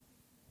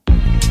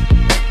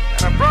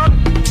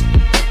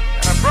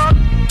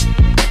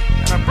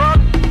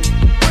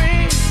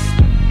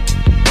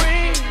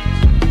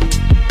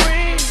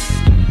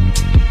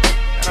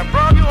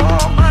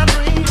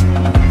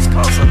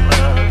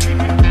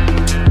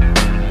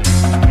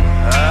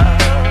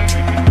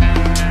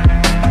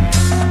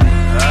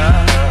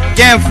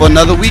And for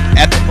another week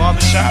at the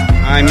Barbershop,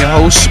 I'm your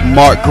host,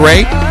 Mark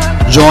Gray,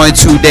 joined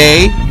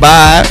today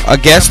by a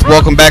guest.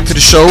 Welcome back to the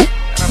show,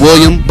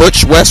 William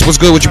Butch West. What's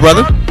good with you,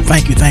 brother?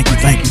 Thank you, man.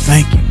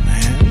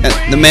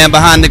 The man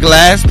behind the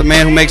glass, the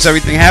man who makes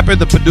everything happen,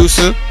 the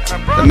producer,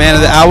 the man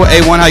of the hour.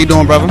 A1, how you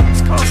doing, brother?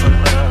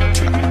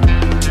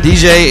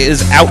 DJ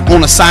is out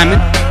on assignment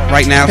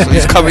right now, so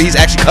he's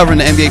actually covering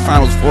the NBA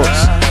Finals for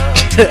us.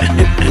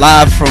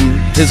 Live from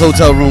his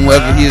hotel room,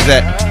 wherever he is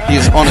at. He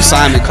is on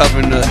assignment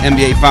covering the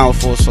NBA Finals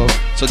for us.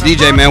 So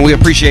DJ, man, we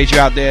appreciate you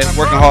out there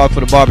working hard for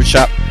the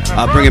Barbershop,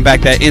 bringing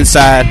back that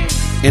inside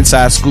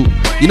scoop.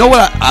 You know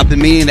what I've been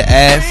meaning to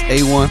ask,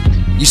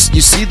 A1? You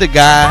see the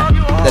guy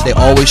that they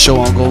always show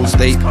on Golden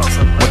State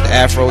with the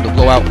afro, the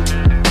blowout?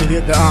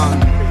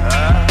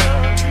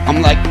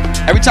 I'm like,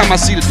 every time I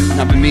see the dude, and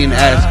I've been meaning to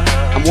ask,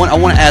 I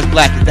want to ask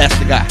Black if that's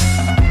the guy.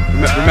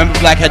 Remember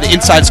Black had the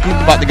inside scoop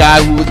about the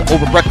guy who was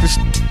over breakfast,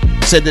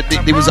 said that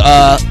he was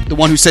the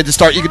one who said to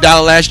start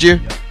Iguodala last year.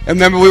 And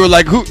remember we were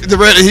like,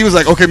 he was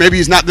like, okay, maybe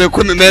he's not the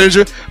equipment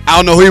manager. I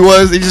don't know who he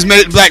was. He just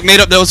Black made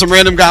up there was some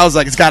random guy. I was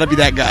like, it's got to be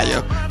that guy,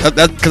 yo.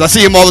 Because I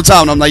see him all the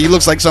time. And I'm like, he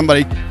looks like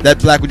somebody that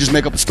Black would just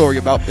make up a story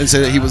about and say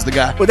that he was the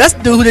guy. Well, that's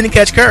the dude who didn't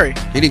catch Curry.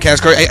 He didn't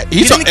catch Curry.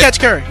 He didn't catch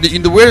Curry.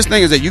 The weirdest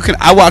thing is that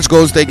I watch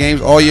Golden State games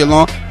all year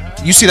long.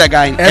 You see that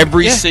guy in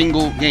every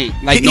single game.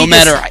 Like, no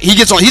matter,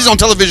 he's on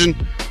television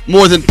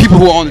more than people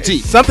who are on the team.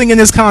 Something in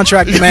his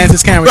contract demands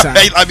his camera time.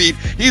 Right? I mean,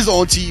 he's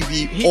on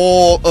TV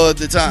all of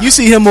the time. You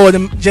see him more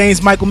than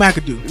James Michael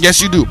McAdoo. Yes,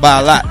 you do,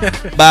 by a lot.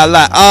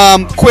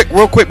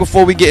 Real quick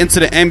before we get into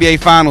the NBA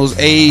Finals,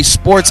 a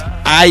sports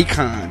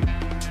icon,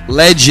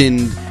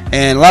 legend,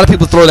 and a lot of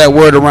people throw that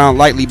word around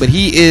lightly, but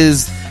he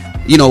is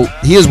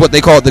what they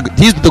call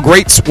he's the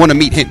greats want to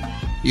meet him.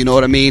 You know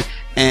what I mean?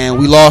 And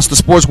the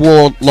sports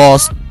world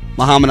lost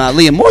Muhammad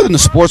Ali, and more than the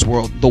sports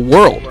world, the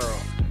world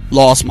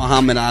lost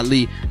Muhammad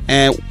Ali.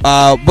 And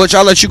Butch,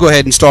 I'll let you go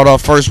ahead and start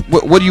off first.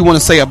 What do you want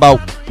to say about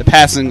the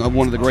passing of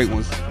one of the great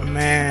ones?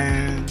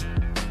 Man,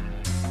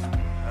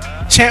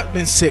 Champ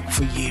been sick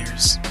for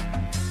years,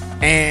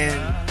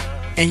 and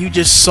you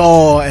just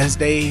saw as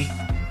they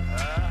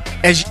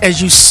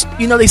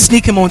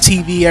sneak him on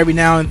TV every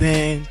now and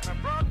then,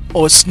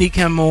 or sneak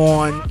him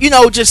on,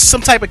 just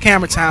some type of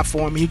camera time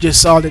for him. And you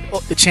just saw that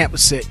the Champ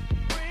was sick.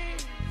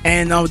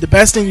 And the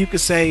best thing you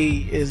could say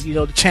is,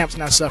 the Champ's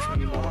not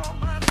suffering anymore.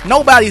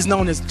 Nobody's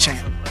known as the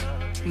Champ.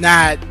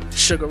 Not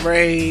Sugar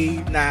Ray,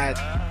 not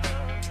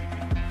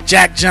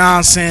Jack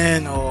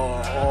Johnson,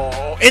 or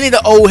any of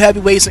the old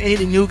heavyweights, or any of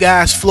the new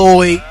guys,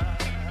 Floyd.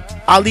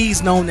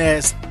 Ali's known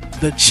as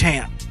the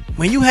Champ.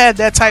 When you have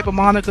that type of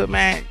moniker,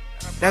 man,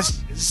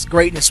 it's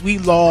greatness. We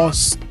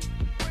lost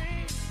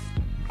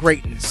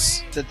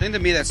greatness. The thing to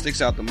me that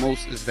sticks out the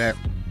most is that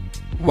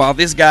while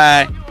this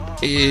guy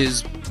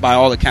is, by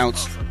all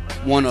accounts,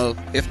 one of,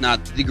 if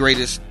not the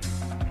greatest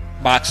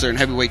boxer and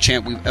heavyweight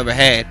champ we've ever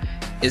had,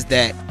 is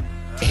that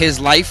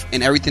his life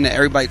and everything that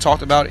everybody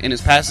talked about in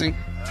his passing,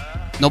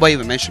 nobody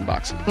even mentioned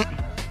boxing.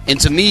 And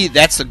to me,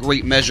 that's a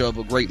great measure of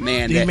a great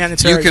man,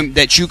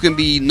 that you can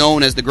be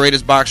known as the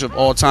greatest boxer of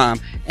all time,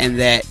 and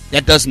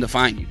that doesn't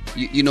define you.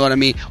 You know what I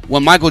mean?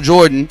 When Michael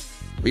Jordan,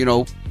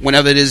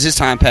 whenever it is his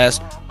time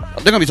passed,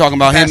 they're going to be talking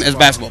about him as a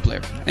basketball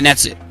player. And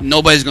that's it.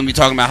 Nobody's going to be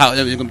talking about how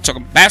they're going to be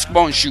talking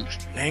basketball and shoes.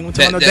 They ain't going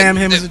to talk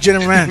him as a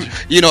general manager.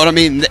 You know what I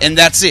mean? And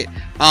that's it.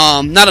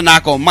 Not a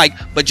knock on Mike,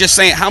 but just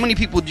saying, how many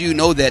people do you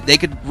know that they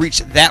could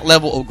reach that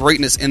level of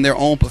greatness in their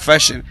own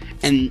profession?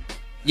 And,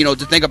 to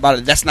think about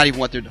it, that's not even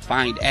what they're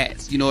defined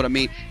as. You know what I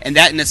mean? And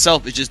that in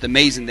itself is just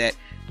amazing that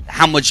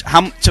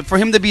for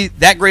him to be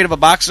that great of a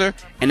boxer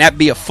and that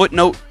be a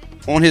footnote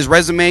on his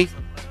resume,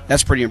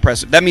 that's pretty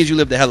impressive. That means you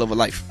lived a hell of a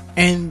life.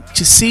 And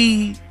to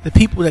see the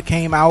people that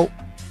came out,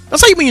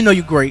 that's how you know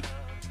you're great.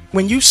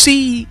 When you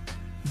see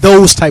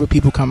those type of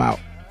people come out.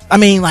 I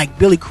mean, like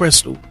Billy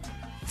Crystal,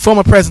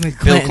 former President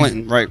Clinton. Bill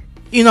Clinton, right.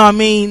 You know what I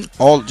mean?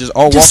 All walks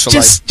of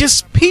life.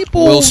 Just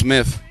people. Will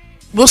Smith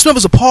was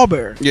a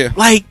pallbearer. Yeah.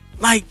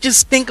 Like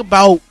just think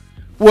about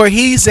where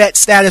he's at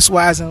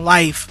status-wise in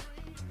life,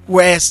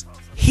 whereas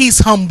he's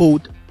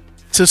humbled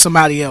to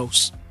somebody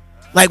else.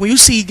 Like when you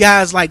see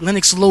guys like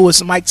Lennox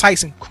Lewis and Mike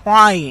Tyson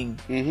crying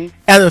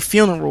at a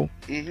funeral,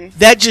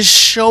 that just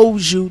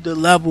shows you the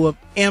level of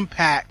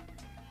impact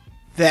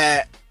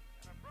that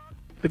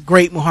the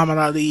great Muhammad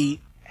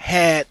Ali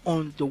had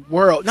on the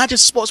world, not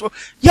just sports world.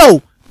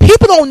 Yo,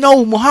 people don't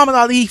know Muhammad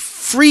Ali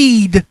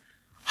freed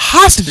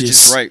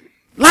hostages. Right.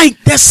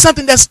 Like that's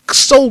something that's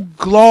so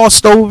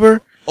glossed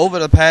over. Over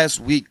the past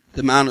week,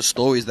 the amount of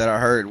stories that I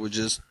heard were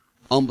just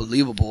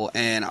unbelievable,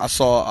 and I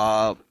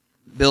saw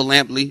Bill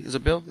Lampley. Is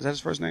it Bill? Is that his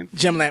first name?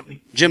 Jim Lampley.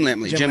 Jim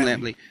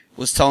Lampley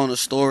was telling a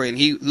story, and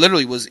he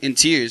literally was in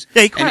tears.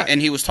 Yeah, he cried.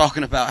 And he was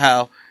talking about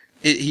how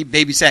he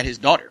babysat his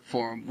daughter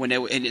for him when they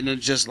were, and it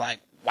was just like,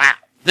 wow.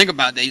 Think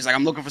about that. He's like,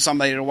 I'm looking for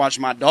somebody to watch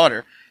my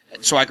daughter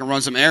so I can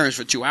run some errands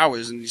for 2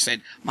 hours. And he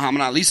said,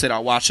 Muhammad Ali said,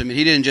 I'll watch him. And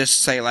he didn't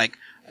just say like,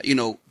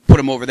 put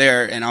him over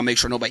there and I'll make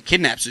sure nobody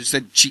kidnaps her. He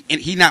said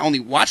he not only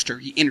watched her,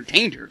 he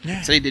entertained her.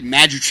 Yeah. So he did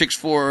magic tricks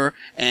for her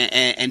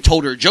and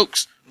told her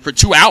jokes for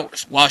 2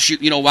 hours while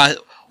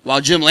while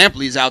Jim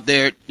Lampley's out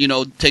there,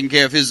 taking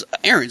care of his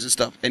errands and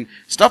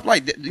stuff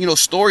like that,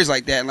 stories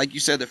like that. And like you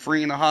said, the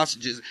freeing the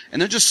hostages.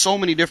 And there's just so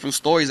many different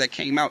stories that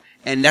came out.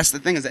 And that's the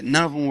thing, is that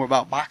none of them were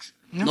about boxing.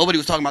 No. Nobody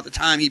was talking about the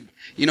time he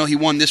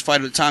won this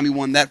fight or the time he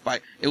won that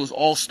fight. It was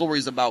all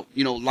stories about,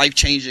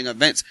 life-changing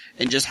events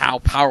and just how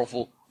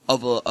powerful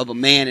of a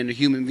man and a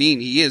human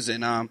being he is.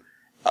 And,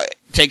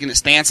 taking a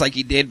stance like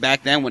he did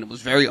back then when it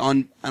was very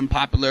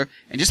unpopular,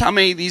 and just how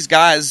many of these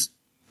guys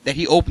that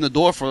he opened the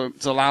door for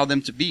to allow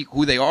them to be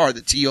who they are,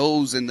 the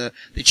T.O.s and the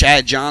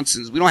Chad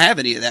Johnsons. We don't have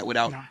any of that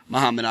without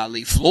Muhammad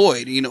Ali.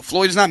 Floyd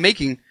is not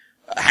making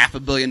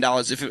 $500 million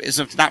if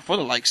it's not for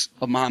the likes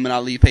of Muhammad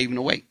Ali paving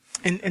the way.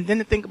 And then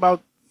to think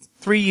about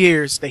 3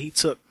 years that he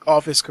took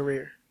off his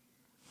career.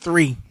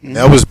 3. Mm-hmm.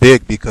 That was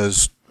big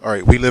because, all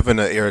right, we live in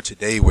an era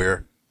today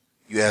where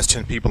you ask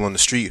 10 people on the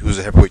street who's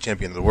a heavyweight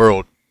champion of the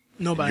world.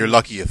 Nobody. You're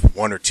lucky if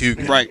 1 or 2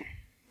 can. Right.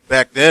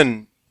 Back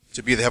then,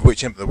 to be the heavyweight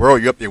champion of the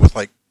world, you're up there with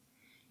like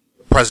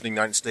the President of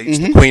the United States,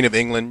 the Queen of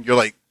England. You're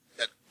like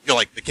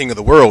the king of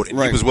the world,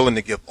 and he was willing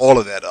to give all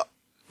of that up.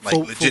 Like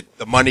legit,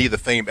 the money, the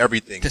fame,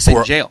 everything. To sit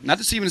in jail. Not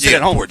to even sit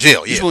at home. For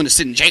jail, He's willing to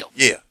sit in jail.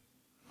 Yeah.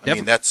 I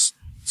mean, that's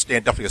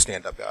definitely a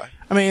stand-up guy.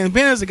 I mean,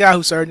 being as a guy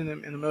who served in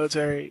the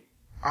military,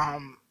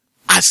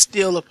 I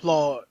still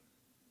applaud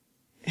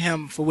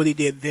him for what he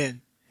did then.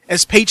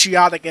 As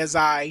patriotic as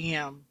I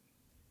am,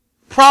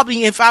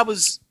 probably if I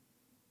was,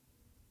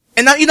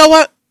 and now, you know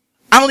what?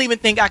 I don't even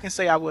think I can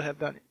say I would have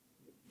done it.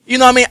 You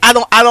know what I mean?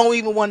 I don't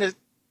even want to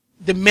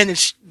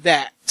diminish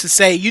that to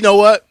say, you know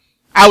what?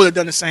 I would have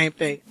done the same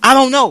thing. I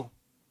don't know.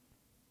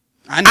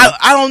 I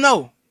don't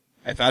know.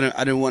 If I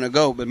didn't want to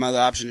go, but my other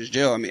option is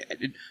jail. I mean,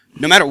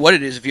 no matter what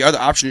it is, if your other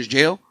option is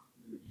jail,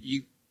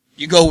 you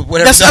go with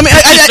whatever.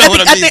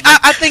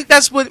 I think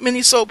that's what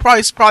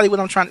Minnesota probably what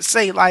I'm trying to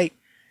say. Like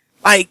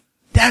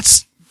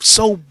that's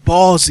so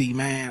ballsy,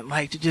 man.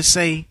 Like to just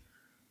say,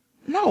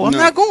 no, I'm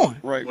not going.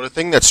 Right. Well, the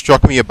thing that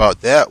struck me about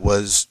that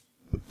was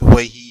the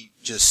way he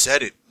just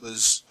said it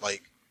was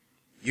like,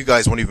 you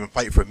guys won't even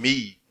fight for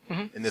me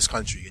in this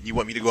country, and you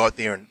want me to go out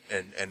there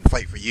and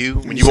fight for you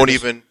when you won't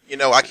even,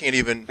 I can't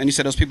even. And you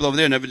said those people over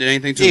there never did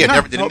anything to me. Yeah,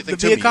 never did anything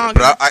to me.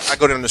 But I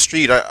go down the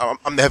street.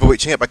 I'm the heavyweight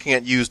champ. I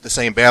can't use the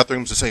same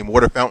bathrooms, the same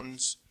water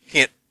fountains.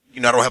 Can't, I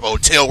don't have a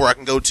hotel where I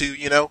can go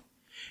to,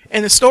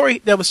 And the story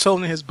that was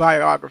told in his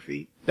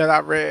biography that I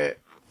read,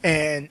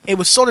 and it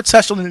was sort of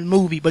touched on in the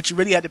movie, but you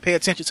really had to pay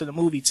attention to the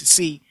movie to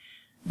see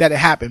that it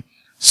happened.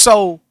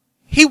 So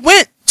he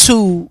went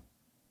to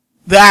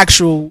the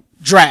actual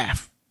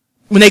draft.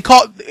 When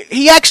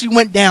he actually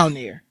went down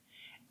there,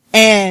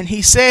 and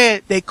he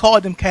said they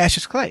called him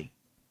Cassius Clay.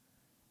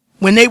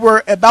 When they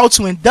were about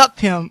to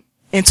induct him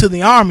into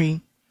the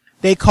army,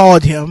 they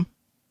called him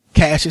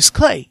Cassius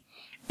Clay.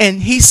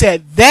 And he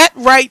said that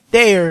right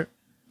there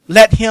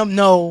let him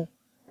know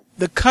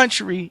the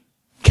country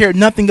cared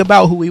nothing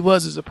about who he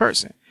was as a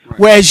person. Right.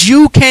 Whereas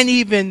you can't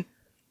even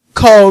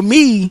call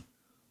me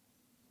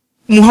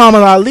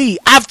Muhammad Ali.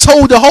 I've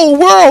told the whole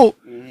world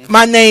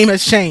my name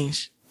has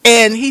changed.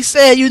 And he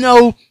said, he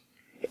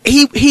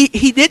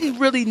didn't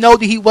really know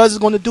that he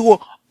wasn't going to do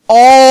it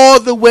all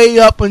the way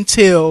up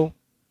until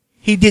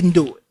he didn't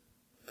do it.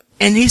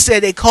 And he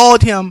said they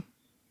called him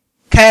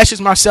Cassius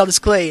Marcellus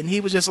Clay, and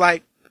he was just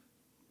like,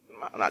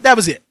 that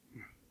was it.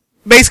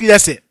 Basically,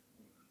 that's it.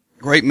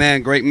 Great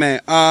man, great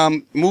man.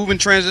 Moving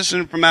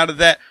transition from out of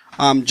that,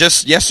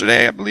 just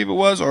yesterday, I believe it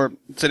was, or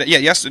today,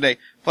 yesterday,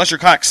 Fletcher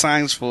Cox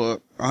signs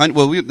for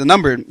the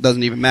number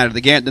doesn't even matter.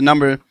 The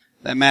number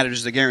that matters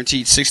is the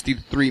guaranteed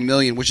 $63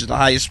 million, which is the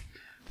highest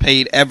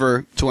paid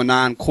ever to a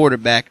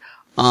non-quarterback.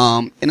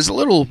 And it's a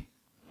little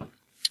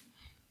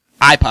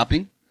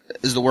eye-popping,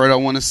 is the word I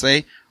want to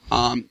say.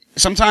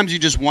 Sometimes you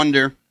just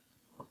wonder,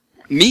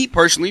 me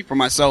personally, for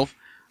myself,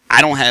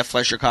 I don't have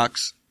Fletcher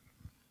Cox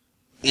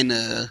in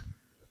the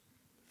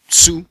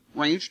Sue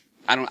range.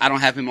 I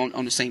don't have him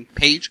on the same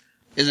page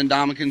as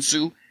Ndamukong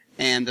Suh,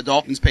 and the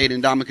Dolphins paid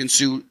Ndamukong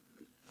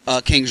Suh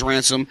King's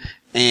ransom,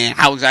 and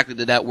how exactly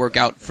did that work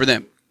out for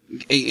them?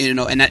 And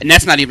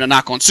that's not even a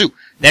knock on Sue.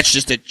 That's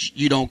just that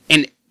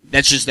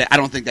I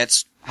don't think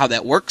that's how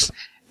that works.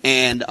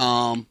 And,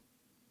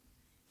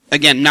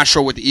 again, not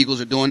sure what the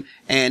Eagles are doing.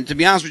 And to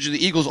be honest with you,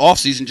 the Eagles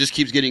offseason just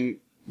keeps getting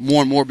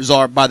more and more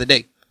bizarre by the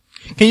day.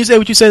 Can you say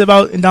what you said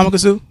about Ndamukong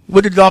Suh?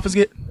 What did the Dolphins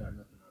get?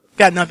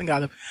 Got nothing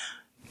out of him.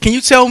 Can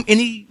you tell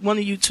any one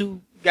of you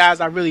two guys,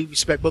 I really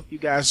respect both of you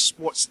guys'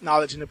 sports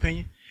knowledge and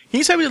opinion. Can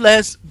you tell me the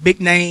last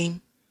big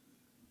name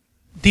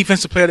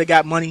defensive player that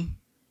got money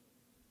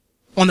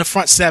on the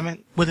front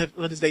seven? What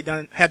have they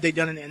done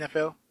in the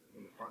NFL?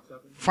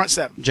 Front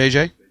seven.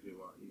 JJ?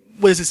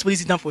 What has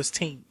he done for his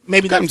team?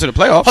 Maybe got him to the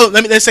playoffs. Oh,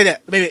 let's say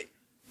that. Maybe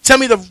tell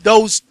me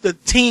the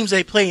teams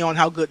they play on,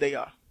 how good they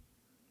are.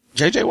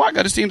 JJ Watt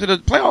got his team to the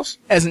playoffs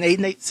as an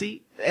 8-8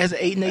 seed, as an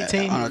 8-8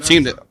 team. On a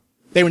team that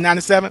they were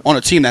 9-7. On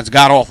a team that's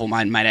god awful,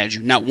 might add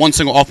you. Not one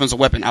single offensive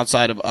weapon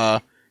outside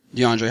of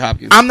DeAndre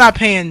Hopkins. I'm not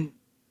paying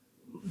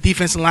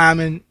defensive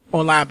linemen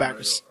or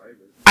linebackers.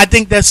 I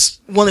think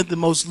that's one of the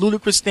most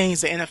ludicrous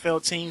things that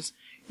NFL teams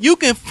You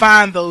can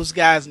find those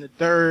guys in the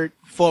third,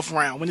 fourth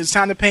round when it's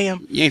time to pay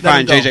them. You ain't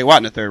find J.J. Watt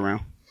in the third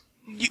round.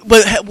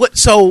 But what?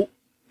 So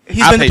he's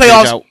been in the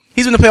playoffs.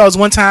 He's been in the playoffs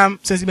one time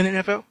since he's been in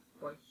the NFL.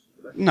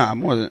 Nah,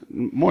 more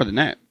than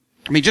that.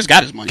 I mean, he just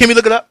got his money. Can we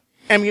look it up?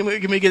 And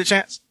give me get a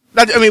chance.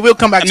 I mean, we'll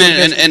come back to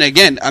it. And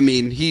again, I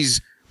mean,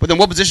 but then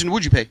what position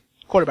would you pay?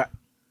 Quarterback.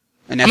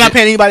 And I'm not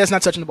paying anybody that's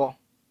not touching the ball.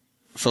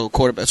 So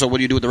quarterback. So what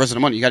do you do with the rest of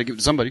the money? You got to give it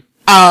to somebody.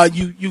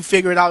 You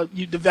figure it out.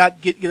 You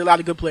get a lot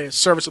of good players,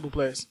 serviceable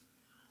players.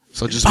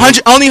 So just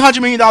only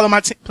 $100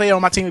 million player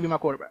on my team would be my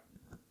quarterback.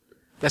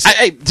 That's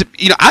it.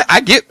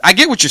 I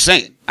get what you're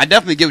saying. I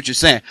definitely get what you're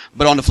saying.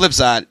 But on the flip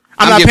side,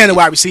 I'm not paying the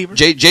wide receiver.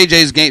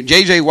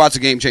 JJ Watt's a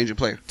game changing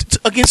player.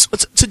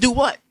 To do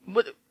what?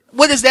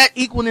 What is that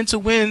equaling to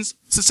wins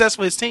success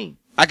for his team?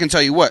 I can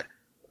tell you what,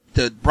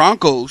 the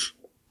Broncos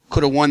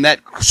could have won that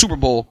Super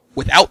Bowl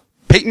without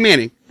Peyton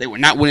Manning. They were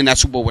not winning that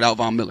Super Bowl without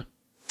Von Miller.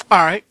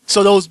 All right.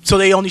 So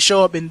they only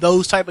show up in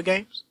those type of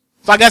games.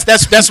 So I guess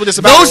that's what it's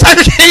about. Those type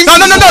of games. No.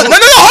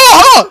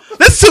 Hold on.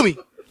 Listen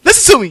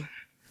to me.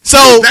 So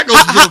that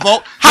goes to the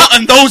vault. How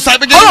in those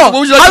type of games? What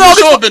would you like to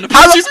show up in the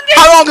preseason game?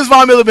 How long has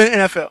Von Miller been in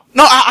NFL?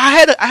 No,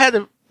 I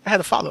had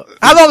a follow up.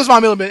 How long has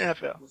Von Miller been in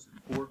NFL?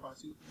 4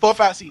 or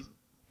 5 seasons.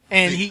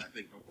 And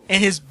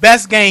his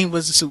best game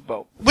was the Super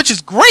Bowl, which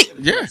is great.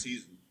 Yeah.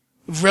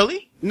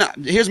 Really? No.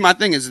 Here's my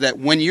thing: is that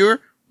when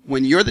you're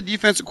the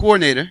defensive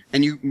coordinator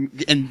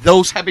and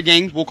those type of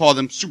games, we'll call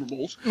them Super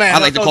Bowls. Man, I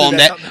like to call them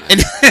that.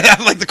 And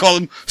I like to call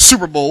them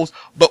Super Bowls.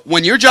 But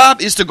when your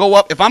job is to go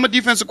up, if I'm a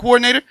defensive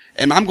coordinator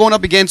and I'm going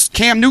up against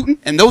Cam Newton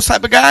and those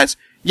type of guys,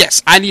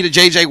 yes, I need a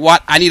J.J.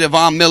 Watt. I need a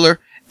Von Miller.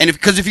 And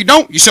because if you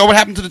don't, you saw what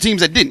happened to the teams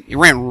that didn't. You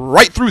ran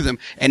right through them.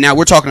 And now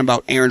we're talking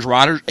about Aaron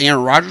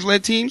Rodgers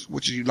led teams,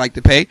 which you'd like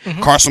to pay.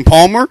 Mm-hmm. Carson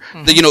Palmer.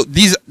 Mm-hmm.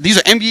 These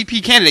are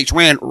MVP candidates,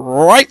 ran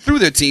right through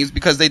their teams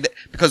because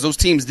those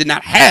teams did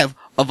not have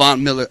a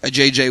Von Miller, a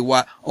J.J.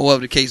 Watt, or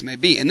whatever the case may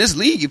be. In this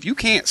league, if you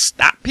can't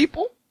stop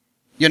people,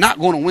 you're not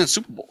going to win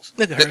Super Bowls.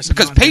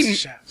 Because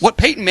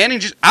Peyton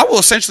Manning I will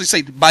essentially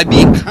say by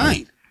being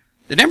kind,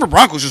 the Denver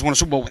Broncos just won a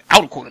Super Bowl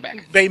without a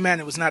quarterback. Peyton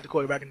Manning was not the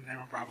quarterback in the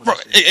Denver Broncos.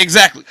 Right,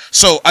 exactly.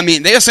 So, I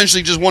mean, they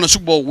essentially just won a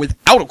Super Bowl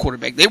without a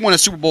quarterback. They won a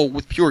Super Bowl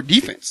with pure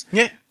defense.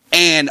 Yeah.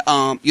 And,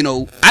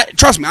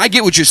 trust me, I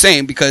get what you're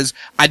saying because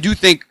I do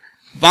think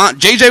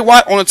J.J.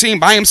 Watt on a team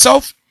by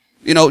himself,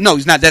 no,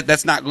 he's not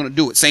that's not going to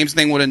do it. Same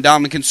thing with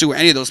Ndamukong Suh or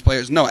any of those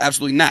players. No,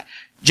 absolutely not.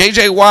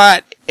 J.J.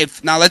 Watt,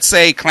 now let's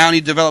say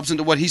Clowney develops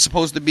into what he's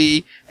supposed to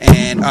be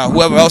and,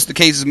 whoever else the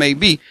cases may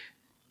be,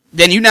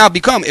 then you now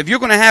become, if you're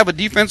going to have a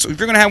defense, if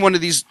you're going to have one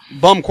of these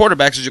bum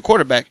quarterbacks as your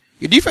quarterback,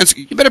 your defense,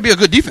 you better be a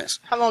good defense.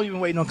 How long have you been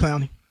waiting on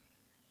Clowney?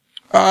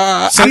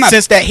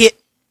 Since that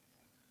hit.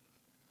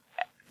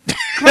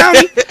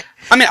 Clowney?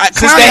 I mean,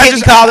 since that hit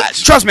in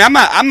college. Trust me, I'm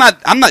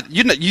not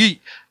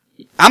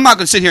going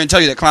to sit here and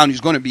tell you that Clowney's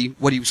going to be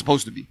what he was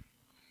supposed to be.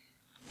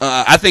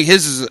 I think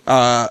his is,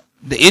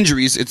 the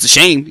injuries, it's a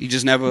shame. He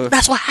just never.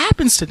 That's what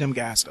happens to them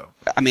guys, though.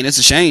 I mean, it's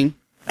a shame.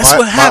 That's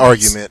what happens. My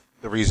argument,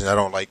 the reason I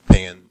don't like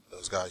paying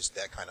those guys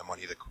that kind of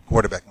money, the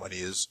quarterback money,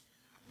 is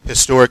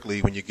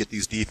historically when you get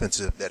these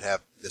defenses that have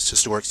this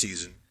historic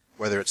season,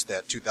 whether it's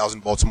that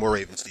 2000 Baltimore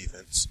Ravens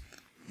defense,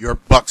 your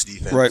Bucks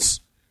defense, right,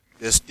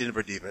 this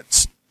Denver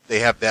defense, they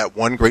have that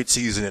one great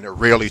season and it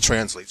rarely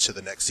translates to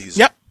the next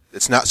season. Yep.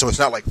 It's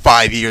not like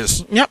 5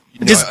 years. Yep.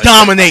 Just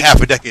dominate.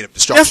 Half a decade of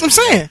destruction. That's what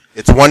I'm saying.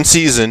 It's one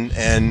season,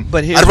 and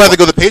but I'd rather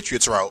go the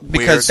Patriots route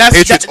because the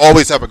Patriots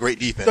always have a great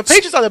defense. The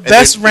Patriots are the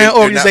best ran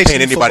organization.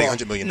 They're not paying anybody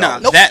 $100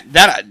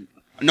 million.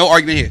 No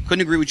argument here.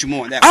 Couldn't agree with you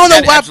more on that. I don't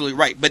know why. Absolutely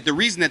right. But the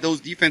reason that those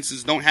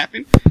defenses don't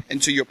happen,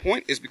 and to your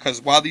point, is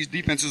because while these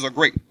defenses are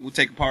great, we'll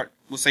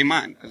say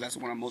mine, because that's the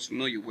one I'm most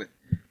familiar with.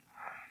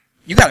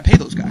 You got to pay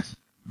those guys.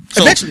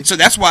 Eventually. So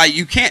that's why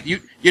you can't, you're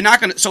not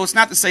going to, so it's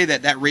not to say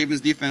that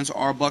Ravens defense or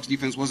our Bucks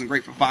defense wasn't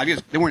great for 5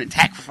 years. They weren't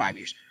intact for 5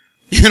 years.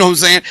 You know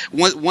what I'm saying?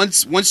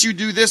 Once you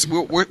do this,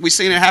 we're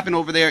seeing it happen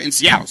over there in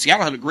Seattle.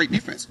 Seattle had a great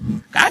defense.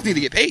 Guys need to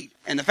get paid.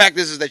 And the fact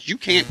is that you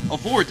can't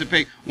afford to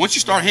pay. Once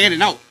you start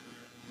handing out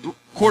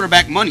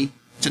quarterback money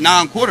to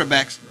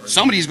non-quarterbacks,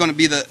 somebody's going to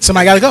be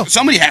somebody got to go.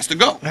 Somebody has to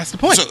go. That's the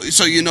point.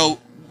 So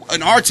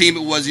in our team,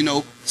 it was,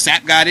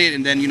 Sapp got it,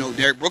 and then,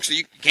 Derek Brooks,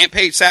 you can't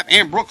pay Sapp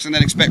and Brooks and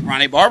then expect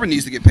Ronnie Barber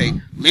needs to get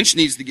paid. Lynch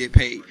needs to get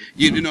paid.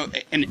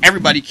 And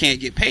everybody can't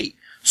get paid.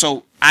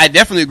 So I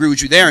definitely agree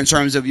with you there in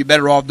terms of you're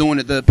better off doing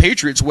it the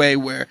Patriots way,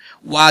 where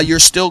while you're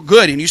still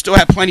good and you still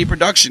have plenty of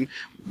production,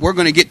 we're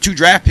going to get 2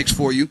 draft picks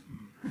for you.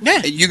 Yeah.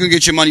 And you can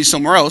get your money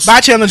somewhere else.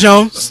 Buy Chandler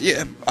Jones.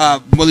 Yeah.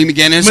 Willie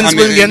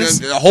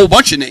McGinnis. A whole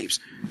bunch of names.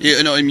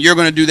 And you're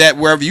going to do that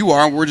wherever you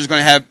are, and we're just going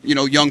to have,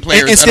 young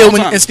players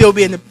and still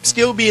be in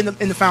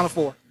the Final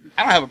Four.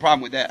 I don't have a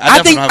problem with that. I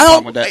definitely don't have a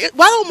problem with that.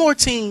 Why don't more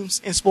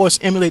teams in sports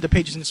emulate the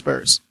Patriots and the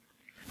Spurs?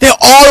 They're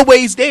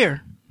always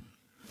there.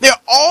 They're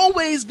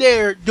always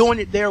there doing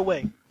it their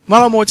way. Why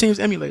don't more teams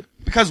emulate it?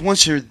 Because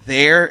once you're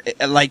there,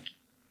 like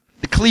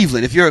the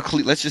Cleveland, if you're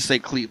let's just say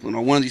Cleveland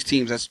or one of these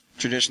teams that's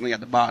traditionally at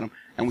the bottom,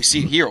 and we see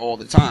it here all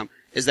the time.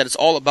 is that it's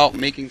all about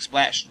making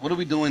splashes. What are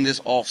we doing this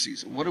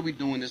offseason? What are we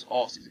doing this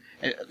offseason?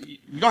 And you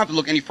don't have to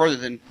look any further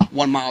than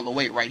 1 mile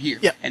away right here.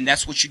 Yeah. And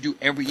that's what you do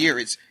every year.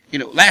 It's,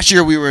 last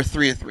year we were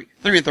 3-3,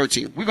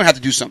 3-13. We're going to have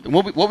to do something.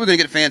 What we're going to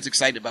get fans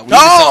excited about. We need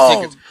to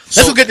sell tickets.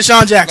 Let's go get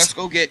Deshaun Jackson. Let's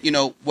go get,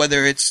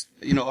 whether it's,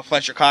 a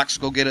Fletcher Cox,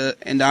 go get a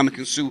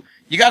Ndamukong Suh.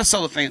 You got to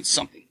sell the fans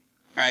something.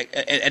 All right.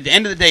 At the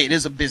end of the day, it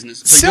is a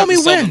business. So sell me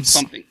sell wins.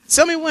 Something.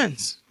 Sell me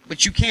wins.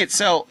 But you can't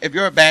sell, if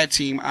you're a bad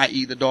team,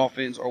 i.e. the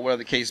Dolphins or whatever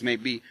the case may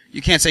be,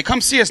 you can't say, come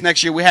see us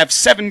next year. We have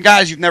 7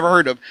 guys you've never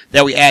heard of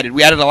that we added.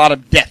 We added a lot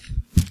of depth.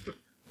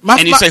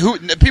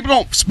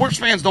 Sports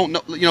fans don't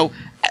know,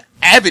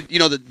 avid,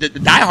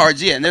 the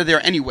diehards, yeah, and they're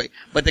there anyway.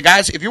 But the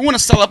guys, if you want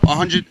to sell up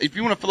 100, if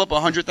you want to fill up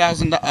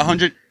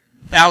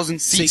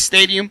 100,000 seat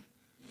stadium,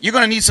 you're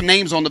going to need some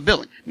names on the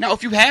billing. Now,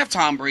 if you have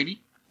Tom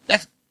Brady,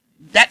 that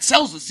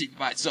sells the seat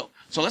by itself.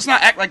 So let's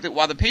not act like that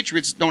while the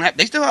Patriots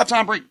they still have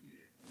Tom Brady.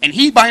 And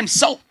he by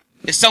himself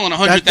is selling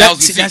 100,000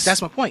 seats.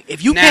 That's my point.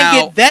 If you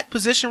can't get that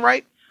position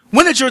right,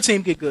 when did your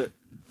team get good?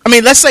 I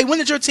mean, let's say, when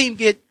did your team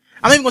get,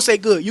 I'm not even going to say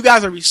good. You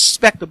guys are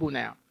respectable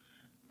now.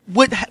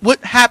 What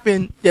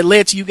happened that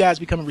led to you guys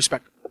becoming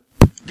respectable?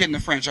 Getting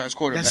the franchise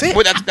quarterback. That's it.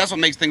 Well, that's what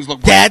makes things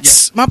look great.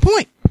 That's my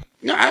point.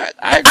 No,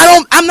 I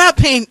agree. I'm not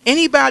paying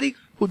anybody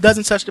who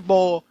doesn't touch the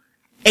ball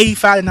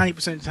 85 to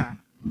 90% of the time.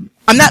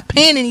 I'm not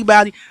paying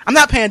anybody. I'm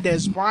not paying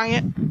Des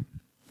Bryant.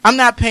 I'm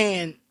not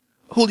paying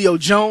Julio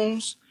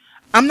Jones.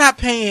 I'm not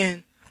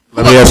paying.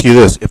 Let me ask you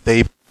this: if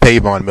they pay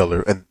Von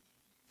Miller and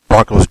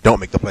Broncos don't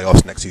make the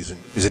playoffs next season,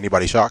 is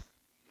anybody shocked?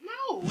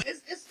 No,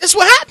 it's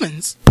what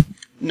happens.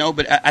 No,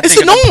 but I it's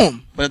think the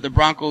norm. But the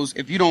Broncos,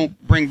 if you don't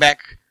bring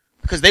back,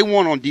 because they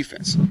won on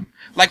defense.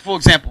 Like, for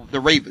example,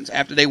 the Ravens,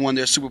 after they won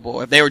their Super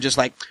Bowl, if they were just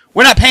like,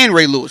 we're not paying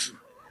Ray Lewis.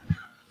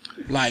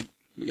 Like,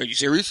 are you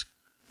serious?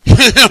 You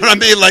know what I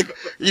mean? Like,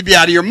 you'd be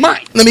out of your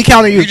mind. Let me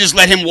counter you. You just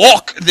let him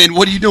walk, then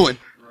what are you doing?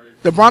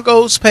 The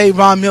Broncos pay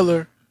Von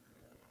Miller.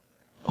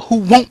 Who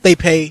won't they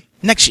pay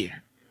next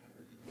year?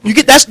 You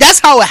get that's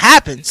how it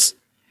happens.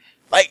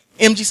 Like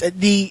MG said,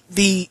 the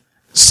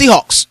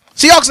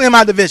Seahawks are in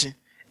my division,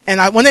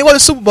 and when they won the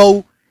Super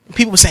Bowl,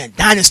 people were saying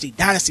dynasty.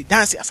 I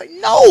was like,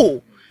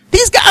 no,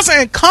 these guys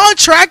are in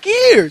contract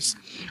years.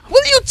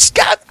 What do you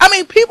got? I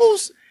mean,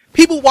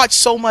 people watch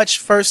so much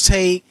First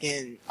Take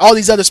and all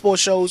these other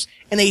sports shows,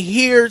 and they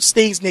hear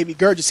things and they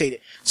regurgitate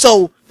it.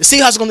 So the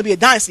Seahawks are going to be a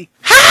dynasty.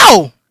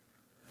 How?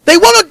 They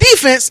won on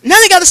defense. Now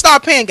they got to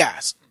start paying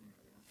guys.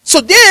 So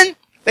then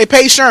they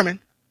pay Sherman.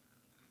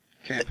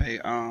 Can't pay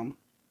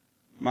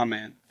my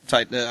man,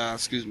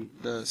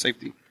 the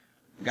safety,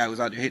 the guy who was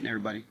out there hitting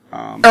everybody.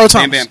 Earl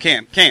Thomas.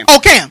 Cam. Oh,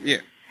 Cam. Yeah.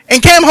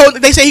 And Cam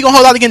they say he gonna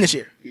hold out again this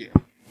year. Yeah. You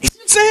know what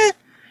I'm saying?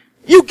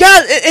 You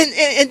got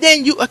and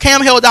then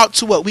Cam held out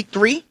to what, week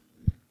 3?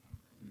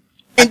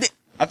 And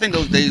I think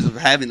those days of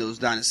having those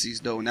dynasties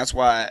though, and that's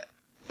why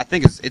I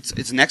think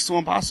it's next to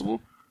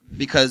impossible,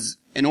 because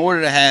in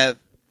order to have,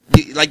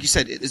 like you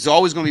said, it's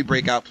always going to be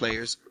breakout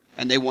players,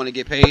 and they want to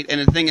get paid.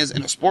 And the thing is,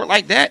 in a sport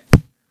like that,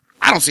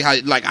 I don't see how,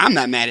 I'm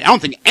not mad at, I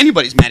don't think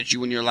anybody's mad at you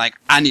when you're like,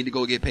 I need to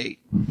go get paid,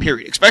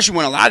 period. Especially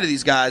when a lot of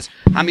these guys,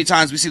 how many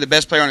times we see the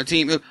best player on the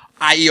team,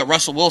 i.e. a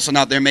Russell Wilson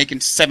out there making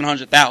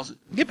 $700,000.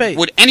 Get paid.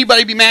 Would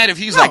anybody be mad if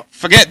he's No. like,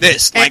 forget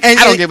this? Like, And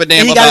I don't give a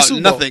damn about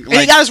nothing. And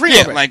he got his ring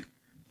yeah, over. like,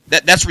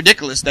 that's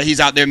ridiculous that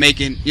he's out there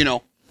making,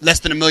 less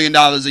than $1 million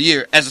a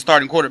year as a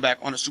starting quarterback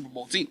on a Super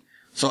Bowl team.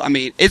 So, I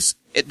mean,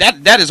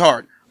 that is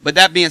hard. But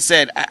that being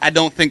said, I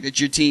don't think that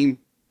your team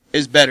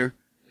is better.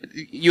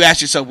 You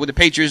ask yourself, would the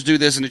Patriots do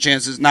this? And the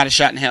chances, not a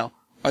shot in hell,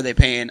 are they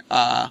paying,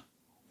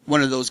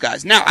 one of those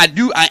guys? Now,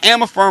 I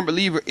am a firm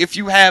believer if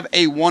you have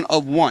a one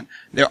of one.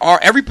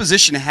 Every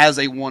position has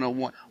a one of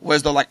one.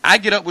 Whereas though, I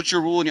get up with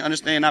your rule and you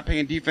understand not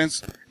paying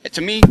defense.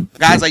 To me,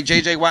 guys like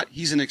J.J. Watt,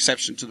 he's an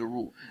exception to the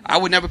rule. I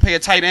would never pay a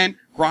tight end.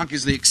 Gronk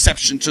is the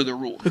exception to the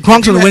rule.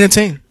 Gronk's on the winning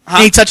team.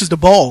 Huh? He touches the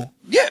ball.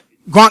 Yeah.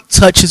 Gronk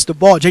touches the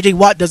ball. J.J.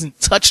 Watt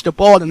doesn't touch the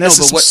ball unless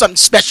it's something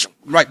special.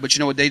 Right, but you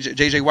know what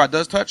J.J. Watt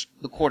does touch?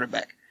 The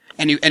quarterback.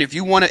 And if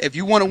you want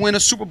to win a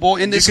Super Bowl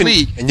in this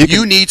league,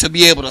 you need to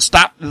be able to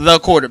stop the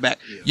quarterback.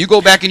 Yeah. You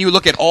go back and you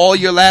look at all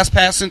your last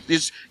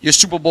passes, your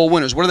Super Bowl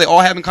winners. What do they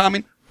all have in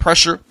common?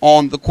 Pressure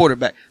on the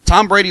quarterback.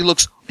 Tom Brady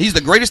he's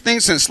the greatest thing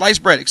since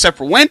sliced bread, except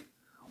for when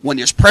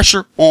there's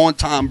pressure on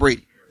Tom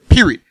Brady.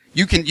 Period.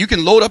 You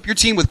can load up your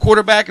team with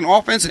quarterback and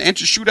offense and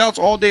enter shootouts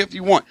all day if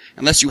you want.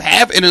 Unless you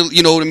have,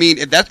 you know what I mean?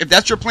 If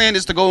that's your plan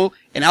is to go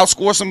and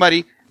outscore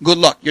somebody, good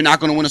luck. You're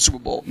not going to win a Super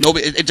Bowl.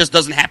 Nobody, it just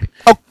doesn't happen.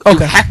 Oh,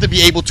 okay. You have to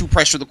be able to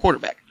pressure the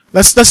quarterback.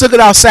 Let's look at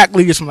our sack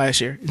leaders from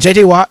last year.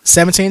 J.J. Watt,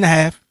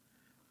 17.5,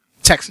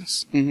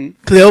 Texans.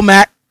 Mm-hmm. Khalil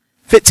Mack,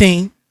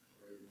 15,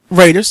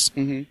 Raiders.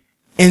 Mm-hmm.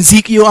 And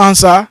Ezekiel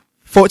Ansah,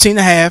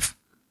 14.5,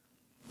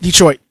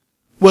 Detroit.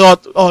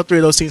 What all three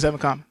of those teams have in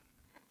common?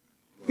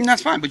 And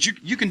that's fine, but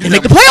you can do they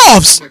that. make the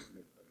playoffs.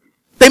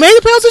 They made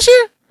the playoffs this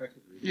year?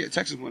 Yeah,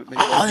 Texas won.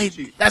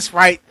 That's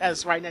right.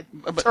 That's right. That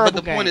But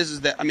the point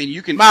is that, I mean,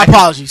 you can. My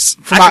apologies.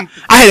 I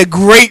had a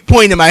great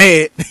point in my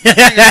head.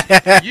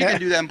 You can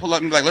do that and pull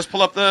up and be like, let's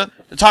pull up the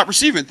top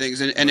receiving things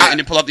and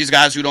then pull up these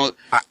guys who aren't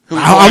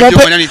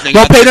doing anything.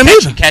 Don't pay them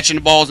either. Catching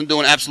the balls and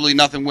doing absolutely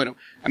nothing with them.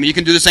 I mean, you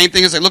can do the same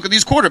thing and say, look at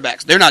these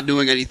quarterbacks. They're not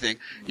doing anything.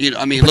 You know,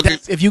 I mean,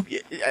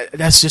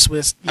 that's just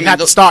what you have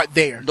to start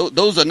there.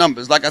 Those are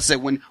numbers. Like I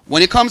said, when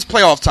it comes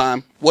playoff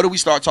time, what do we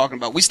start talking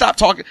about? We stop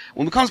talking,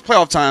 when it comes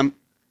playoff time,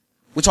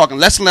 we're talking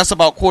less and less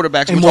about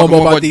quarterbacks and we're talking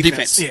more about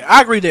defense. Yeah,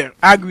 I agree there.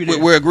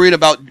 We're agreed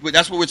about,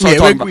 that's what we're talking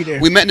about.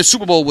 There. We met in the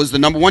Super Bowl was the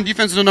number 1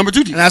 defense and the number 2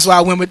 defense. And that's why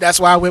I went with. That's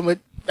not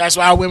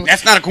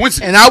a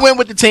coincidence. And I went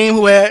with the team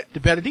who had the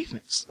better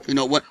defense. You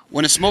know,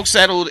 when the smoke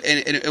settled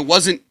and it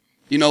wasn't,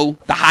 you know,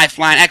 the high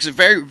flying action,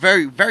 very,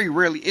 very, very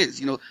rarely is,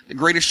 you know, the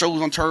greatest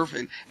shows on turf.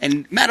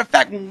 And matter of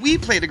fact, when we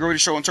played the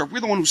greatest show on turf, we're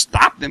the one who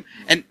stopped them.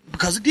 And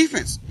because of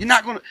defense, you're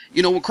not going to,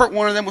 you know, when Kurt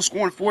Warner and them was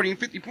scoring 40 and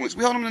 50 points,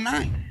 we held them to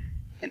 9.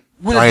 And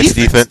with Giants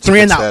defense 3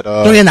 and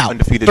out. 3 and out.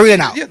 Undefeated. 3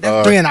 and out.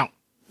 Yeah, 3 and out.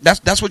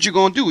 That's what you're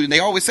going to do. And they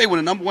always say when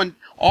the number 1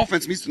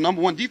 offense meets the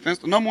number 1 defense,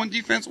 the number 1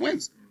 defense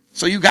wins.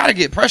 So you got to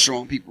get pressure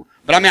on people.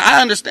 But I mean,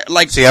 I understand,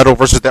 like Seattle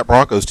versus that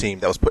Broncos team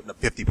that was putting up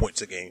 50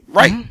 points a game.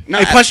 Right. Mm-hmm.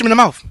 They punched him in the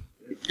mouth.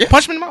 Yeah.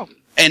 Punched him in the mouth.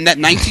 And that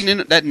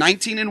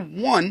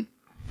 19-1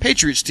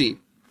 Patriots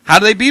team. How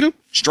do they beat them?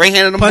 Straight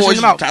handed them boys,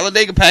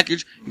 Talladega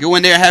package, go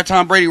in there and have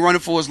Tom Brady running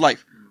for his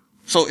life.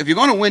 So if you're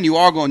going to win, you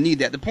are going to need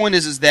that. The point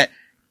is that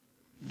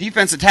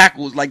defensive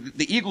tackles, like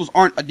the Eagles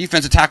aren't a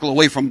defensive tackle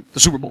away from the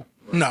Super Bowl.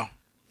 No.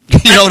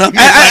 You know what I mean?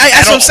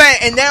 That's what I'm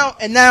saying.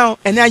 And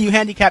now you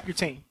handicap your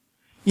team.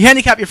 You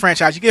handicap your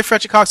franchise. You give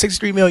Fletcher Cox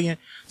 $63 million.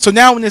 So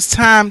now when it's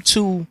time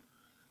to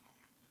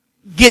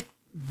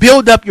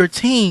build up your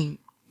team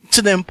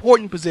to the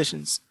important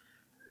positions,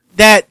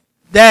 that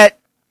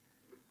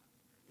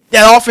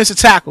offensive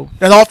tackle,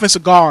 that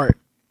offensive guard,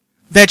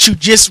 that you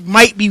just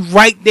might be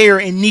right there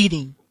and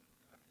needing,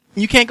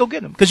 you can't go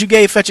get them because you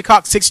gave Fletcher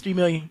Cox $63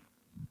 million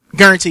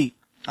guaranteed.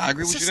 I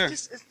agree with you there.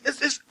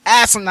 It's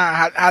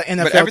asinine how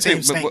NFL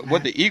teams think. But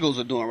what the Eagles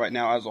are doing right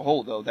now as a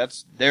whole, though,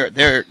 that's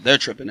they're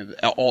tripping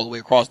all the way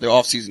across. Their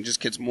offseason just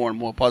gets more and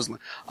more puzzling.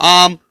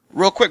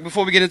 Real quick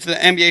before we get into the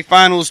NBA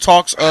Finals,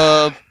 talks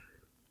of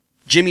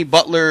Jimmy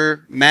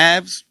Butler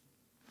Mavs.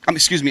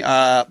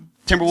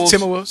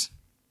 Timberwolves.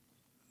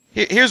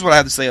 Here's what I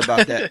have to say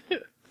about that,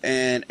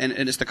 and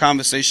it's the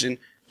conversation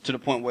to the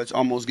point where it's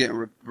almost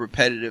getting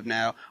repetitive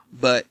now.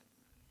 But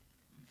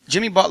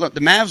Jimmy Butler,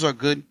 the Mavs are a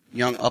good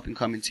young up and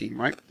coming team,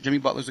 right? Jimmy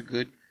Butler's a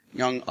good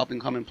young up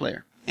and coming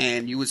player,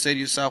 and you would say to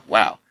yourself,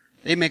 "Wow,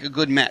 they make a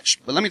good match."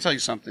 But let me tell you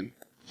something: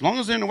 as long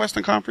as they're in the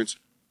Western Conference,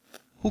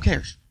 who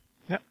cares?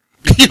 Yep.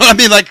 You know what I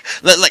mean? Like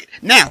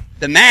now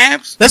the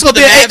Mavs. That's gonna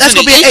be an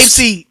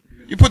AC.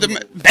 You put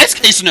the best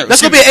case scenario.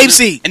 That's gonna be an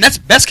AC, and that's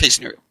best case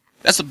scenario.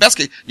 That's the best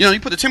case. You know, you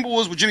put the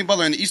Timberwolves with Jimmy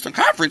Butler in the Eastern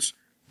Conference,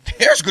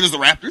 they're as good as the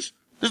Raptors.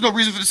 There's no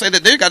reason for to say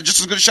that they got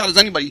just as good a shot as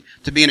anybody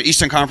to be in the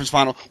Eastern Conference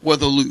final where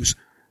they'll lose.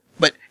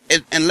 But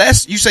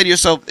unless you say to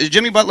yourself, is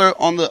Jimmy Butler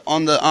on the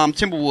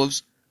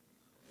Timberwolves,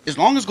 as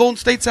long as Golden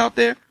State's out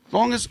there, as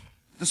long as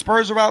the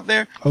Spurs are out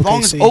there, as long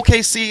as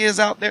OKC is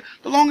out there,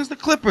 as long as the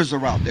Clippers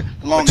are out there,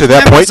 as long to as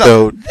that point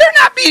though, they're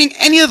not beating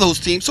any of those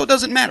teams, so it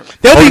doesn't matter.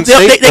 They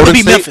could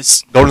be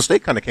Memphis. Golden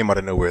State kind of came out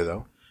of nowhere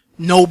though.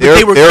 No, but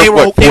they were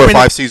 4 or 5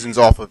 the seasons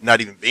off of not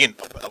even being.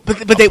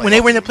 But when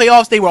they were in the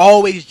playoffs, they were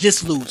always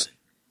just losing.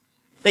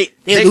 They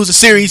lose a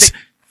series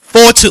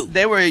 4-2.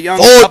 They were a young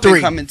up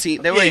and coming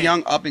team. They were a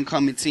young up and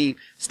coming team.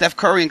 Steph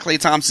Curry and Klay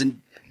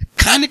Thompson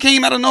kind of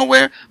came out of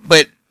nowhere,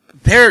 but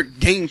their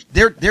team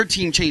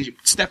changing.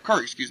 Steph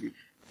Curry,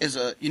 is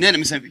a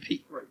unanimous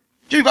MVP. Right.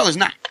 Jimmy Butler's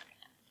not.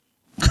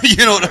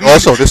 You know what I mean?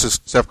 Also, this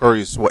is Steph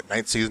Curry's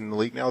 9th season in the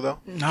league now, though.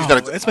 No,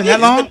 it's been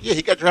that long.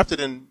 He got drafted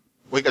in.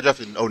 Well, he got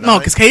drafted in 09. No,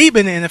 because KD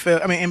been in the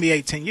NFL.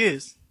 NBA 10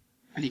 years.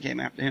 And he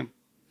came after him.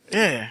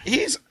 Yeah,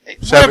 he's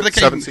seventh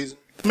season.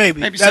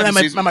 Maybe seventh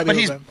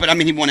season. But I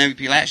mean, he won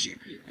MVP last year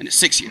in the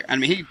 6th year. I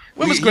mean, he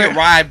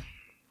arrived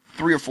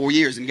 3 or 4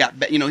 years and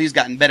he's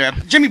gotten better.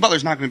 Jimmy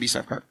Butler's not going to be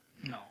Steph Curry.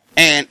 No.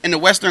 And in the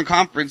Western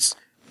Conference,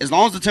 as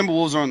long as the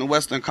Timberwolves are in the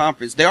Western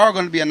Conference, they are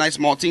going to be a nice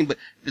small team. But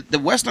the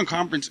Western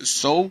Conference is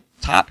so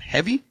top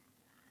heavy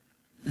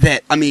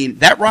that I mean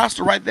that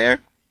roster right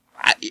there,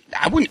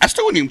 I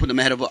still wouldn't even put them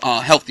ahead of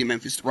a healthy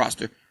Memphis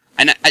roster.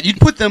 And you'd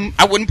put them.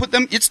 I wouldn't put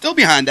them. It's still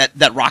behind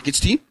that Rockets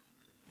team.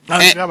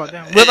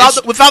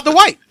 Without the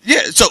White.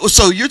 Yeah.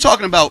 So you're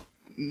talking about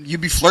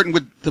you'd be flirting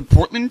with the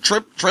Portland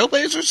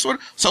Trailblazers, sort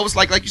of. So it's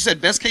like you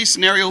said, best case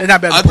scenario,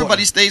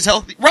 everybody stays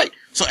healthy, right?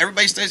 So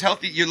everybody stays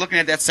healthy. You're looking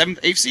at that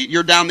 7th, 8th seed.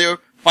 You're down there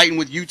fighting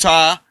with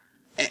Utah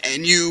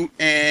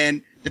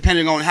and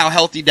depending on how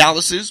healthy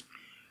Dallas is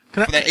for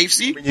that 8th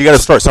seed. I mean, you got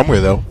to start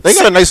somewhere though. They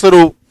got a nice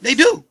little. They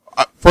do.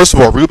 First of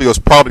all, Rubio's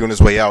probably on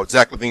his way out.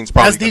 Zach LaVine's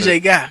probably that's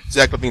DJ guy.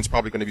 Zach LaVine's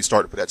probably going to be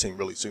starting for that team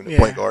really soon at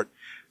point guard.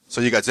 So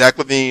you got Zach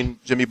LaVine,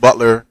 Jimmy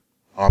Butler,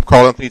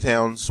 Karl Anthony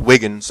Towns,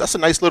 Wiggins. That's a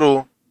nice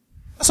little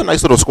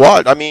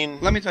squad. I mean,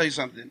 let me tell you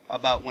something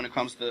about when it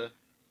comes to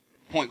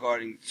point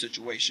guarding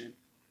situation.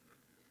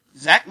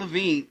 Zach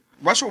LaVine,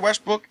 Russell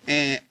Westbrook,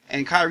 and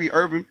Kyrie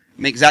Irving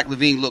make Zach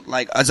LaVine look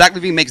like Zach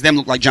LaVine makes them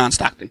look like John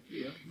Stockton.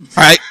 Yeah.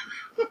 All right,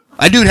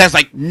 that dude has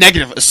like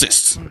negative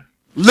assists,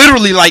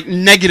 literally like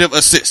negative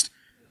assists.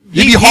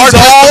 He's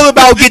all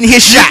about getting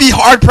his shot. You'd be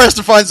hard pressed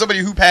to find somebody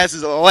who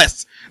passes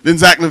less than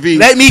Zach LaVine.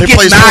 Let me get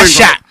my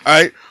shot.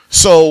 All right,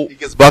 so he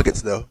gets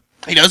buckets though.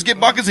 He does get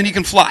buckets and he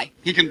can fly.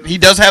 He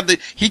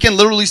can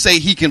literally say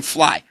he can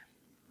fly.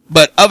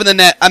 But other than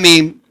that, I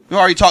mean, we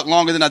already talked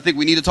longer than I think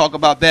we need to talk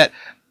about that.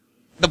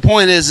 The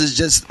point is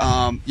just,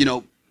 you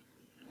know,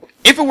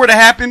 if it were to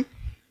happen,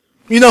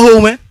 you know who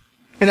will win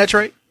in that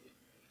trade?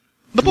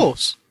 The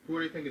Bulls. Who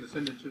are they thinking of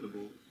sending to the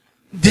Bulls?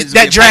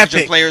 That draft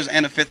pick, players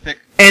and a 5th pick.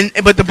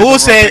 But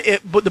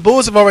the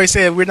Bulls have already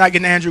said we're not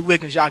getting Andrew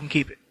Wiggins. Y'all can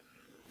keep it.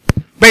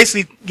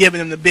 Basically, giving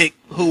them the big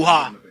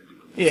hoo-ha.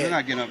 Yeah, they're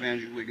not getting up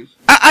Andrew Wiggins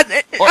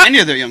or any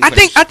of their young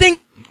players. I think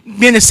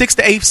being the 6th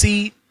to 8th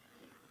seed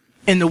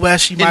in the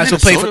West, you might as well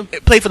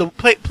play for the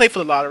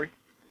lottery.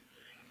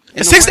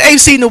 The 6th to 8th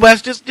seed in the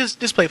West,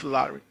 just play for the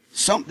lottery.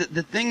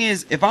 The thing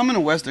is, if I'm in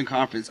the Western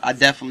Conference, I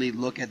definitely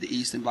look at the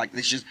East and like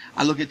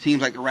I look at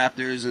teams like the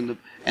Raptors and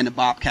the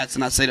Bobcats,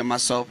 and I say to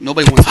myself,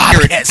 nobody wants to hear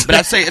it, but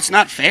I say it's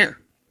not fair.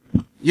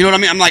 You know what I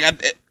mean? I'm like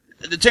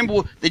the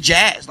Timberwolves, the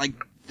Jazz, like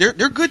they're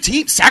good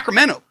teams.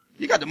 Sacramento,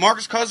 you got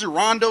DeMarcus Cousins,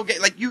 Rondo,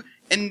 like you're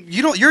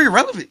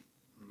irrelevant.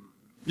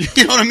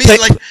 You know what I mean?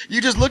 Like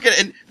you just look at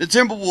it, and the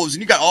Timberwolves,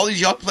 and you got all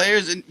these young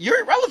players, and you're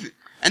irrelevant.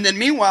 And then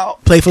meanwhile,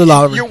 play for the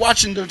lottery. You're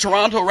watching the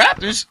Toronto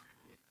Raptors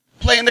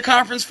play in the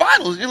conference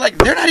finals. You're like,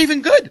 they're not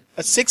even good.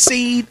 A 6th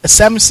seed, a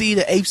 7th seed,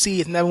 an 8th seed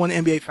has never won the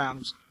NBA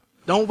finals.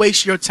 Don't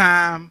waste your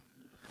time.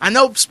 I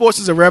know sports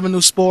is a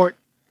revenue sport,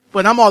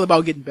 but I'm all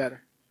about getting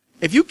better.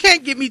 If you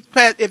can't get me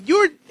past,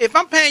 if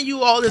I'm paying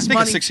you all this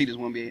money, a 6th seed has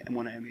won the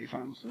NBA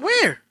finals.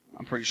 Where?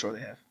 I'm pretty sure they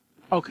have.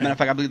 Okay. Matter of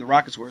fact, I believe the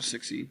Rockets were a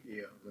 6th seed.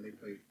 Yeah, when they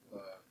played.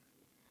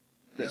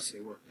 Yes,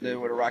 they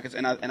were the Rockets,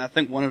 and I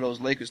think one of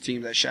those Lakers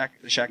teams that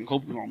Shaq and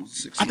Kobe were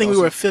almost a 6th seed. I think we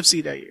were a 5th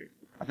seed that year.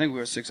 I think we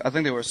were 6. I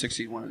think they were a 6th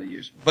seed one of the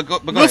years. But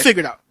go we'll ahead. figure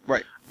it out.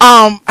 Right.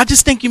 I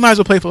just think you might as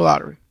well play for the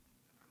lottery.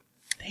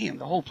 Damn,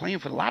 the whole playing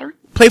for the lottery.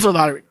 Play for the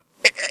lottery.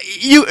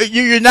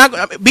 You're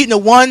not beating a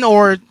 1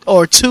 or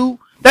 2.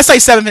 That's like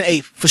 7th and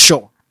 8th for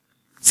sure.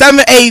 7th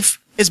and 8th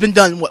has been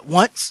done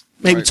once,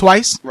 maybe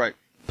twice. Right.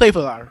 Play for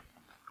the lottery.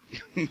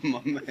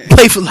 My man.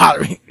 Play for the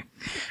lottery.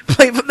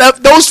 Play for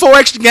those 4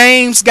 extra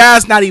games.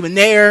 Guys not even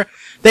there.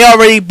 They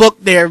already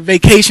booked their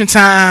vacation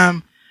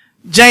time.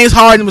 James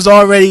Harden was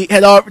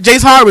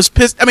James Harden was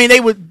pissed. I mean,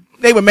 they were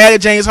mad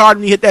at James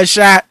Harden when he hit that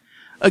shot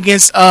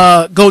against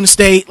Golden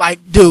State. Like,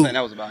 dude, Man,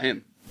 that was about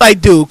him.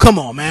 Like, dude, come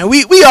on, man.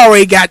 We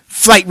already got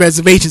flight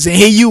reservations, and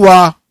here you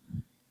are.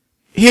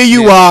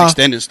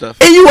 Extending stuff.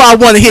 And you all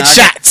want to hit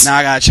shots. Now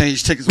I gotta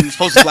change tickets. We're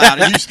supposed to fly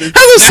out of Houston.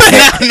 That's what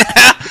I'm saying.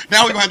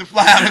 now we're gonna have to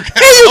fly out.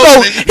 Here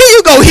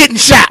you go hitting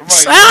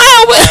shots.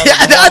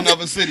 Right.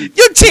 Another city.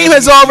 Your team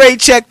has already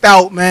checked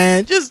out,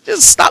 man. Just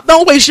stop.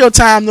 Don't waste your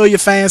time, nor your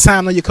fans'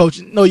 time, nor your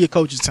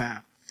coach's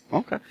time.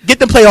 Okay. Get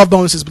the playoff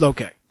bonuses, but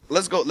okay.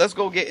 Let's go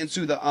get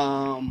into the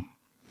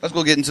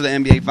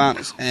NBA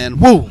finals,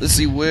 and let's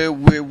see where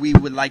we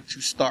would like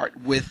to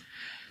start with.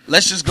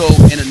 Let's just go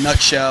in a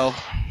nutshell,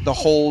 the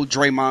whole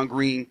Draymond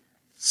Green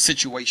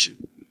situation.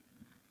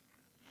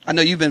 I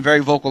know you've been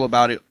very vocal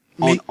about it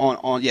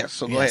on yes,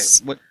 so go ahead.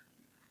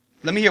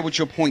 Let me hear what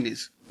your point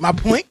is. My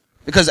point?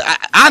 Because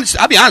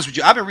I'll be honest with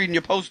you, I've been reading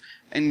your post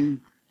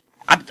and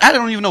I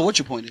don't even know what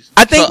your point is.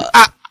 I think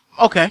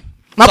okay.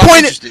 My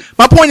point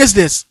is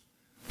this.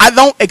 I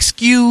don't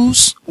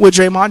excuse what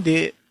Draymond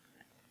did.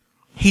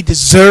 He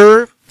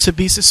deserved to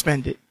be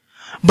suspended.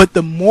 But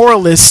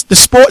the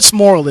sports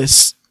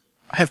moralists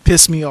have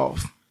pissed me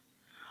off.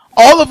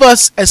 All of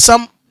us, at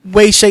some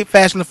way, shape,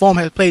 fashion, or form,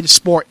 have played the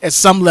sport at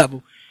some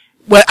level.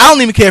 Well, I don't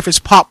even care if it's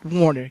Pop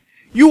Warner.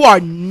 You are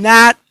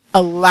not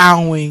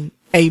allowing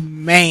a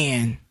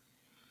man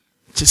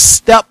to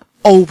step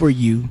over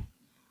you,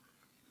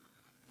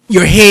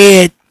 your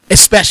head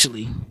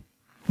especially,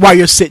 while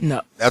you're sitting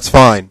up. That's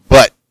fine,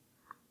 but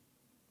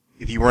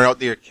if you weren't out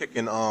there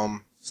kicking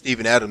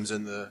Steven Adams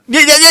in the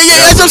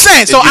that's what I'm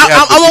saying. So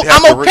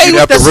I'm okay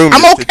with this.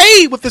 I'm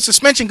okay with the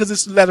suspension because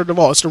it's the letter of the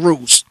law. It's the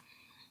rules.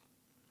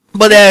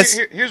 But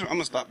here's I'm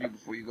gonna stop you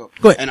before you go.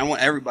 Go ahead. And I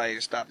want everybody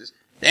to stop this.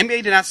 The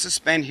NBA did not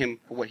suspend him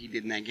for what he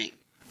did in that game.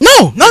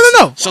 No.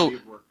 So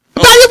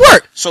body of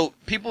work. So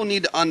people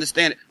need to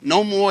understand it.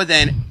 No more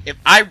than if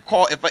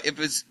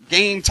it's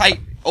game tight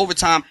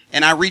overtime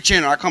and I reach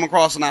in or I come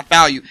across and I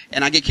foul you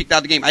and I get kicked out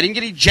of the game. I didn't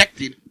get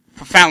ejected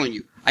for fouling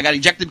you. I got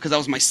ejected because that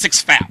was my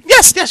 6th foul.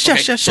 Yes. So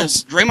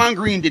Draymond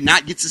Green did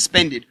not get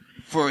suspended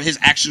for his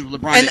actions with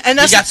LeBron. And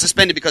he got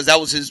suspended because that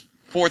was his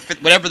 4th,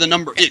 5th, whatever the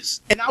number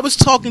is. And I was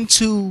talking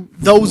to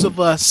those of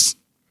us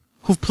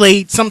who've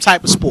played some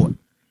type of sport.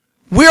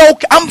 We're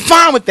okay. I'm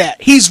fine with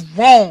that. He's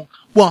wrong.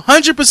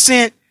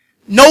 100%.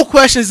 No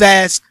questions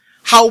asked.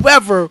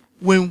 However,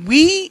 when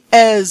we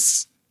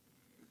as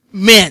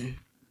men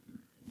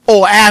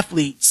or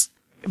athletes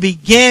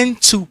begin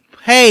to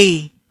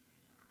pay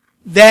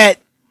that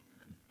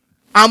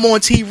I'm on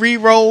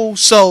TV roll,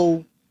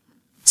 so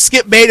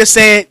Skip Bayless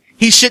said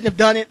he shouldn't have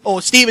done it,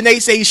 or Stephen A.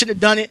 said he shouldn't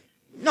have done it.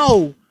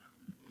 No.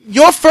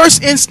 Your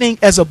first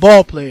instinct as a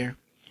ball player,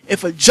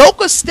 if a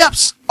joker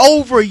steps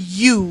over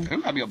you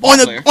that's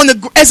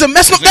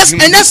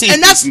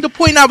the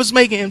point I was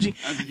making, MG.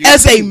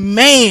 As a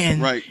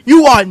man, right,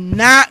 you are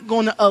not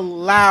going to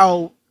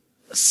allow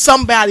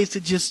somebody to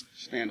just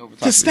stand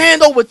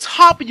over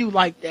top of you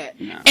like that.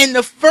 No. And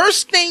the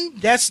first thing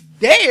that's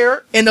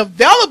there and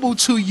available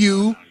to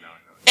you,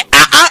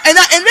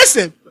 and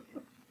listen,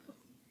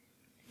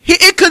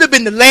 it could have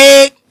been the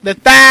leg, the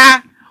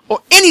thigh,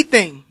 or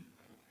anything.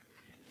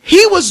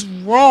 He was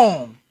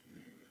wrong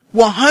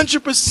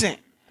 100%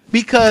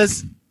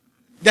 because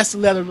that's the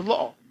letter of the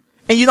law.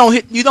 And you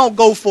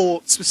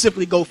don't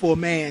specifically go for a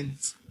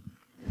man's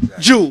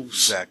jewels.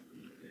 Exactly.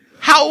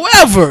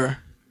 However,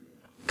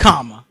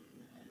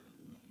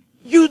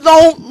 you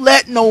don't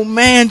let no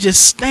man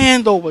just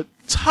stand over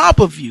top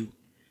of you.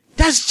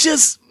 That's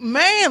just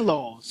man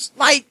laws.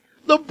 Like,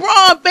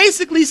 LeBron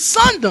basically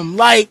sunned them.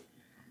 Like,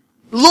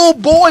 little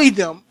boy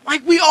them.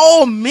 Like, we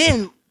all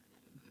men.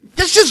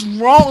 That's just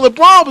wrong.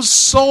 LeBron was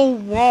so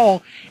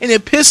wrong. And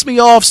it pissed me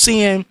off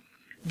seeing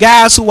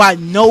guys who I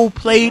know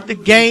played the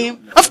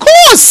game. Of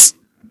course!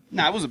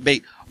 Nah, it was a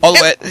bait. All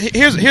the way.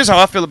 Here's how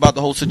I feel about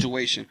the whole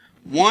situation.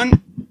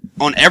 One,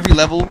 on every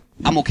level,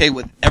 I'm okay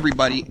with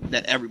everything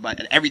that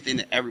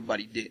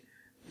everybody did.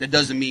 That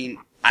doesn't mean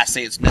I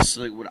say it's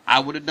necessarily what I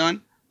would have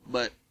done,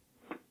 but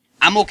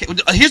I'm okay.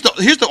 Here's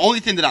the only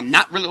thing that I'm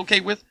not really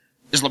okay with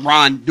is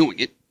LeBron doing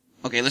it.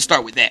 Okay, let's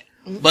start with that.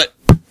 But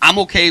I'm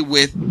okay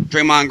with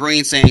Draymond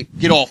Green saying,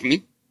 "Get off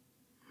me."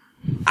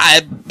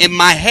 In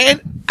my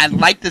head, I'd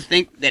like to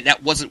think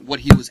that wasn't what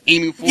he was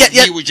aiming for.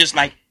 Yeah. He was just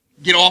like,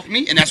 "Get off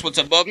me," and that's what's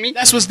above me.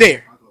 That's what's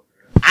there.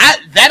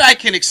 I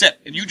can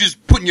accept. If you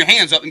just putting your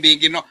hands up and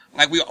getting off,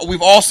 like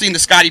we've all seen the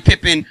Scottie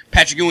Pippen,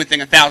 Patrick Ewing thing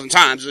 1,000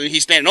 times. And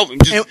he's standing over him.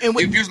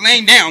 If you're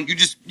laying down,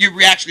 your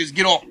reaction is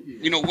get off.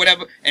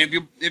 Whatever. And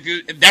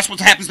if that's what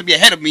happens to be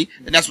ahead of me,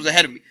 then that's what's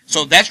ahead of me.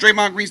 So that's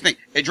Draymond Green's thing.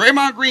 If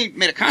Draymond Green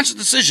made a conscious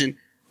decision,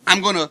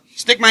 I'm gonna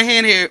stick my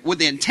hand here with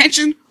the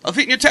intention of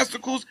hitting your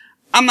testicles.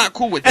 I'm not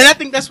cool with that. And I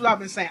think that's what I've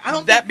been saying. I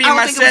don't think it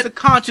was a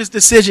conscious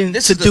decision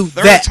this to is the do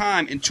third that.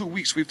 time in 2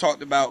 weeks we've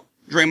talked about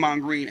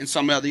Draymond Green and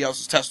somebody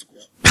else's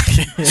testicles.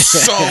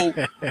 So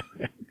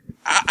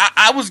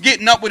I was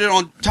getting up with it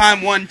on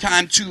time 1,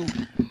 time 2,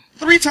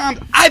 3 times.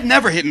 I've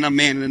never hit a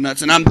man in the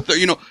nuts, and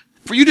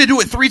for you to do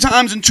it 3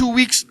 times in 2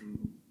 weeks,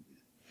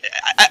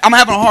 I'm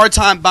having a hard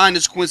time buying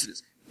this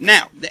coincidence.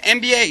 Now the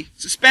NBA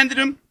suspended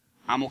him.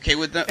 I'm okay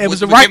with that. It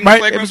was right.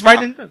 It was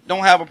right.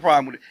 Don't have a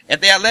problem with it.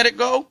 If they had let it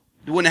go,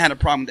 they wouldn't have had a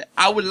problem with it.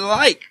 I would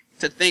like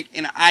to think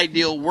in an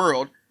ideal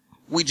world,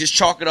 we just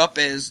chalk it up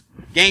as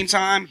game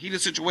time, heated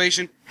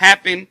situation,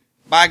 happened,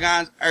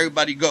 bygones,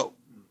 everybody go.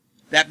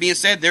 That being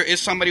said, there is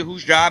somebody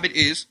whose job it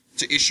is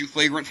to issue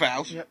flagrant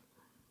fouls. Yep.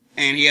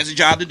 And he has a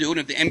job to do, and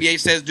if the NBA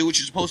says do what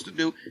you're supposed to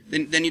do,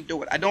 then you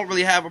do it. I don't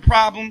really have a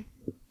problem.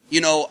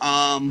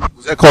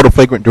 Was that called a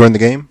flagrant during the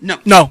game?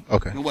 No.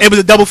 Okay. It was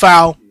a double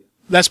foul.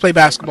 Let's play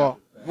basketball.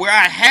 Where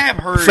I have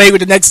heard flagrant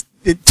the next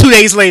 2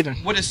 days later.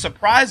 What is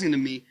surprising to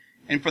me,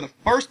 and for the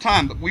first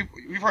time, we've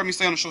heard me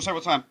say on the show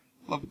several times,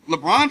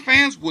 LeBron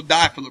fans will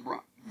die for LeBron.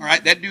 All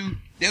right, that dude,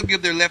 they'll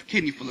give their left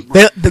kidney for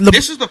LeBron.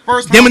 This is the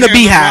first time I'm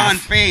hearing LeBron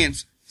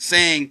fans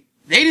saying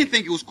they didn't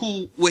think it was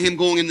cool with him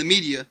going in the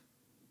media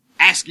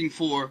asking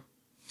for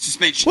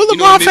suspension. What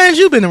LeBron fans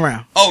you been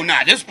around? Oh,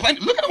 nah, there's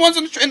plenty. Look at the ones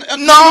on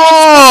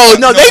the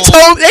No, they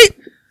told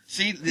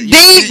See,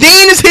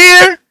 Dean is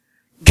here.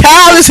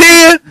 Kyle is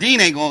here. Dean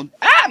ain't going.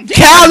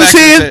 Kyle is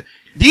here.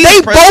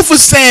 They both were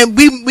saying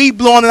we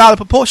blowing it out of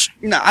proportion.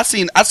 I've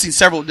seen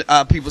several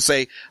people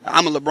say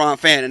I'm a LeBron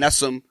fan, and that's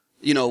some,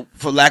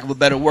 for lack of a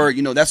better word,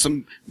 that's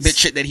some bitch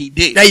shit that he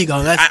did. There you go.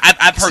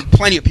 I've heard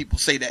plenty of people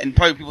say that, and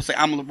plenty of people say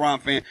I'm a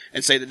LeBron fan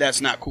and say that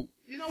that's not cool.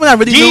 What I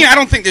really Dean, I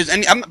don't think there's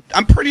any.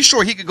 I'm pretty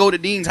sure he could go to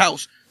Dean's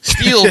house,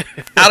 steal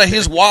out of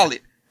his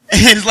wallet,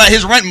 and it's like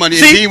his rent money.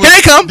 See, here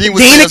they come. Dean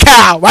and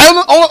Kyle, right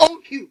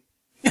on cue.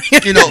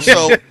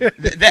 So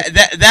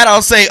that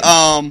I'll say.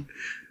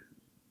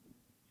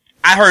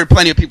 I heard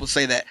plenty of people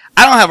say that.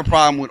 I don't have a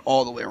problem with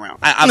all the way around.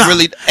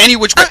 Really, any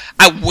which way.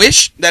 I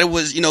wish that it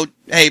was,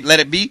 hey, let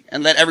it be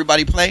and let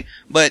everybody play.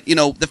 But,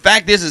 the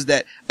fact is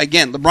that,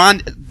 again,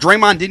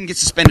 Draymond didn't get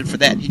suspended for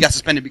that. He got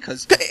suspended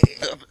because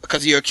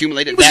he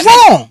accumulated that. He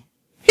was wrong.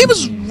 He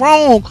was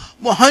wrong.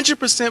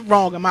 100%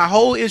 wrong. And my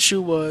whole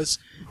issue was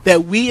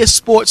that we as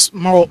sports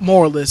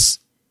moralists,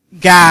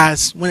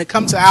 guys, when it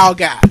comes to our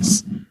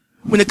guys,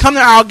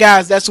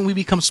 that's when we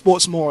become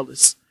sports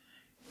moralists.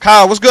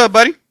 Kyle, what's good,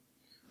 buddy?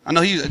 I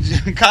know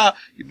Kyle,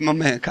 my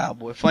man, Kyle,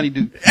 boy, funny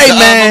dude. Hey,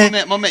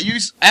 man. My man,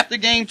 after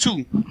game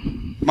 2,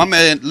 my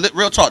man,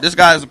 real talk, this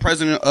guy is the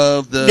president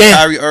of the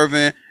Kyrie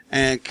Irving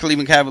and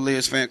Cleveland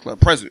Cavaliers fan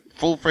club. President,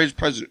 full-fledged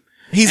president.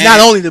 He's not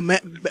only a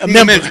member.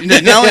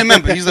 Not only a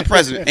member, he's the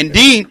president. And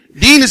Dean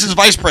is his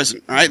vice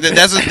president, alright?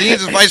 Dean's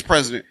his vice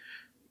president.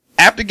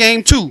 After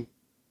game 2,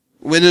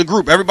 within the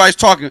group, everybody's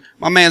talking.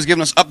 My man's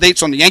giving us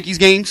updates on the Yankees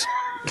games.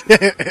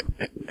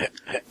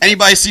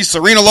 Anybody see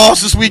Serena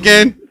lost this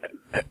weekend?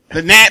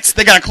 The Nats,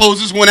 they gotta close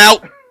this one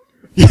out.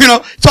 You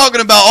know, talking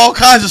about all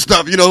kinds of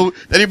stuff. You know,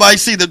 anybody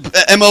see the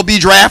MLB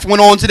draft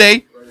went on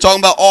today?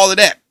 Talking about all of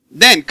that.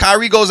 Then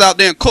Kyrie goes out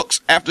there and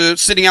cooks after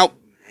sitting out,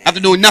 after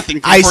doing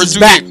nothing for the first 2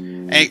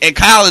 games. And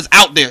Kyle is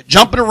out there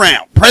jumping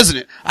around.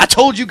 President, I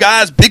told you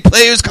guys, big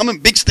players coming,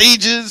 big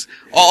stages,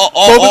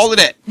 all of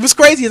that. What's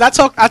crazy is I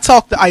talk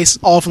to Ice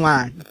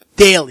offline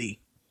daily,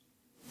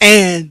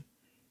 and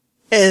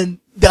the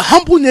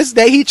humbleness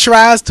that he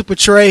tries to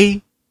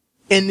portray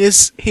in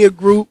this here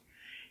group.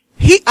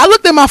 I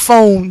looked at my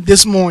phone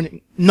this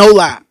morning. No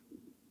lie.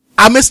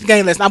 I missed the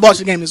game last night. I watched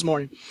the game this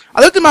morning.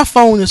 I looked at my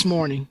phone this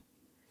morning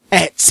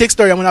at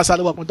 6:30. I went outside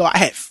to walk my dog. I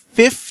had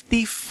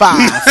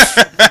 55.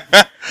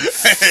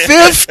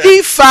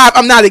 55.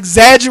 I'm not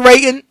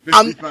exaggerating.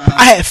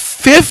 I had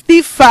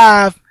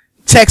 55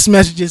 text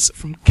messages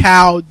from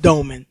Kyle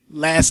Doman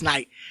last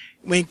night.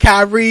 When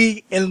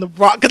Kyrie and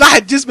LeBron, cause I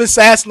had just been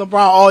sassing LeBron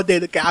all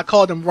day. I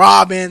called him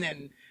Robin,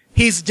 and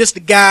he's just a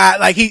guy,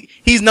 like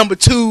he's number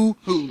 2.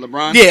 Who,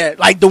 LeBron? Yeah,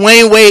 like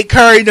Dwayne Wade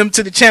carried them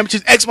to the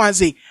championships, X, Y, and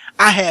Z.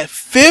 I had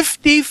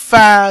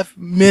 55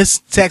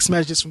 missed text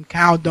messages from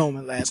Kyle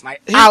Doman last night.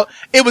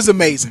 It was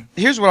amazing.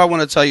 Here's what I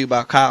want to tell you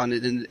about Kyle, and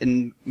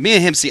me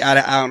and him see eye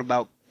to eye on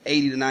about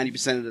 80 to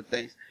 90% of the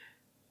things.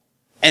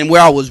 And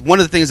one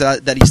of the things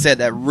that he said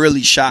that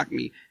really shocked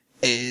me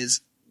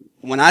is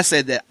when I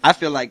said that I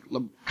feel like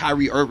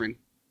Kyrie Irving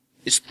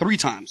is 3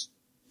 times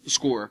the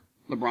scorer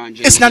LeBron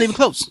James. It's not even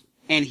close.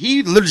 And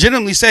he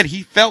legitimately said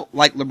he felt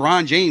like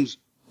LeBron James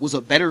was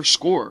a better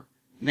scorer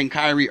than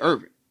Kyrie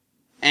Irving.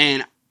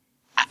 And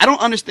I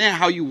don't understand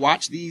how you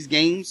watch these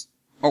games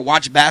or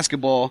watch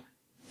basketball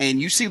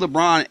and you see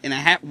LeBron in a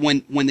half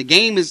when the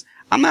game is,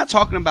 I'm not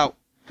talking about,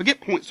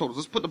 forget point totals.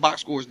 Let's put the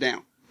box scores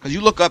down. Cause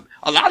you look up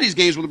a lot of these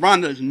games where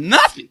LeBron does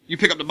nothing. You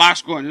pick up the box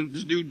score and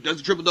this dude does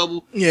a triple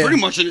double pretty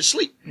much in his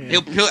sleep.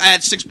 Yeah. He'll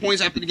add 6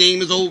 points after the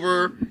game is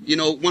over, you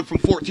know, went from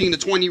 14 to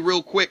 20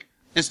 real quick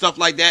and stuff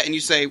like that. And you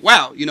say,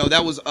 wow, you know,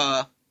 that was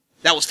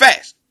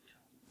fast.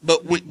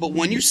 But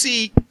when you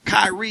see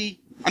Kyrie,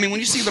 when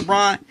you see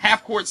LeBron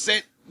half court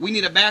set, we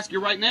need a basket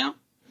right now.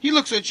 He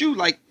looks at you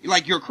like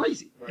you're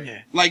crazy. Right.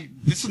 Yeah. Like,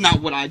 this is not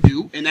what I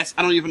do. And I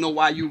don't even know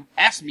why you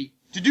asked me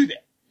to do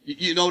that.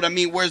 You know what I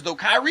mean? Whereas though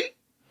Kyrie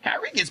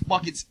gets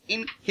buckets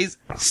in his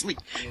sleep.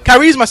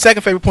 Kyrie's my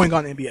second favorite point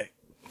guard in the NBA.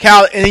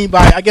 Cal,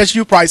 anybody, I guess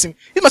you probably see him.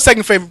 He's my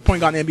second favorite point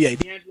guard in the NBA.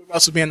 D'Angelo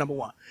Russell being number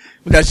 1.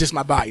 But that's just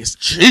my bias.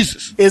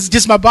 Jesus. It's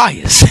just my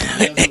bias.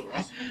 And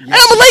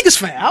I'm a Lakers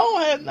fan. I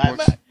don't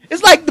have,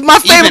 it's like my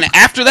favorite. Even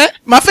after that?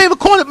 My favorite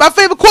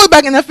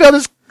quarterback in the NFL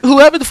is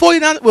whoever the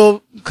 49ers,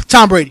 well,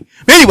 Tom Brady.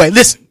 But anyway,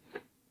 listen.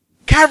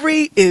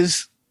 Kyrie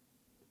is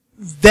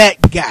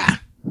that guy.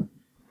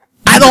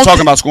 We're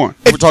talking about scoring.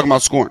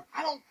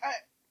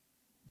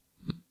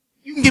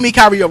 You can give me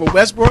Kyrie over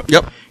Westbrook.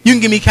 Yep. You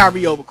can give me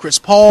Kyrie over Chris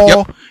Paul.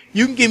 Yep.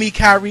 You can give me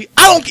Kyrie.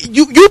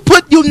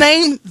 You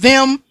name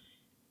them.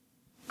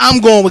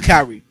 I'm going with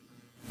Kyrie.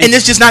 And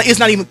it's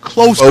not even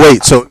close. Oh,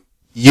 wait. So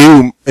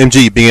you,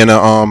 MG, being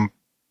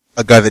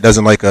a guy that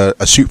doesn't like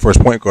a shoot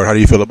first point guard, how do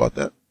you feel about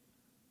that?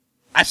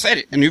 I said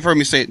it, and you've heard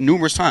me say it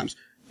numerous times.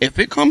 If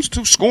it comes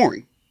to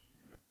scoring,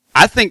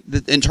 I think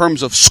that in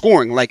terms of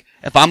scoring, like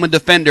if I'm a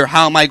defender,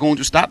 how am I going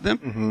to stop them?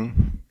 Mm-hmm.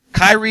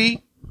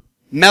 Kyrie,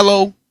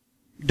 Melo,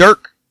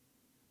 Dirk,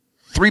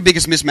 3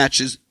 biggest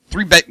mismatches,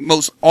 3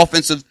 most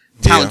offensive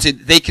talented.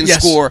 Yeah. They can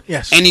score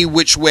any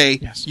which way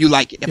you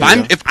like it.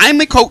 If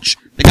I'm a coach,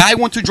 the guy I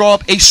want to draw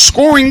up a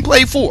scoring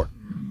play for,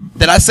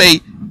 that I say,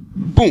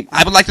 boom,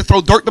 I would like to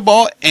throw Dirk the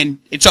ball, and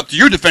it's up to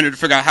your defender to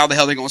figure out how the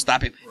hell they're going to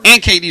stop him. Right.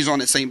 And KD's on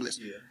that same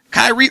list. Yeah.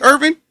 Kyrie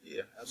Irving,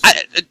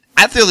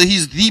 I feel that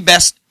he's the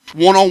best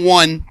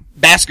one-on-one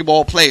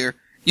basketball player,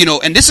 you know,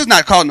 and this is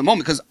not calling the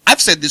moment because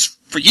I've said this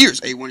for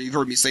years, A1, you've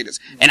heard me say this.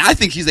 And I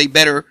think he's a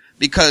better,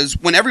 because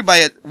when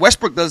everybody at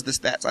Westbrook does the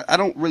stats, I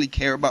don't really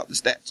care about the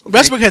stats. Okay?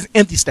 Westbrook has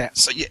empty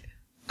stats. But yeah,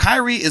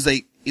 Kyrie he's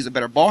a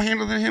better ball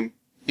handler than him.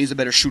 He's a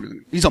better shooter than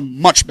him. He's a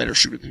much better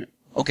shooter than him.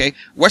 Okay?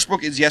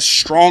 Westbrook is, yes,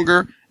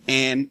 stronger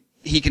and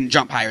he can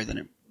jump higher than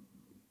him.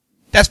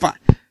 That's fine.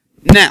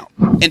 Now,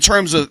 in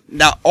terms of,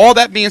 all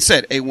that being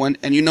said, A1,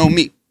 and you know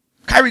me,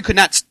 Kyrie could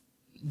not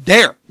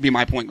dare be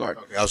my point guard.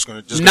 Okay, I was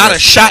not a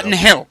shot in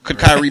hell could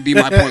Kyrie be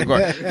my point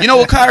guard. You know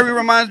what Kyrie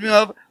reminds me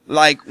of?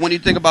 Like, when you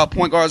think about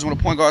point guards, when a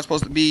point guard's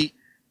supposed to be,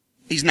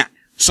 he's not.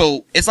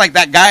 So, it's like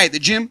that guy at the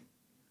gym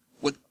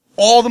with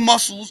all the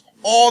muscles,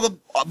 all the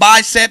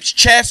biceps,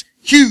 chest,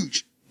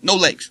 huge, no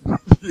legs.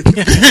 You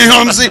know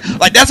what I'm saying?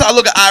 Like, that's how I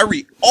look at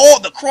Kyrie. All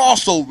the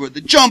crossover,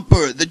 the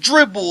jumper, the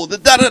dribble, the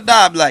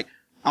da-da-da. I'm like,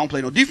 I don't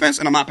play no defense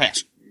and I'm not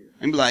passing.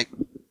 And be like,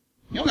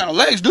 you don't got no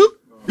legs, dude.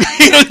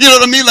 You know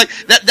what I mean? Like,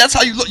 that's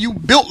how you look. You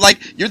built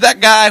like, you're that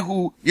guy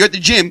who, you're at the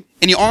gym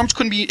and your arms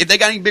couldn't be, if they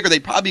got any bigger,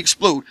 they'd probably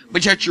explode.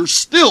 But yet you're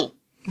still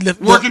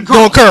working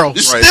curls.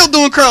 You're still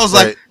doing curls.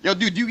 Like, yo,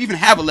 dude, do you even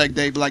have a leg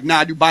day? But like, nah,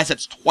 I do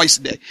biceps twice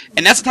a day.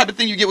 And that's the type of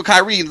thing you get with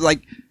Kyrie.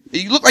 Like,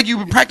 you look like you've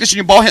been practicing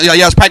your ball hand. Yeah,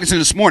 I was practicing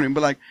this morning,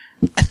 but like,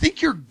 I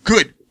think you're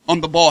good on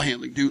the ball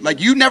handling, dude.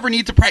 Like, you never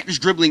need to practice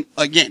dribbling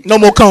again. No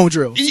more cone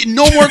drills.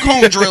 No more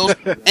cone drills.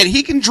 And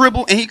he can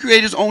dribble and he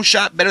created his own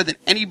shot better than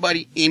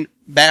anybody in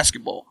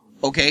basketball.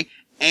 Okay?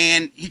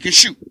 And he can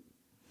shoot.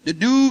 The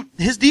dude,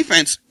 his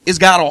defense is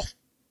god awful.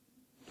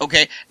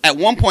 Okay? At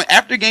one point,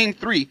 after game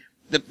 3,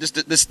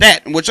 the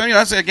stat, which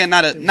I say again,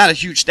 not a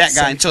huge stat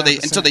guy until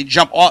they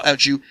jump all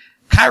at you.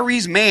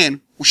 Kyrie's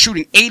man was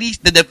shooting 80,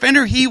 the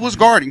defender he was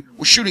guarding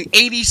was shooting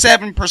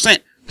 87%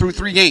 through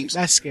 3 games.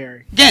 That's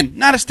scary. Again,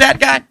 not a stat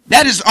guy.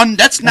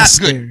 That's not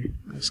scary. good.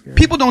 That's scary.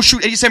 People don't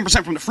shoot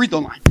 87% from the free throw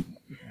line.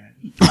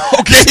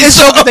 Okay,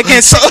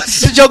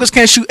 the jokers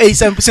can't shoot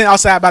 87%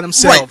 outside by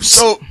themselves. Right.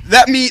 So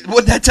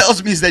what that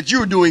tells me is that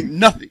you're doing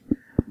nothing.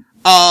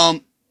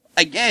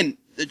 Again,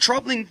 the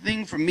troubling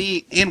thing for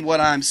me in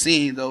what I'm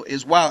seeing though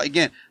is while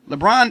again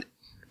LeBron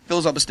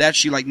fills up a stat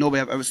sheet like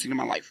nobody I've ever seen in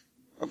my life.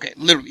 Okay,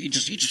 literally, he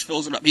just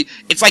fills it up.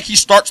 It's like he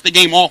starts the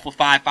game off with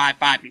 5, 5,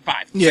 5, and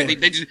 5. Yeah.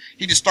 Like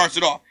he just starts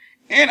it off.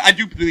 And I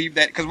do believe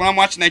that because when I'm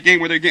watching that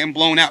game where they're getting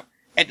blown out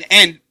at the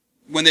end,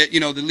 when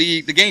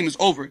the game is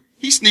over,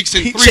 he sneaks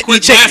in 3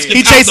 quick baskets.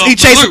 He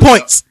chases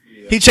points.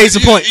 Yeah. He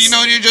chases points.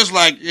 You're just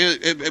like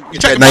get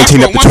that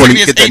 19 up to 20.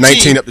 Get that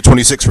 19 up to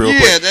 26 real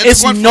quick.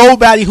 It's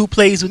nobody who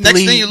plays with the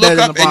league. Next thing you look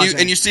up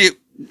and you see it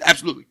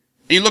absolutely.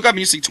 And you look up and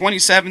you see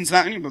 27s,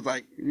 and you're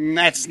like,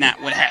 that's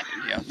not what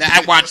happened. Yeah,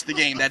 I watched the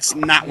game. That's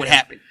not what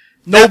happened.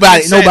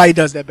 Nobody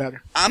does that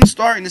better. I'm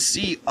starting to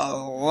see a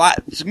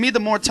lot. To me,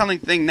 the more telling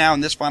thing now in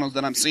this finals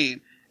that I'm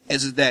seeing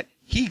is that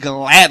he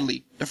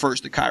gladly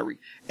defers to Kyrie.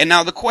 And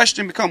now the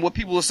question becomes, what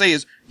people will say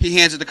is he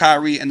hands it to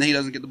Kyrie and then he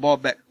doesn't get the ball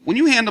back. When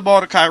you hand the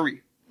ball to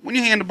Kyrie, when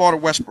you hand the ball to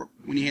Westbrook,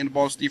 when you hand the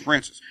ball to Steve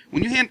Francis,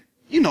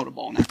 the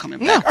ball not coming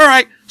back. No. All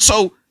right.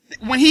 So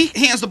when he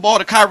hands the ball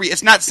to Kyrie,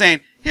 it's not saying,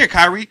 here,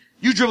 Kyrie,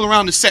 you dribble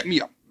around and set me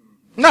up.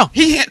 No.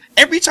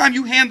 Every time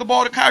you hand the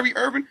ball to Kyrie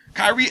Irving,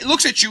 Kyrie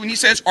looks at you and he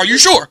says, are you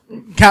sure?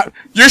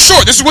 You're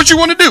sure this is what you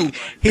want to do?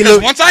 Because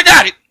once I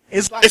got it,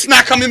 it's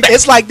not coming back.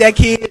 It's like that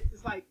kid.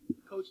 It's like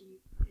coaching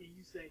and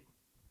you say,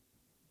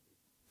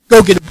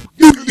 go get it.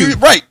 Do you.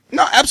 Right.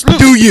 No,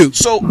 absolutely. Do you.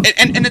 So,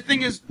 and the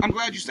thing is, I'm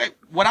glad you said,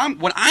 what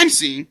I'm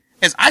seeing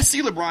is I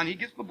see LeBron, he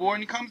gets the board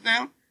and he comes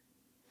down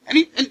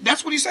and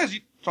that's what he says.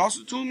 He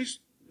tosses it to him. He's,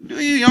 do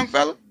you, young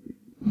fella?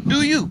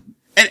 Do you?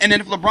 And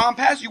then if LeBron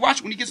passes, you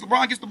watch when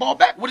LeBron gets the ball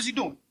back, what is he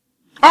doing?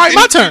 All right,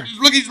 my turn. He's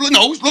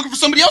looking for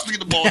somebody else to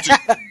get the ball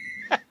to.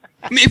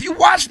 I mean, if you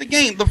watch the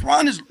game,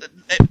 LeBron is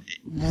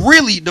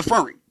really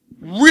deferring.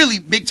 Really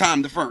big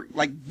time deferring.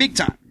 Like big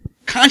time.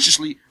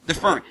 Consciously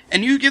deferring.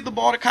 And you give the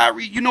ball to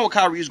Kyrie, you know what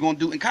Kyrie is going to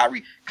do. And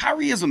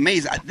Kyrie is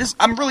amazing.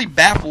 I'm really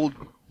baffled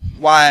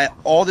why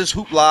all this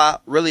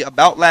hoopla really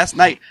about last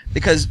night.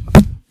 Because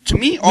to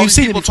me, all these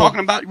people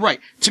talking about, right.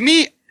 To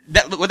me,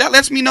 what that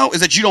lets me know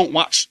is that you don't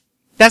watch.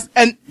 That's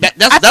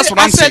what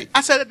I'm saying.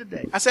 I said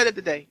it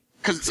today.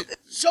 Because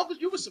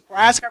you were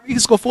surprised Kyrie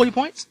could score 40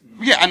 points?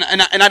 Yeah,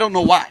 and I don't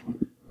know why.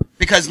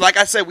 Because like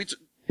I said,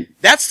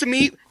 that's to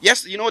me,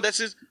 yes, you know what this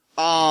is?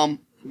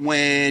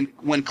 When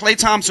Klay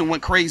Thompson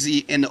went crazy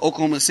in the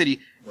Oklahoma City,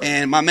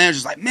 and my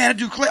manager's like, man, that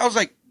dude Klay, I was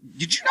like,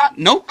 did you not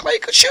know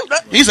Klay could shoot?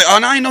 He's like, oh,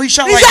 no, I didn't know he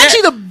shot like that. He's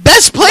actually the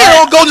best player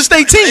on Golden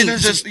State team.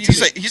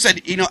 He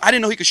said, I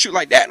didn't know he could shoot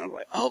like that. And I was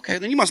like, oh, okay,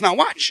 then you must not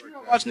watch. You're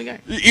not watching the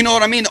game. You know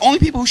what I mean? The only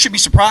people who should be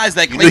surprised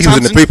that Klay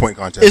Thompson was in the 3-point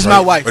contest is my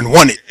wife. And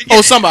won it.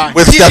 Oh, somebody.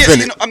 With Steph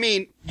in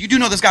it. You do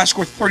know this guy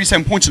scored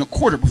 37 points in a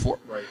quarter before.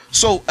 Right.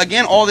 So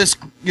again, all this,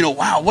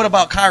 wow, what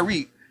about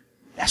Kyrie?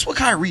 That's what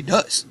Kyrie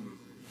does.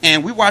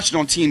 And we watched it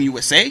on Team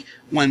USA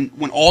when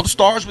all the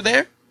stars were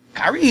there.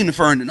 Kyrie ain't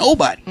referring to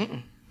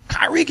nobody.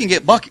 Kyrie can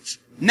get buckets.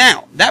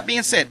 Now, that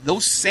being said,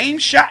 those same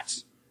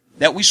shots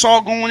that we saw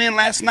going in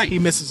last night. He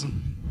misses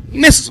them.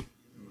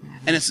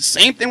 And it's the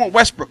same thing with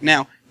Westbrook.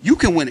 Now, you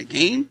can win a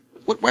game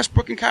with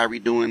Westbrook and Kyrie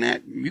doing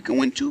that. You can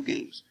win 2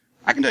 games.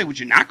 I can tell you what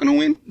you're not going to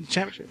win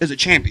is a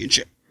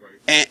championship.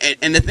 Right.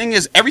 And the thing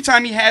is, every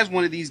time he has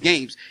one of these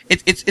games,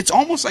 it's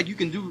almost like you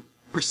can do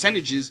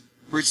percentages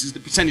versus the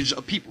percentage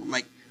of people.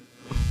 Like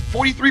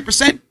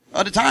 43%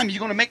 of the time you're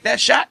going to make that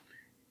shot.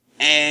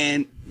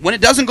 And when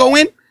it doesn't go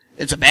in,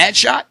 it's a bad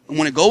shot. And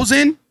when it goes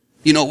in,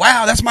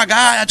 wow, that's my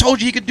guy. I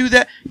told you he could do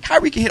that.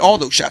 Kyrie can hit all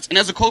those shots. And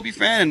as a Kobe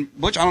fan, and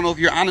Butch, I don't know if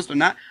you're honest or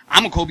not,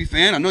 I'm a Kobe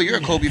fan. I know you're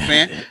a Kobe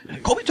fan.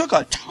 Kobe took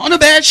a ton of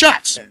bad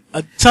shots.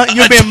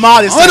 You're being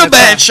modest. A ton of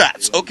bad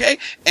shots, okay?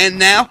 And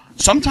now,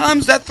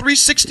 sometimes that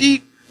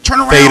 360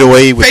 turnaround. Fade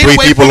away with 3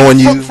 people on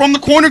you. From the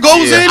corner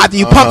goes in. After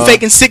you pump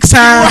faking 6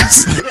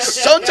 times.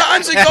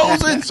 Sometimes it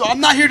goes in. So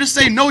I'm not here to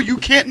say, no, you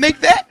can't make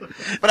that.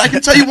 But I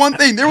can tell you one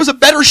thing. There was a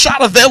better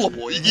shot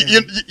available.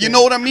 You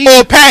know what I mean?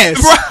 Or a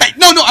pass. Right.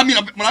 No, I mean,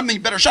 when I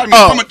mean better shot, I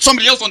mean from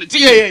somebody else on the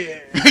team.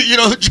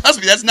 Yeah. Trust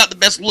me, that's not the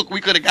best look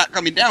we could have got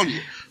coming down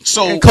here.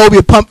 So and Kobe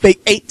would pump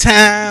fake 8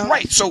 times.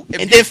 Right. So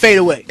and then fade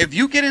away. If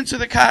you get into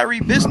the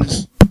Kyrie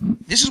business,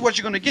 this is what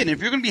you're going to get. And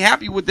if you're going to be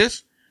happy with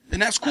this, then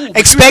that's cool.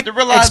 But you have to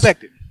realize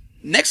expect it.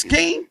 Next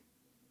game,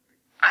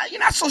 you're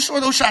not so sure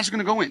those shots are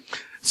going to go in.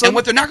 So, and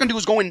what they're not going to do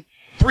is go in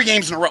 3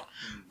 games in a row.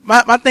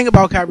 My thing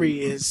about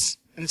Kyrie is,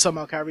 and talking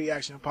about Kyrie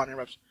action and partner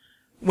interruption,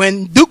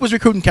 when Duke was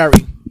recruiting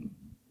Kyrie,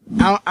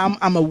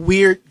 I'm a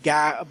weird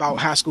guy about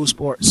high school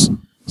sports.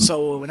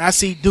 So when I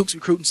see Duke's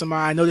recruiting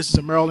somebody, I know this is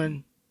a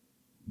Maryland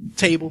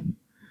table.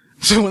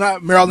 So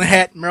when Maryland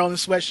hat, Maryland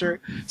sweatshirt.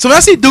 So when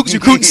I see Duke's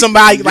recruiting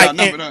somebody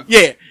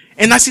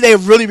and I see they're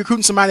really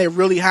recruiting somebody, they're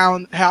really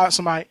hiring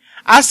somebody,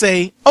 I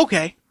say,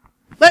 okay,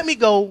 let me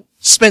go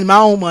spend my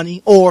own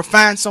money or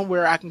find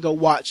somewhere I can go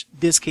watch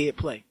this kid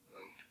play.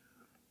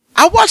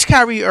 I watched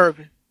Kyrie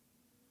Irving.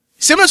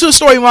 Similar to the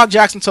story Mark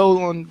Jackson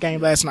told on the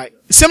game last night.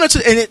 Similar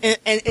to,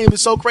 and it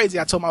was so crazy.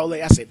 I told my old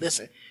lady, I said,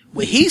 listen,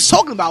 what he's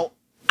talking about,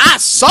 I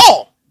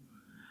saw.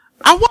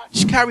 I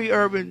watched Kyrie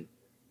Irving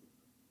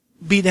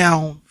be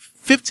down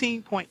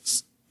 15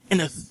 points in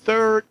the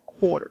third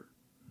quarter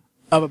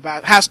of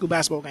a high school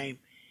basketball game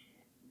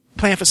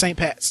playing for St.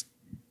 Pat's.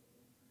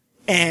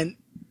 And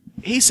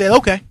he said,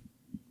 okay,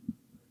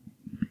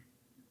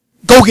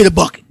 go get a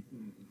bucket.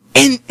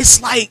 And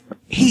it's like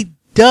he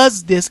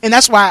does this. And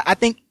that's why I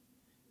think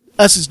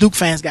us as Duke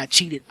fans got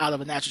cheated out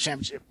of a national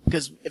championship.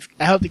 Because if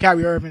I helped the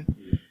Kyrie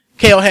Irving,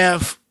 Kale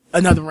have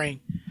another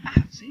ring.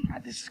 See,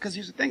 this is because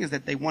here's the thing is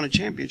that they won a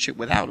championship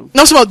without him.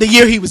 No, it's about the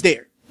year he was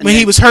there. When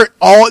he was hurt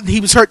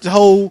the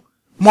whole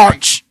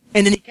March,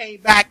 and then he came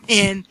back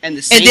in, and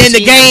then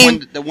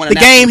the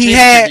game he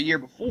had the year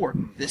before,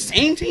 the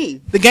same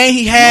team, the game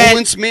he had,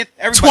 Nolan Smith,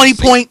 20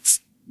 points.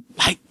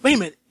 Like, wait a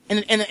minute,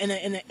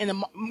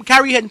 and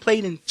Kyrie hadn't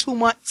played in 2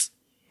 months.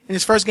 In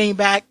his first game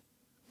back,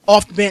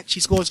 off the bench, he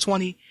scores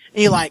 20,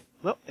 and you're like,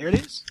 well, there it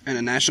is.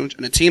 And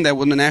a team that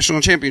won the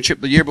national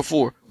championship the year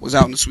before was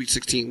out in the Sweet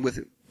 16 with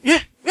him. Yeah.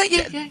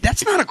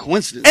 That's not a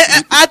coincidence.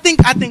 And I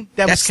think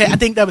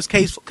that was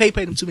K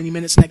paid him too many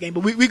minutes in that game,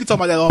 but we can talk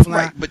about that offline.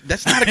 Right, but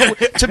that's not a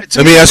coincidence.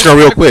 Let me ask you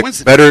real quick.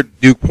 Better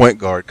Duke point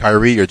guard,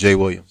 Kyrie or Jay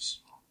Williams?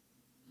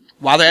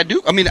 While they're at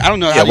Duke? I mean, I don't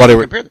know how you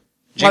compare them.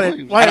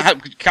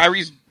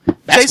 Kyrie's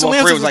basketball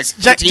career was like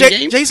 15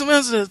 games. Jason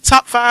Williams is a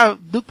top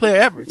 5 Duke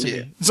player ever to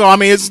me. So, I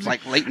mean, it's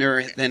like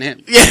Leitner than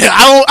him. Yeah,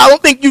 I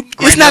don't think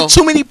it's not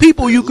too many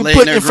people you can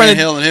put in front of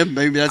Hill and him.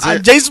 Maybe that's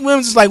it. Jason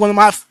Williams is like one of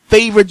my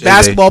favorite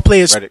basketball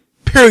players,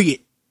 period.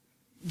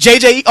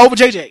 JJ over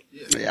JJ.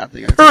 Yeah, I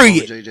think I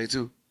over JJ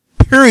too.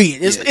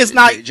 Period. It's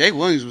not. Jay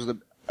Williams was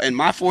in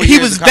my 4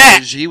 years of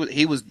college, he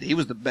was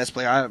the best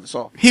player I ever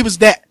saw. He was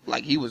that.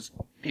 Like he was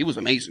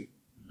amazing.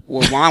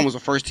 Well, Juan was a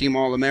first team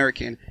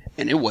All-American,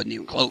 and it wasn't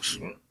even close.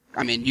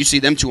 I mean, you see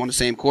them two on the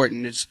same court,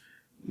 and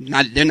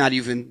they're not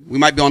even, we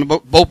might be on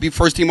both be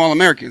first team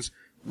All-Americans.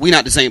 We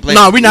not the same player.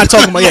 No, we're not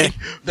talking about you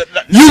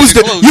was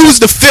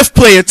the 5th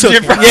player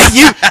taking.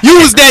 You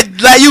was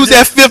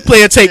that 5th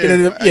player taking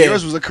it. Yeah.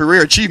 Yours was a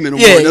career achievement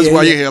award. That's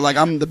why you're here. Like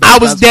I'm the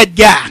best. I was that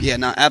guy. Yeah,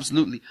 no,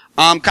 absolutely.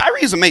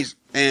 Kyrie is amazing,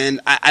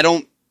 and I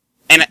don't.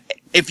 And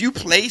if you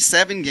play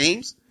 7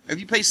 games, if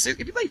you play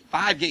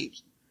 5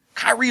 games,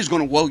 Kyrie is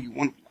going to woe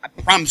you. I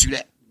promise you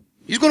that.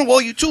 He's going to woe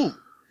you too.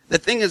 The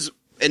thing is,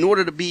 in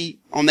order to be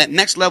on that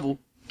next level,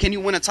 can you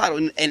win a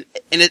title?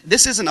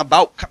 This isn't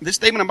about, this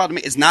statement I'm about to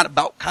make is not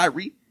about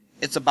Kyrie.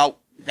 It's about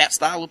that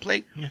style of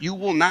play. Yeah. You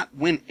will not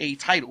win a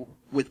title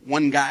with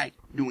one guy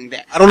doing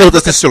that. I don't know if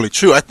that's necessarily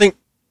true. I think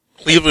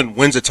Cleveland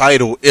wins a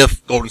title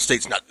if Golden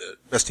State's not the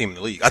best team in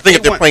the league. I think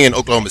if they're playing in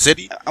Oklahoma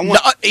City. I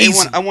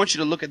want you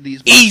to look at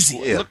these box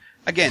scores. Yeah. Look,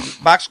 again,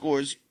 box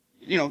scores,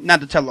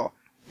 not to tell all.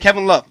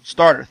 Kevin Love,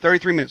 starter,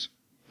 33 minutes,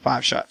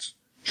 5 shots.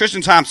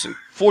 Tristan Thompson,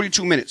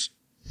 42 minutes,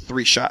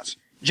 3 shots.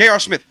 J.R.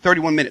 Smith,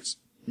 31 minutes,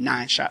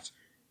 9 shots.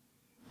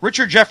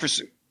 Richard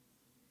Jefferson,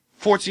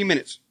 14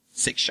 minutes,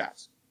 6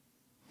 shots.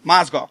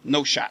 Mozgov,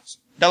 no shots.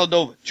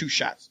 Deladova, 2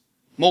 shots.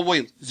 Mo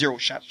Williams, 0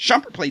 shots.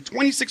 Shumpert played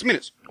 26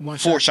 minutes,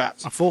 4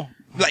 shots. 4.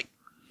 Like,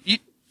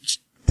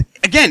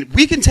 again,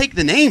 we can take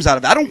the names out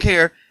of it. I don't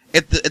care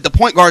if the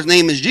point guard's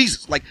name is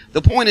Jesus. Like,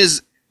 the point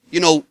is,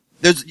 the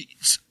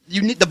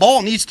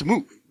ball needs to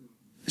move.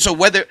 So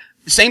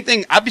same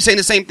thing, I'd be saying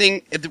the same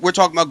thing if we're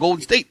talking about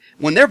Golden State.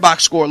 When their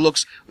box score when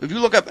you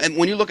look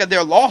at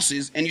their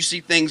losses and you see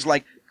things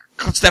like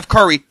Steph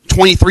Curry,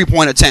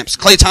 23-point attempts,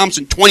 Klay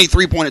Thompson,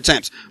 23-point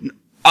attempts,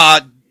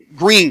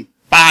 Green,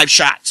 5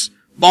 shots,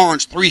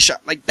 Barnes, 3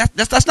 shots. Like,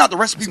 that's not the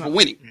recipe for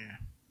winning.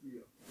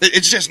 Yeah.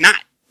 It's just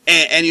not.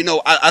 And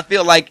I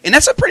feel like, and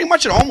that's pretty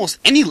much at almost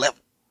any level.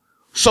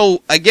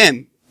 So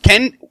again,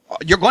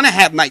 you're gonna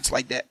have nights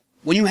like that.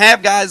 When you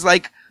have guys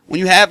like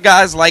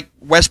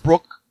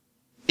Westbrook,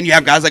 and you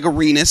have guys like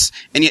Arenas,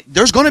 and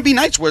there's going to be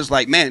nights where it's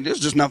like, man, there's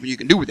just nothing you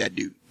can do with that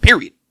dude.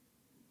 Period.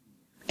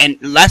 And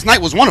last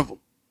night was one of them.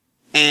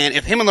 And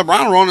if him and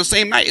LeBron are on the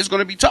same night, it's going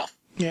to be tough.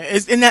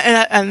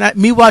 Yeah,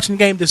 me watching the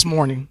game this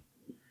morning,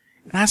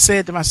 and I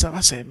said to myself,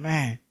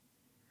 man,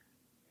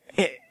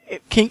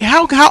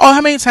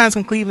 how many times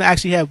can Cleveland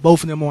actually have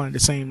both of them on the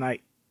same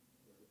night?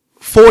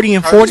 40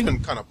 and 40. He's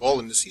been kind of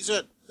balling this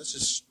season. This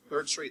is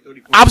 3rd straight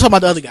 30 points. I'm talking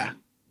about the other guy.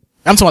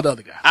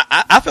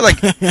 I feel like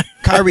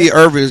Kyrie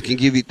Irving can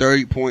give you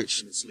 30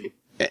 points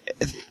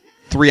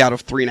 3 out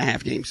of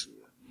 3.5 games.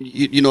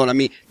 You know what I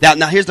mean?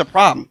 Now here's the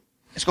problem.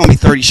 It's going to be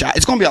 30 shots.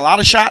 It's going to be a lot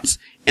of shots,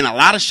 and a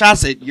lot of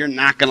shots that you're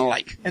not going to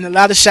like. And a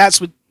lot of shots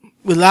with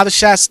with a lot of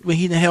shots when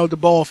he done held the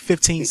ball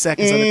 15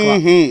 seconds on the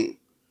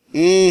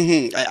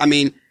clock. I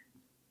mean,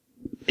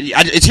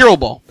 it's hero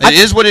ball. It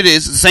is what it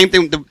is. It's the same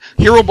thing. The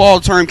hero ball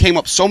term came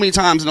up so many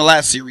times in the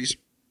last series.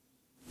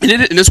 And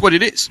it's what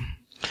it is.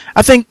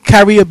 I think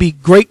Kyrie would be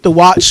great to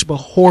watch, but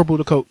horrible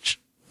to coach,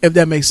 if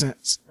that makes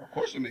sense. Of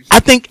course it makes sense.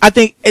 I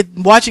think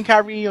watching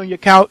Kyrie on your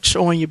couch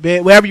or on your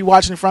bed, wherever you're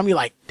watching it from, you're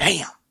like,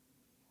 damn.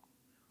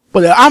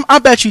 But I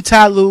bet you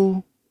Ty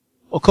Lue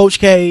or Coach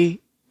K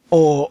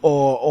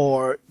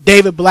or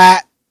David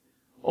Blatt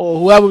or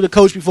whoever the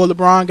coach before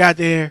LeBron got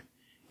there,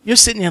 you're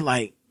sitting there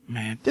like,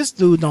 man, this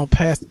dude don't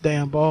pass the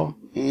damn ball.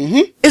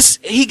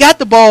 He got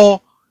the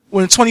ball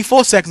when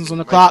 24 seconds on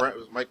the clock. It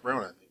was Mike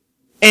Brown, I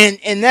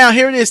think. And now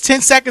here it is,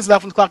 10 seconds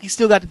left on the clock. He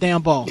still got the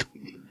damn ball.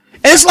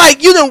 And it's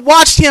like you done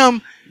watched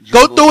him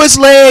go through his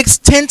legs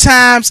 10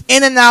 times,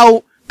 in and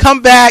out,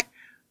 come back,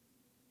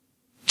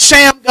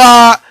 sham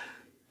guard.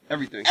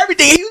 Everything.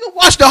 You done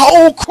watched the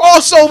whole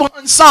crossover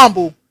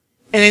ensemble,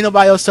 and ain't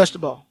nobody else touched the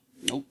ball.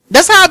 Nope.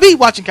 That's how I be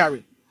watching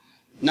Kyrie.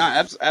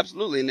 Nah,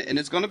 absolutely. And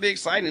it's going to be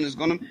exciting. It's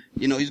going to,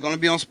 he's going to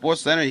be on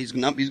Sports Center. He's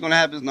going to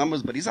have his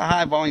numbers, but he's a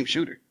high volume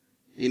shooter.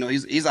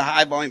 He's a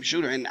high volume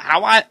shooter. And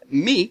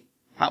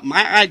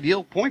my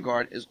ideal point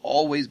guard has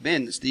always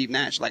been Steve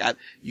Nash.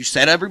 You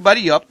set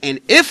everybody up, and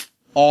if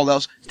all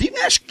else, Steve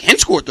Nash can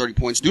score 30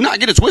 points. Do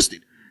not get it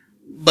twisted.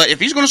 But if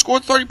he's going to score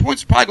 30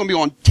 points, he's probably going to be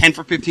on 10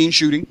 for 15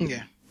 shooting.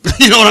 Yeah.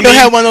 You know what I mean?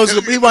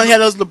 He had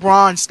those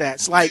LeBron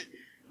stats. Like,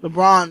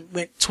 LeBron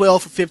went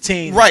 12 for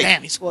 15. Right.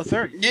 Damn, he scored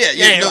 30.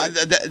 Yeah.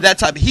 That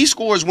type. He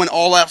scores when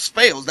all else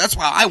fails. That's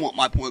why I want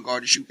my point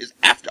guard to shoot is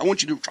after. I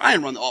want you to try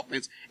and run the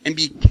offense and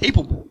be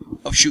capable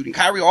of shooting.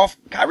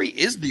 Kyrie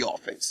is the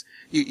offense.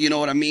 You know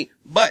what I mean?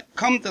 But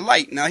come to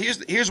light. Now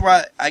here's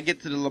where I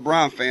get to the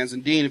LeBron fans.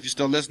 And Dean, if you're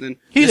still listening,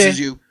 this is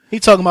you. He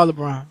talking about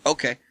LeBron.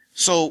 Okay.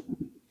 So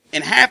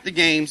in half the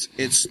games,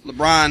 it's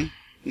LeBron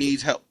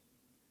needs help.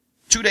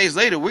 2 days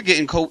later, we're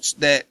getting quotes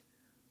that,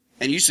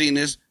 and you've seen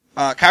this,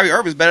 Kyrie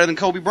Irving's better than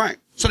Kobe Bryant.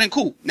 So then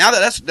cool. Now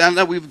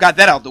that we've got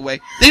that out the way,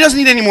 then he doesn't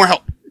need any more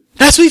help.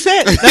 That's what he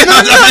said. No.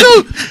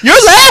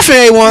 You're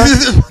laughing,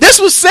 A1.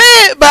 This was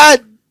said by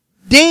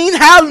Dean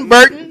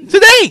Halliburton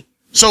today.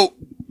 So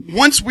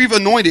once we've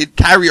anointed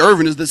Kyrie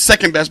Irving as the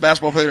second best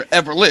basketball player to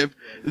ever live,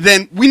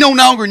 then we no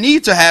longer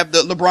need to have the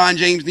LeBron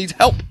James needs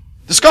help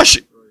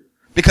discussion.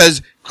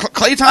 Because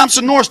Klay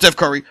Thompson nor Steph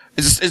Curry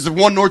is the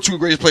one nor two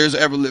greatest players to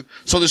ever live.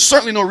 So there's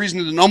certainly no reason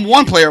that the number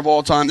one player of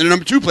all time and the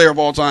number two player of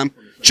all time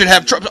should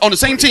have on the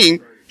same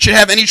team should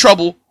have any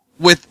trouble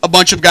with a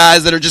bunch of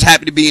guys that are just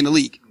happy to be in the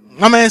league.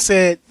 My man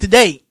said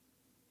today,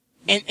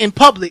 in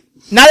public,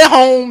 not at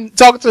home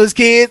talking to his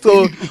kids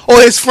or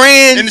his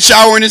friends. In the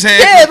shower in his head.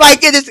 Yeah,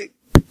 like it is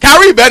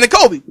Kyrie better than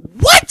Kobe.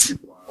 What?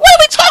 What are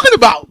we talking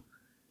about?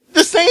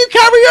 The same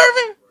Kyrie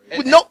Irving?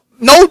 With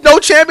no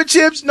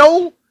championships,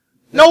 no,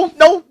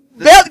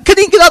 couldn't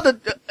even get out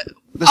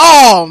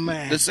oh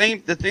man. The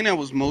thing that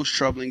was most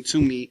troubling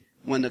to me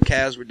when the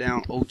Cavs were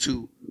down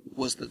 0-2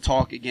 was the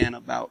talk again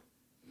about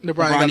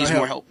LeBron needs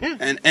more help.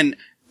 Yeah. And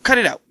cut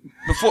it out.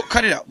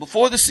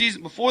 Before the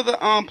season, before the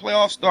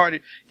playoffs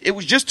started, it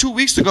was just 2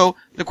 weeks ago.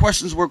 The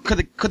questions were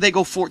could they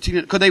go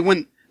 14? Could they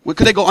win?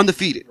 Could they go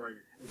undefeated?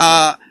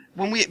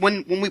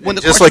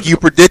 Just like you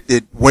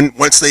predicted,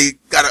 once they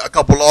got a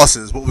couple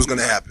losses, what was going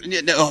to happen?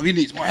 He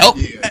needs more help.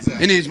 Yeah, exactly.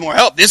 He needs more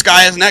help. This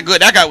guy isn't that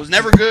good. That guy was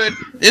never good.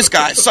 This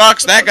guy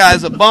sucks. That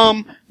guy's a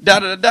bum.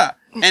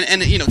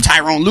 And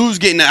Tyrone Lue's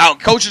getting out.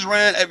 Coaches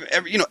ran.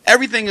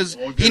 Everything is.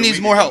 He needs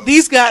more help.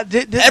 These guys.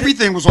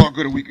 Everything was all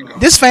good a week ago.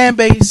 This fan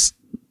base,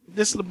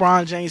 this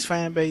LeBron James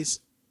fan base,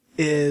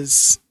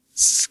 is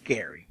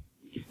scary.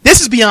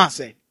 This is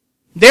Beyonce.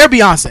 They're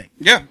Beyonce.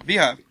 Yeah,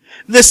 Beehive.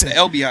 Listen, The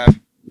L Beehive.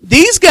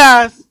 these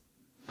guys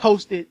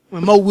posted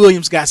when Mo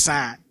Williams got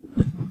signed.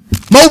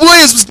 Mo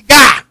Williams was the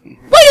guy. Wait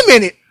a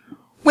minute.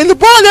 When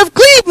LeBron left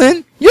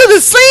Cleveland, you're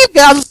the same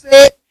guys who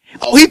said,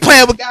 "Oh, he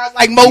playing with guys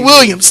like Mo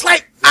Williams."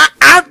 Like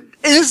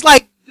and it's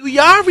like, do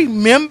y'all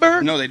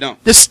remember? No, they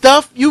don't. The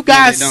stuff you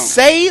guys they don't.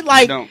 say.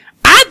 Like, They don't.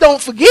 I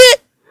don't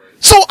forget.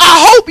 So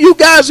I hope you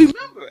guys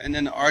remember. And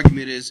then the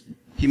argument is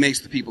he makes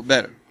the people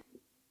better.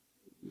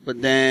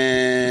 But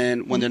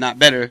then when they're not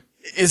better,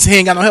 He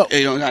ain't got no help.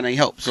 they don't got any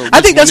help. So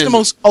I think that's the it?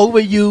 most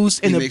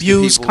overused and He makes the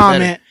abused people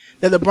comment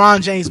that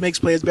LeBron James makes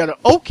players better.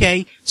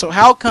 Okay, so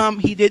how come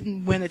he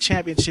didn't win a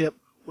championship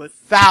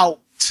without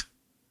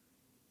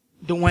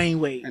Dwayne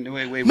Wade? And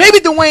Dwayne Wade. Maybe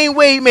Dwayne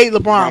Wade made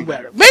LeBron LeBron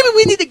better. Maybe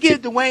we need to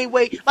give Dwayne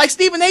Wade, like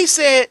Stephen A.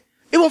 said,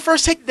 it won't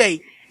first take the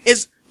day.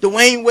 Is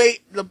Dwayne Wade,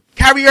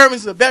 Kyrie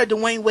Irving's a better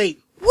Dwayne Wade?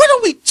 What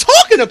are we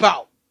talking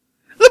about?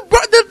 Dwayne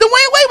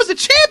Wade was a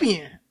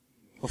champion.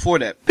 Before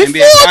that, Before-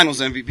 NBA Finals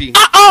MVP.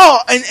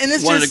 And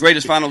it's One of the just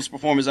greatest Finals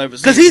performers I've ever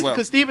seen.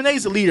 because Stephen A.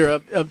 is the leader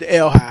of the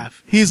L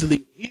Hive. He's the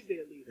leader. He's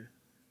their leader.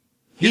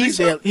 You He's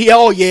think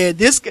their.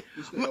 This guy,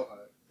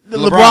 the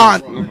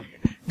LeBron.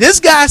 This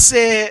guy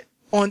said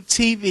on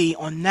TV,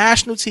 on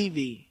national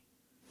TV,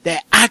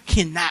 that I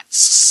cannot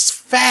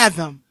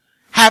fathom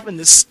having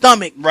the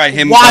stomach Right,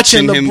 him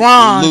watching watching him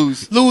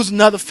LeBron lose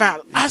another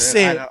final. I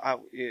said,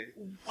 yeah.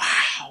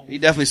 wow. He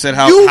definitely said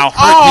how You hurt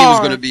he was are-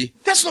 going to be.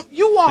 That's what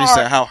you are. He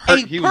said how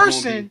hurt a he was gonna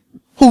person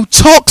who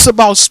talks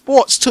about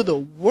sports to the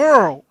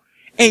world,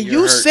 and You're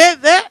you hurt. said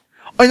that.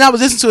 And I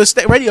was listening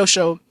to a radio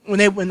show when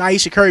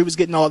Aisha Curry was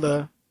getting all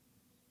the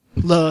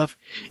love,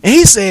 and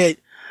he said,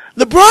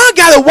 "LeBron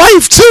got a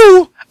wife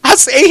too." I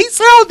said he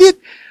sounded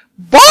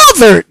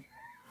bothered.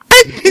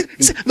 He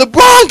said,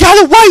 LeBron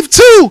got a wife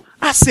too.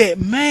 I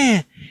said,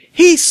 man,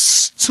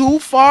 he's too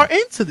far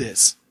into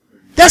this.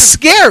 That's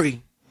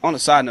scary. On a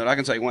side note, I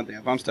can tell you one thing.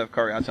 If I'm Steph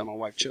Curry, I tell my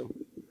wife, chill.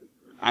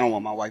 I don't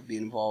want my wife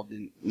being involved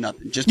in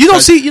nothing. Just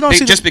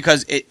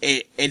because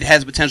it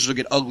has potential to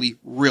get ugly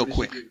real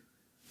quick.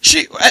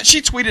 She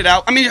tweeted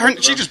out. I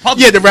mean, she just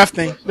published. Yeah, the ref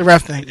thing.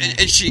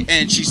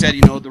 And she said,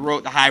 you know,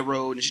 the high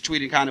road, and she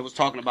tweeted kind of was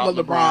talking about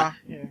LeBron.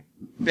 Yeah.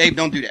 Babe,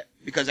 don't do that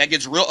because that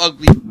gets real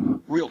ugly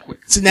real quick.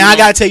 So now I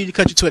gotta tell you to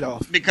cut your Twitter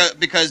off.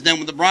 Because then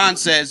when LeBron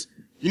says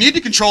you need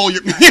to control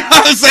your, you know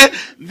what I'm saying?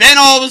 Then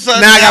all of a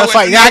sudden now I gotta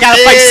fight. Now I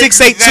gotta fight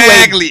 6'8",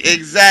 2'8".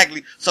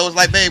 Exactly. So it's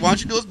like, babe, why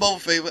don't you do us both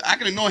a favor? I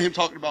can ignore him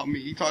talking about me.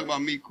 He talking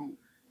about me, cool.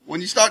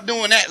 When you start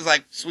doing that, it's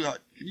like,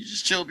 sweetheart, can you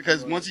just chill?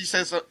 Because once he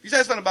says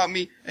something about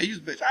me, hey, you's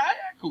a bitch. All right,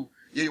 cool.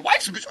 Yeah, your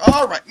wife's a bitch.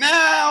 All right,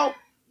 now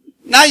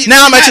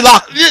I'm at your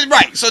lock. Yeah,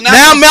 right. So now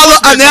I'm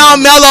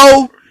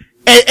mellow.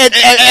 Wait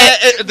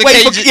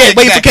for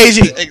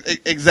KG.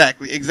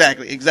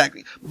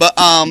 Exactly. But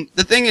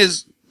the thing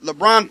is,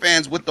 LeBron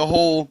fans with the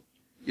whole,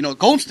 you know,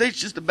 Golden State's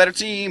just a better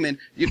team, and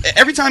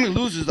every time he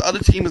loses, the other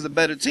team is a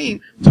better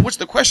team. To which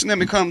the question then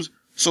becomes,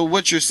 so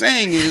what you're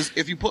saying is,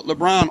 if you put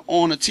LeBron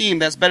on a team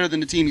that's better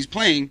than the team he's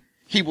playing,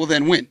 he will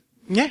then win.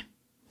 Yeah.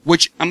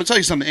 Which, I'm gonna tell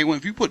you something, Awen,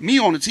 if you put me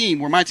on a team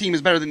where my team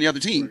is better than the other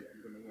team,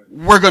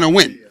 we're gonna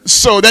win.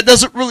 So that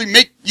doesn't really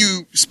make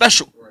you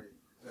special.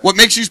 What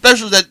makes you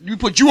special is that you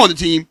put you on the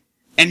team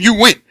and you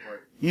win.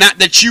 Not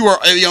that you are,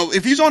 you know,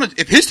 if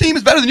his team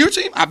is better than your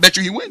team, I bet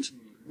you he wins.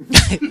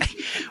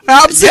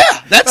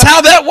 That's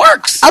how that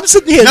works. I'm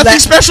sitting here. Nothing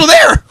special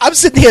there. I'm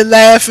sitting here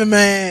laughing,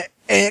 man.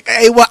 And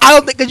well, I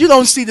don't think because you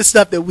don't see the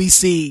stuff that we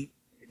see.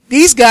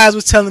 These guys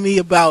was telling me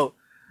about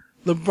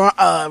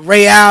LeBron,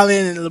 Ray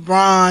Allen and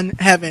LeBron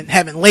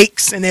having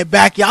lakes in their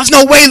backyard. There's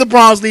no way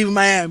LeBron's leaving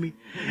Miami.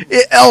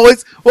 He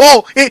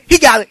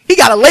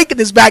got a lake in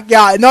his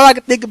backyard, and all I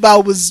could think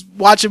about was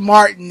watching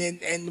Martin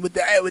and with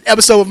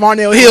episode of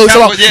Marnell Hill.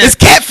 So it's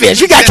catfish.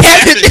 He got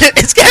catfish.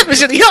 It's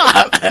catfish in the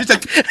yard.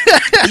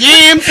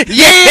 Yams.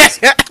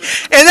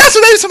 And that's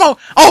what they was talking about.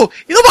 Oh,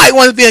 nobody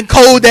wants to be in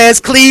cold ass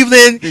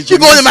Cleveland. You're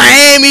going to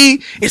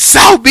Miami. It's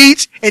South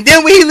Beach, and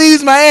then when he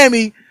leaves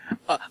Miami,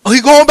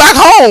 he going back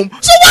home.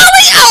 So why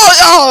we?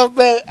 Oh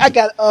man, I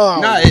got.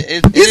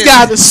 These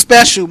guys are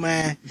special,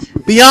 man.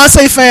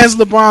 Beyonce fans,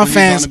 LeBron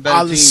fans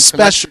are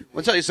special.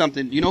 I'll tell you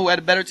something. You know who had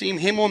a better team?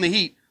 Him on the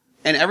Heat.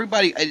 And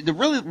everybody, the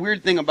really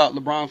weird thing about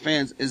LeBron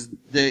fans is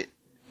that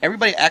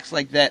everybody acts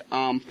like that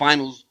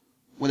finals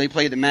where they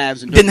played the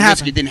Mavs and didn't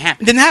happen. It didn't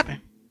happen. It didn't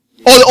happen.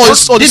 Or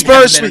the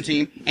Spurs better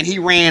team, and he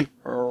ran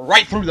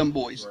right through them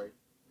boys. Right.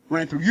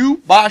 Ran through you,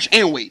 Bosh,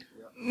 and Wade.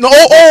 No,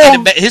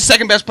 his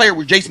second best player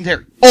was Jason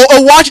Terry.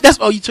 Or watching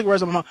you took the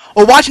rest of my mouth.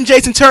 Or watching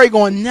Jason Terry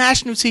go on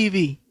national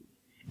TV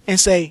and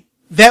say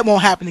that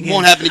won't happen again.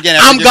 Won't happen again.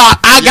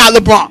 I got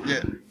LeBron.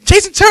 Yeah.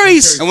 Jason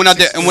Terry's and went out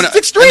there and went out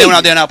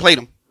there and outplayed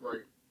him. Right.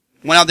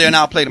 Went out there and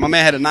outplayed him. My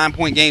man had a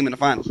 9-point game in the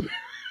finals.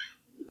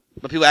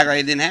 But people act like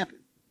it didn't happen.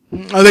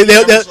 Oh, like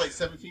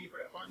 17 for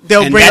that final.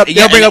 They'll bring up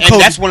Kobe.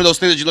 And that's one of those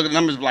things that you look at the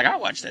numbers and be like, I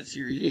watched that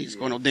series. He ain't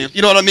scoring no damn.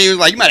 You know what I mean? It was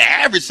like you might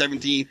have averaged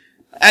 17.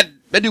 That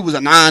dude was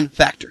a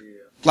non-factor.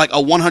 Like a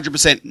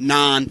 100%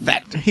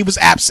 non-factor. He was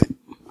absent.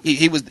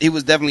 He was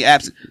definitely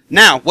absent.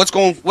 Now, what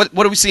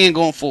are we seeing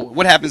going forward?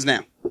 What happens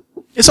now?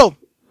 It's over.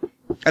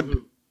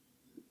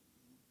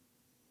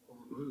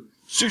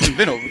 Season's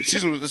been over.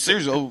 The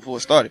series was over before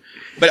it started.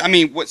 But I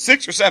mean, what,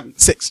 6 or 7?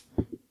 6.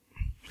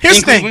 Here's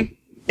the thing.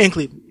 In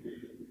Cleveland.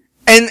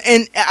 And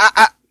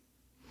I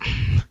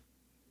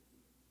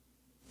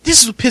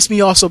this is what pissed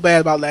me off so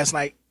bad about last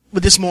night,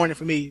 but this morning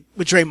for me,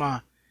 with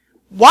Draymond.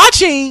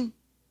 Watching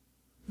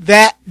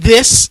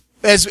this,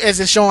 as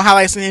it's showing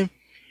highlights of him,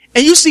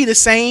 and you see the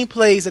same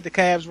plays that the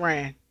Cavs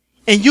ran,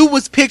 and you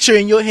was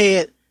picturing in your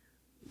head,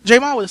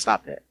 Draymond would have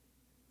stopped that.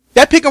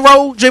 That pick and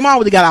roll, Draymond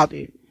would have got out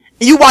there.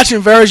 And you watching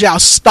Virgil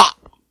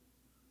stop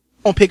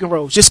on pick and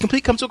rolls. Just come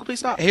to a complete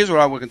stop. Here's what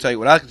I can tell you.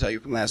 What I can tell you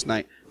from last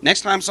night.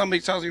 Next time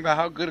somebody tells me about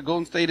how good a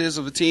Golden State is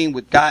of a team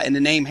with guy in the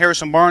name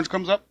Harrison Barnes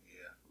comes up,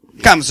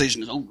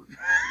 conversation is over.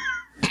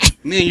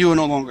 Me and you are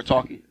no longer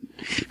talking.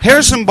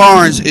 Harrison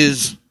Barnes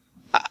is,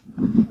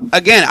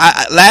 again,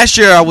 last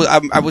year I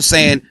was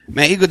saying,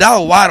 man,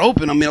 Iguodala wide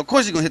open. I mean, of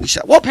course he's going to hit the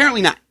shot. Well,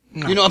 apparently not.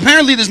 No. You know,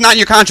 apparently there's not in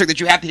your contract that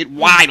you have to hit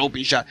wide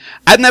open shot.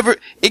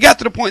 It got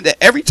to the point that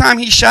every time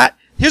he shot,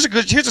 here's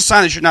a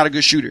sign that you're not a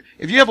good shooter.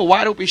 If you have a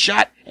wide open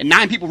shot and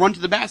 9 people run to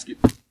the basket,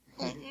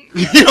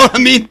 you know what I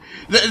mean?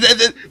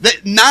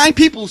 The 9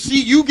 people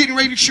see you getting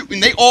ready to shoot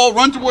and they all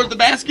run towards the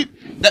basket,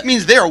 that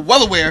means they're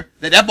well aware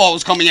that ball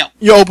is coming out.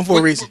 You're open for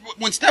a reason.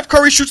 When Steph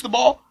Curry shoots the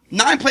ball,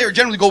 9 players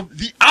generally go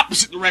the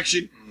opposite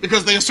direction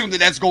because they assume that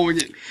that's going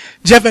in.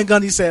 Jeff Van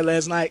Gundy said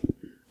last night,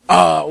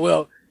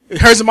 Well,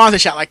 Harrison Barnes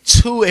had shot like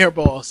 2 air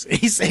balls.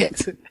 He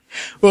said,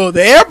 well,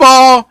 the air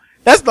ball,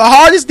 that's the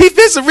hardest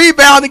defensive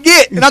rebound to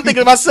get. And I'm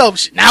thinking to myself,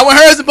 now when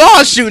Harrison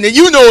Barnes shooting and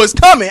you know it's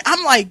coming,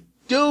 I'm like,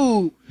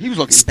 dude, He was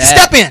looking bad.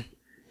 step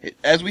in.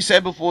 As we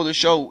said before the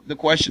show, the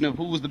question of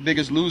who was the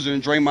biggest loser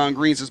in Draymond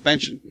Green's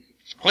suspension,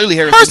 it's clearly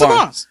Harrison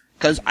Barnes.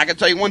 Because I can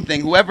tell you one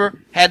thing, whoever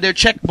had their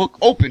checkbook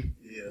open,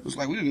 it was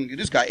like, we're going to get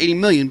this guy $80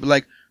 million, but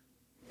like,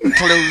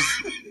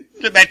 close,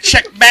 get that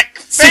check back,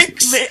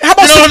 thanks. How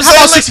about, You know what I'm how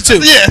about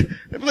saying? 62?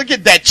 Yeah. Look,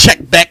 get that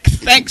check back,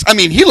 thanks. I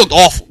mean, he looked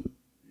awful.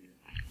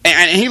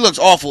 And he looks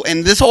awful.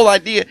 And this whole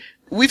idea,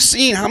 we've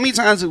seen, how many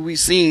times have we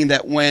seen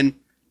that when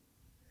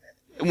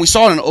we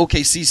saw it in the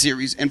OKC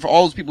series, and for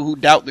all those people who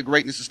doubt the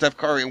greatness of Steph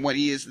Curry and what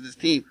he is to this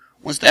team,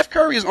 when Steph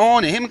Curry is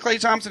on and him and Klay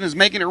Thompson is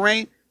making it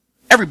rain,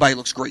 everybody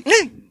looks great.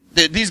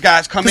 These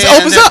guys come in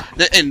opens up.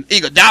 and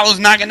Iguodala's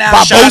knocking down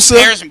Barbosa. shots,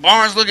 Harrison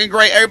Barnes looking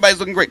great, everybody's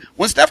looking great.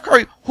 When Steph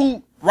Curry,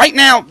 who right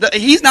now,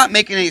 he's not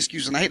making any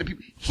excuses, and I hate the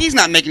people, he's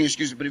not making any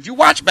excuses, but if you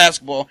watch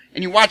basketball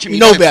and you watch him, You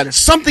know better.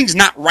 something's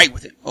not right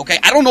with him, okay?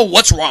 I don't know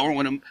what's wrong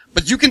with him,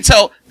 but you can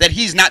tell that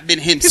he's not been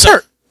himself. He's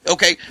hurt.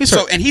 Okay? He's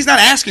so, hurt. and he's not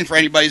asking for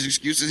anybody's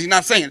excuses, he's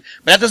not saying,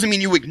 but that doesn't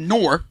mean you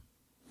ignore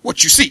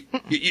what you see.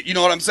 You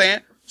know what I'm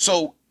saying?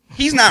 So,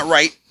 he's not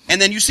right. And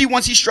then you see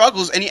once he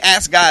struggles and he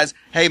asks guys,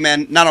 hey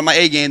man, not on my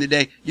A game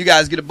today. You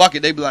guys get a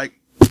bucket. They be like,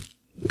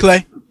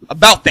 Clay.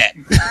 about that.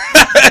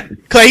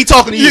 Clay, he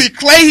talking to you.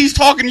 Clay, he's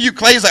talking to you.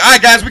 Clay's like, all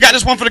right guys, we got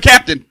this one for the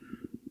captain.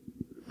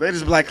 They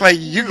just be like, Clay,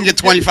 you can get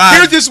 25.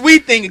 Here's this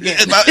weed thing again.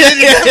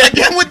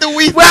 Again with the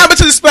weed. What happened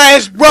to the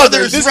Splash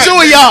Brothers? There's Right. 2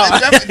 of y'all.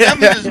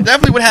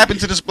 Definitely what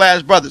happened to the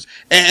Splash Brothers.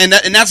 And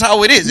that's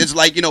how it is. It's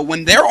like,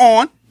 when they're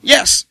on,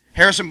 yes,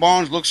 Harrison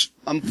Barnes looks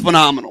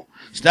phenomenal.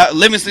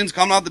 Livingston's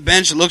coming off the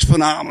bench, it looks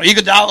phenomenal.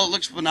 Iguodala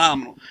looks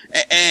phenomenal.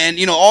 And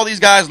all these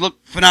guys look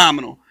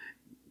phenomenal.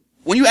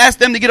 When you ask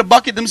them to get a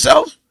bucket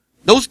themselves,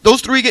 those 2 or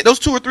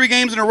 3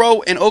 games in a row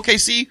in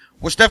OKC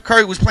where Steph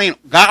Curry was playing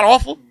god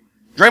awful,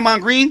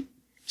 Draymond Green,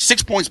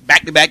 6 points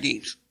back-to-back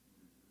games.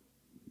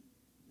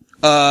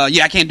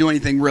 I can't do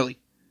anything really.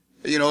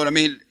 You know what I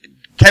mean?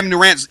 Kevin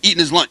Durant's eating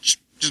his lunch.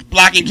 Just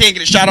blocking, can't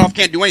get a shot off,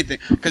 can't do anything.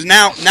 Cause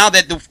now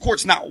that the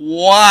court's not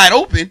wide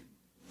open,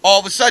 all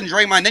of a sudden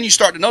Draymond, then you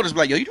start to notice,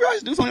 like, yo, you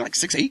realize dude's only like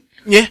 6'8"?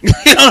 Yeah. You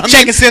know what I mean?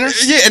 Checking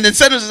centers. Yeah, and then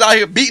centers is out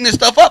here beating this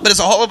stuff up, but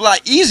it's a whole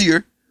lot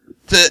easier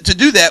to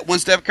do that when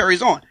Steph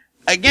Curry's on.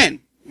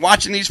 Again,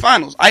 watching these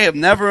finals, I have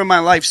never in my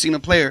life seen a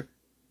player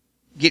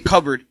get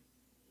covered,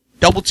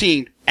 double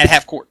teamed at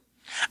half court.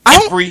 I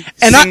think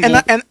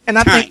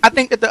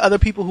that the other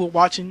people who are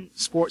watching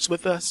sports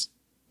with us,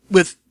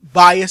 with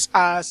biased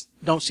eyes,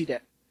 don't see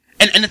that.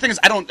 And the thing is,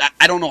 I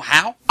don't know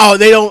how. Oh,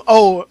 they don't.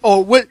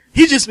 Oh, what?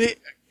 He just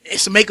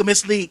it's to make him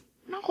mislead.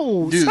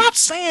 No, Dude, stop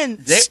saying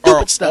they stupid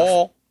are stuff.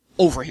 all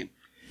over him.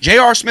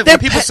 J.R. Smith. They're When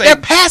people say they're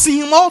passing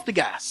him off to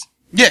guys.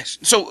 yes,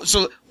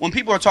 so when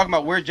people are talking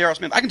about where's J.R.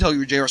 Smith, I can tell you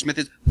where J.R. Smith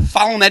is.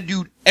 Following that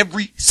dude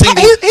every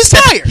single. He's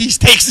tired. He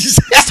takes. He's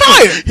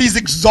tired. He's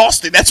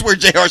exhausted. That's where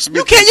J.R.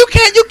 Smith.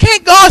 You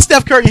can't guard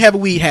Steph Curry and have a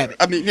weed habit.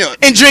 I mean,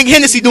 And drink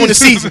Hennessy during the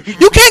season.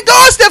 You can't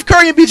guard Steph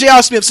Curry and be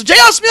J.R. Smith. So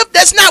J.R. Smith,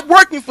 that's not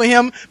working for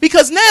him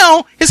because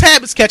now his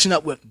habit's catching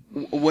up with him.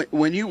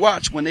 When you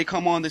watch, when they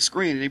come on the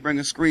screen and they bring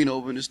a screen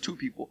over and there's 2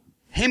 people,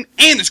 him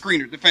and the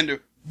screener,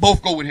 defender,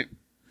 both go with him.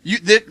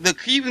 The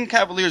Cleveland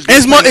Cavaliers.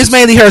 It's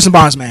mainly Harrison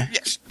Barnes, man.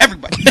 Yes,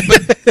 everybody.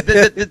 But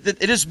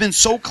it has been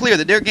so clear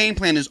that their game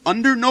plan is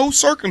under no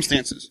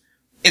circumstances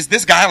is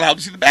this guy allowed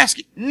to see the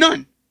basket.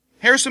 None.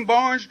 Harrison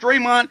Barnes,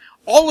 Draymond,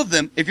 all of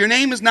them. If your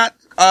name is not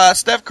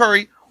Steph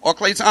Curry or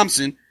Klay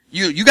Thompson,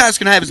 you guys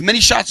can have as many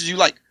shots as you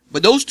like,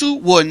 but those 2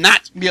 will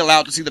not be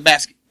allowed to see the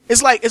basket.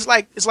 It's like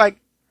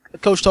a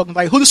coach talking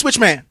like, who the switch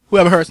man?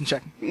 Whoever Harrison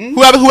checking. Mm-hmm.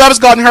 Whoever's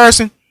guarding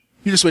Harrison,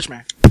 you the switch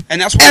man. And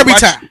that's why every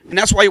time. And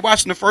that's why you're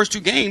watching the first 2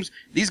 games.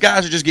 These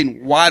guys are just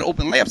getting wide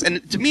open layups.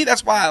 And to me,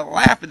 that's why I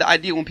laugh at the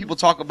idea when people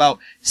talk about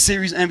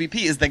series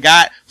MVP is the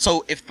guy.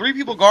 So if 3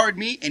 people guard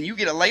me and you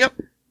get a layup,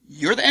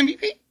 you're the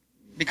MVP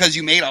because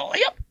you made a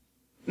layup.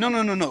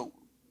 No.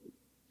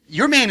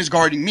 Your man is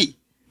guarding me.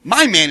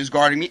 My man is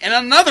guarding me, and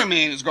another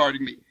man is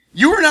guarding me.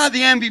 You are not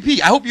the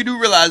MVP. I hope you do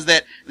realize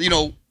that.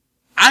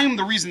 I am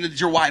the reason that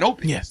you're wide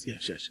open. Yes.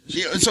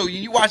 So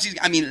you watch these.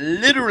 I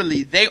mean,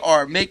 literally, they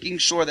are making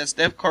sure that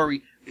Steph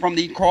Curry, from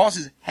the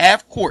crosses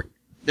half court,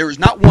 there is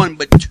not 1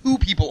 but 2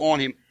 people on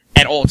him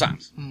at all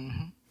times.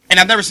 Mm-hmm. And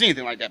I've never seen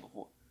anything like that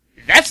before.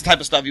 That's the type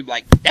of stuff you'd be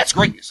like, that's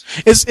greatness.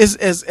 Is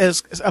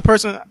a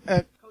person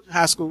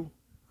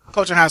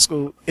coaching high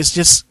school is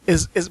just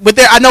but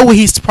there. I know what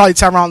he's probably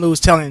Tyronn Lue is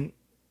telling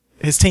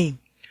his team.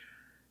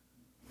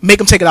 Make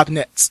them take it out the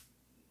nets.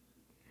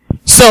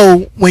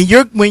 So when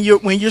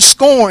you're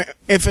scoring,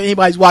 if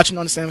anybody's watching,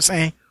 understand what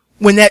I'm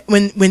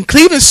saying. When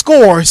Cleveland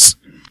scores,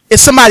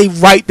 it's somebody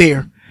right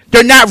there.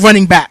 They're not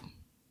running back.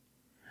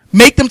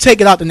 Make them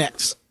take it out the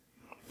nets.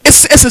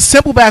 It's a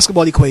simple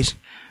basketball equation.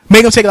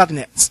 Make them take it out the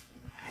nets.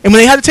 And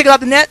when they have to take it out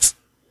the nets,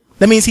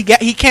 that means he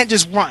can't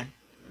just run.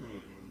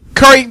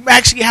 Curry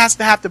actually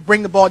have to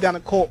bring the ball down the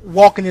court,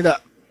 walking it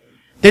up.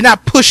 They're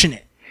not pushing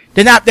it.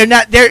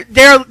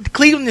 They're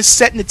Cleveland is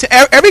setting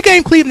every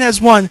game Cleveland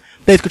has won.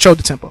 They've controlled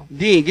the tempo.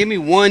 Dean, give me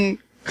one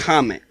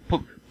comment.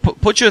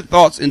 Put your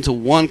thoughts into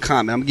one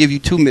comment. I'm gonna give you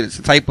 2 minutes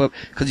to type up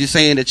because you're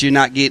saying that you're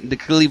not getting the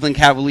Cleveland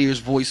Cavaliers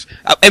voice.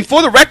 And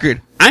for the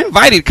record, I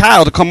invited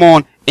Kyle to come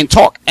on and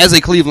talk as a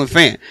Cleveland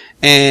fan.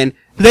 And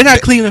they're not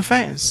Cleveland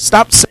fans.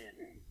 Stop saying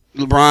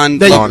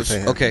LeBron lovers.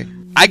 Okay.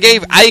 I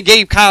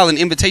gave Kyle an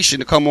invitation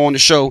to come on the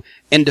show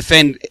and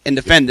defend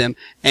them.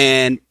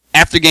 And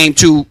after game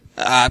 2,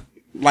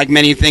 like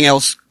many anything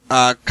else,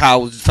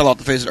 Kyle fell off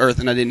the face of the earth,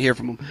 and I didn't hear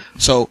from him.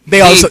 So they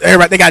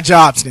got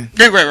jobs then.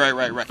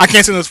 Right. I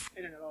can't say those.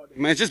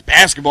 Man, it's just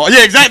basketball.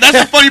 Yeah, exactly.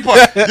 That's the funny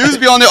part. Dudes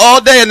be on there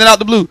all day and then out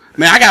the blue.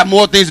 Man, I got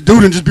more things to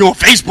do than just be on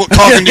Facebook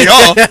talking to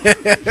y'all.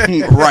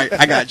 Right.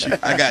 I got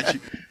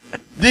you.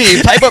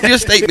 Dean, type up your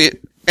statement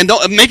and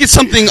don't make it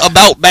something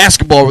about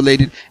basketball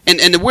related.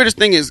 And the weirdest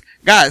thing is,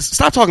 guys,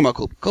 stop talking about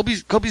Kobe.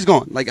 Kobe's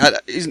gone. Like,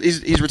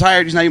 he's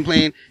retired. He's not even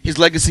playing. His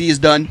legacy is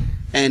done,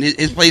 and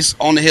his place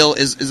on the hill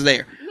is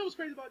there. You know what's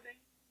crazy about Dane?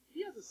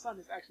 He has a son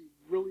that's actually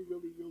really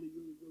talented.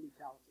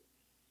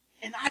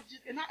 And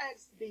I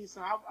asked Dean's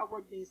son. I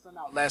worked Dean's son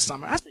out last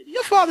summer. I said,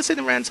 "Your father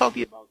sitting around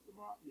talking about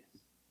LeBron?"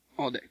 Yes.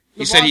 All day.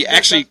 He said he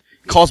actually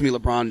calls me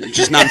LeBron,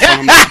 just not in front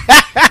of mom.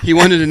 He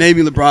wanted to name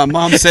me LeBron.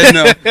 Mom said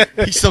no.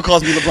 He still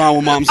calls me LeBron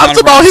when mom's not around. I'm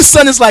talking about his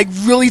son is like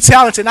really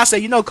talented. And I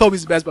said,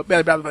 Kobe's the best, but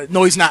better.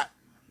 No, he's not.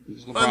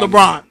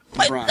 LeBron.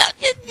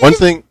 One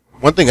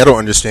thing I don't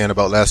understand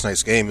about last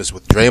night's game is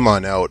with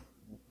Draymond out,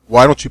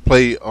 why don't you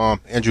play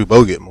Andrew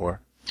Bogut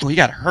more? Well, he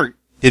got hurt.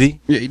 Did he?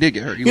 Yeah, he did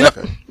get hurt.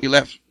 He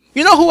left.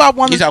 You know who I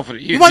want? He's out for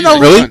the year. You want to know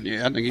really?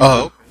 Yeah, I think he's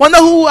want to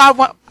know who I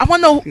want? I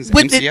want to know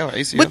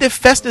ACL. what did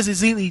Festus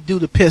Ezeli do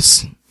to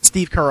piss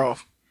Steve Kerr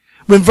off?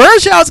 When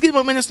Virgil's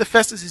getting minutes to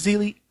Festus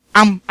Ezeli,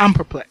 I'm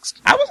perplexed.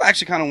 I was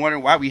actually kind of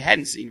wondering why we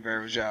hadn't seen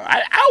Virgil.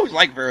 I always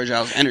like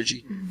Virgil's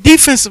energy.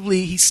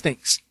 Defensively, he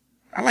stinks.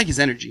 I like his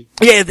energy.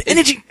 Yeah, the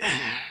energy.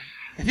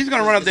 If he's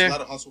gonna run up there, a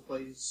lot of hustle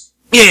plays.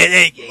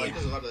 Yeah. Like,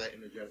 there's a lot of that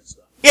energetic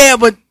stuff. Yeah,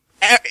 but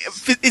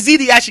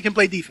Ezeli actually can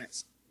play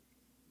defense.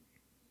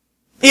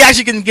 He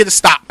actually can get a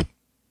stop.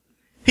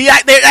 He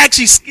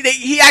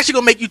actually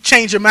gonna make you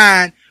change your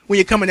mind when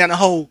you're coming down the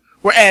hole.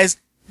 Whereas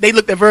they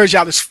looked at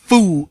Virgil as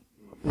food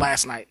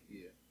last night.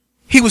 Yeah.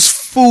 He was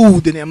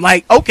food to them.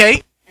 Like,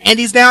 okay,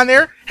 Andy's down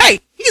there.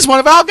 Hey, he's one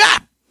of our guys.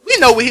 We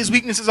know what his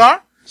weaknesses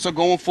are. So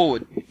going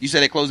forward, you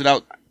said they closed it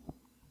out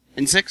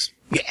in 6?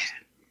 Yeah.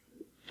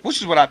 Which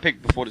is what I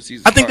picked before the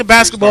season. I think the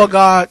basketball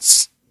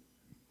gods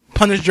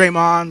punished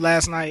Draymond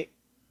last night.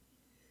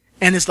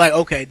 And it's like,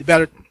 okay,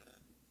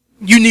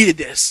 you needed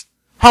this.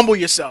 Humble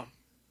yourself.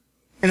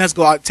 And let's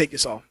go out and take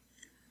this off.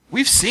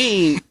 We've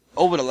seen,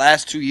 over the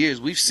last 2 years,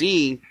 we've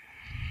seen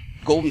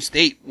Golden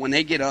State, when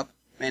they get up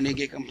and they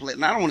get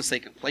complacent, I don't want to say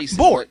complacent,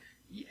 bored.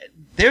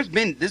 There's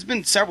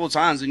been several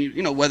times, and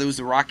you know, whether it was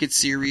the Rockets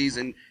series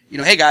and,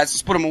 hey guys,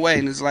 let's put them away,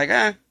 and it's like,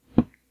 and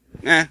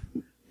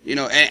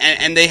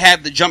they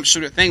have the jump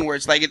shooter thing where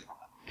it's like,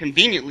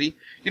 conveniently,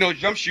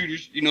 jump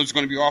shooters, it's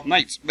going to be off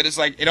nights, but it's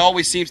like, it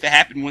always seems to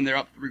happen when they're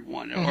up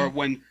 3-1 or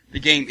when the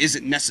game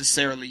isn't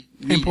necessarily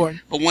needed.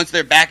 Important. But once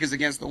their back is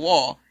against the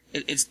wall,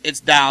 it's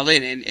dialed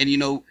in,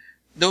 and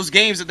those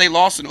games that they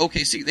lost in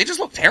OKC, they just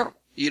look terrible.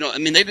 They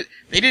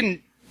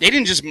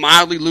didn't just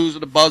mildly lose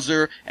with a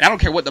buzzer, and I don't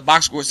care what the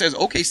box score says.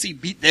 OKC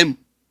beat them,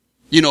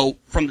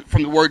 from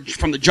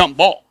the jump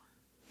ball.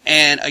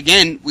 And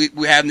again,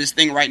 we're having this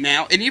thing right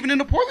now, and even in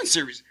the Portland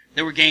series,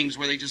 there were games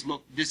where they just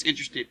looked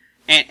disinterested.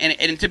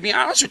 And to be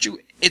honest with you,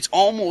 it's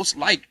almost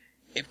like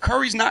if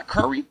Curry's not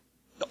Curry,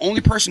 the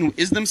only person who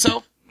is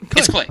themselves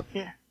is Clay.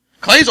 Yeah.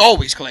 Clay's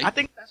always Clay. I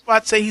think that's why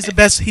I'd say he's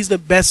the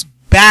best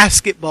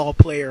basketball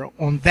player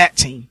on that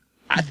team.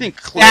 I think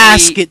Clay,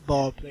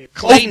 basketball player.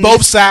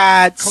 Both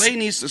sides. Clay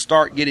needs to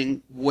start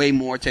getting way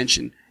more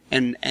attention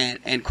and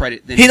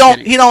credit than he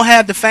don't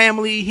have the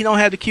family. He don't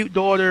have the cute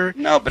daughter.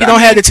 No, but he don't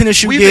have the tennis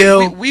shoe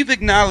deal. We've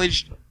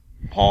acknowledged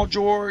Paul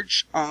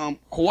George,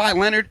 Kawhi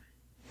Leonard.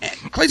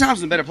 Klay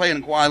Thompson's a better player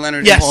than Kawhi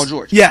Leonard and Paul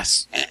George.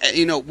 Yes.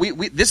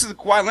 This is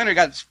Kawhi Leonard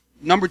got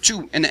number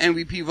 2 in the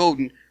MVP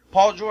voting.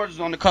 Paul George is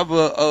on the cover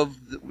of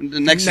the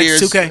next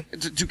year's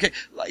 2K.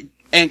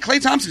 And Klay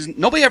Thompson,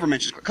 nobody ever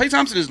mentions. Klay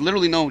Thompson is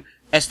literally known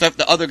as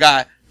the other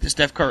guy to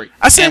Steph Curry.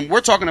 And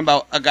we're talking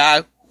about a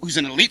guy who's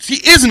an elite. He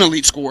is an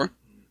elite scorer.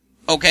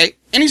 Okay.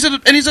 And he's a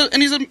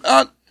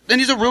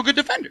real good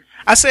defender.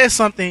 I said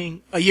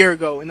something a year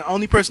ago, and the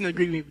only person that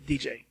agreed with me was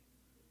DJ.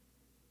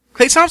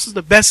 Klay Thompson's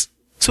the best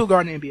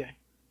 2-guard in the NBA.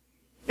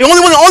 The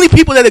only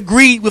people that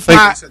agreed with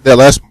my...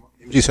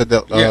 You said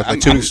that like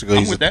 2 weeks ago.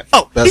 I'm with that.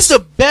 He's the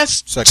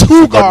best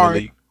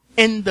 2-guard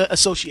in the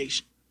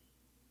association.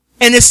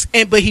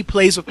 But he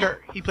plays with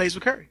Curry. He plays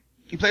with Curry.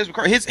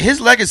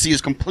 His legacy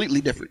is completely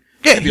different.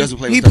 Yeah, if he doesn't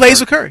play with he plays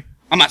with Curry.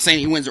 I'm not saying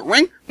he wins a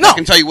ring. No. I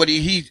can tell you what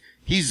he's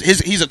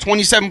a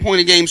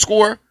 27-point-a-game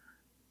scorer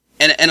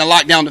and a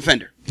lockdown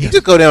defender. He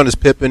could go down as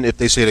Pippen if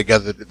they stay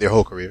together their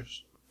whole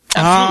careers.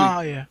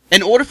 Absolutely. Yeah.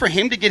 In order for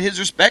him to get his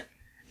respect,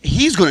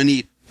 he's going to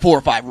need 4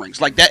 or 5 rings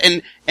like that,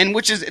 and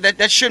which is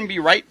that shouldn't be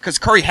right because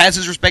Curry has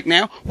his respect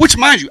now. Which,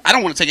 mind you, I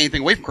don't want to take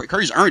anything away from Curry.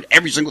 Curry's earned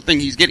every single thing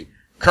he's getting.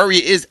 Curry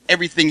is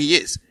everything he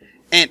is.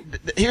 And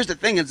here's the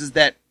thing is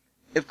that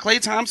if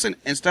Klay Thompson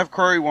and Steph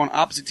Curry were on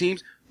opposite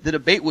teams, the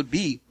debate would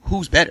be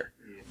who's better.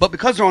 But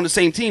because they're on the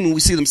same team and we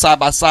see them side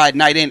by side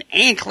night in,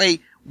 and Klay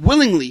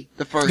willingly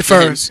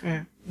defers,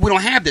 we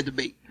don't have that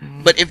debate.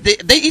 Mm-hmm. But if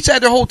they each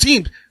had their whole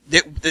team,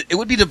 it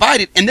would be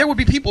divided, and there would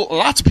be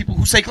lots of people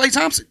who say Klay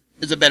Thompson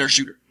is a better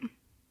shooter.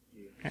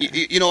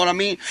 You know what I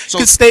mean? So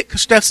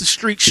because Steph's a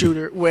streak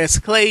shooter, whereas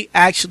Klay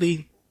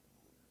actually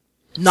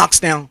knocks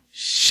down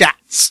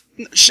shots.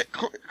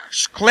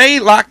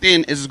 Klay locked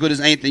in is as good as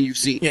anything you've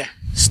seen. Yeah.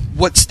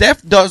 What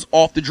Steph does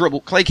off the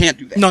dribble, Klay can't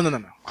do that. No.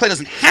 Klay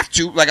doesn't have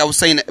to, like I was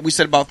saying, we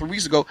said about 3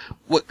 weeks ago.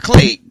 What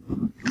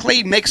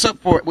Klay makes up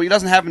for what he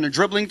doesn't have in the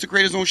dribbling to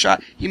create his own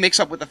shot, he makes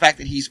up with the fact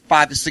that he's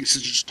 5 to 6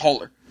 inches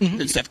taller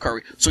than Steph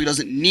Curry. So he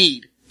doesn't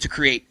need to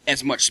create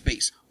as much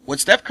space. What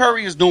Steph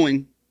Curry is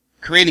doing,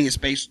 creating his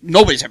space,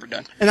 nobody's ever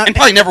done. And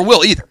probably never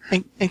will either.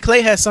 And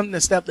Klay has something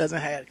that Steph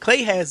doesn't have.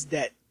 Klay has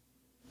that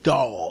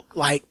dog.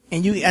 I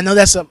know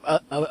that's a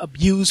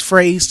abused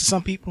phrase to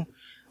some people.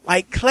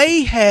 Like,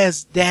 Klay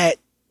has that,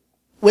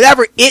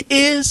 whatever it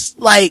is,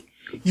 like,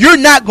 you're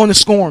not going to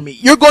score on me.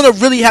 You're going to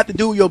really have to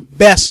do your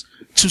best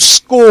to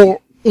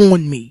score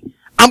on me.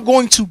 I'm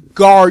going to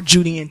guard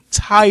you the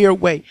entire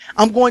way.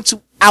 I'm going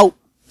to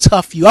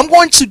out-tough you. I'm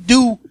going to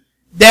do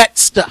that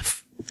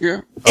stuff.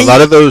 Yeah. A lot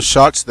of those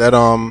shots that,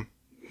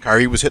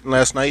 Kyrie was hitting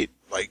last night,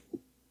 like,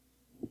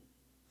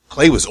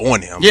 Klay was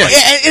on him. Yeah. Like,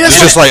 it's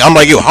just like, I'm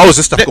like, yo, how is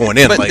this stuff going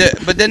in?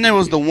 But then there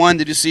was the one,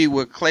 did you see,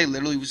 where Klay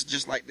literally was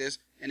just like this,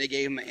 and they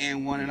gave him an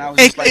and one, and I was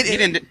just like, he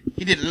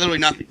did literally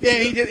nothing. Yeah,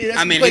 he did.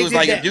 I mean, he was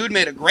like, the dude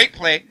made a great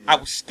play. I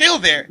was still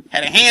there,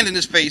 had a hand in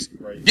his face,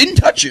 didn't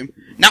touch him.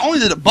 Not only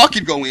did the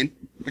bucket go in,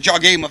 but y'all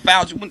gave him a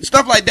foul.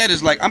 Stuff like that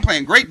is like, I'm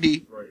playing great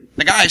D.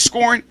 The guy is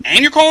scoring, and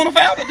you're calling a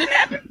foul? That didn't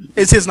happen.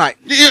 It's his night.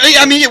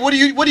 I mean, what do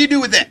you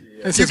do with that?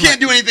 You can't night.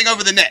 do anything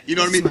other than that. You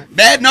know what I mean?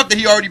 Bad enough that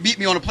he already beat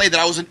me on a play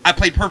that I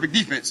played perfect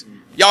defense.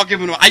 Y'all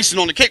giving him icing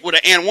on the cake with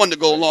an and one to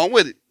go along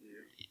with it.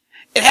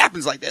 It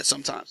happens like that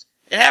sometimes.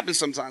 It happens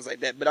sometimes like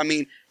that. But I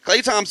mean,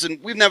 Klay Thompson,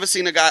 we've never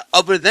seen a guy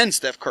other than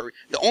Steph Curry.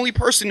 The only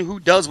person who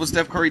does what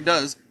Steph Curry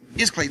does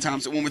is Klay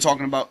Thompson when we're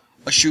talking about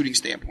a shooting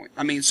standpoint.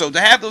 I mean, so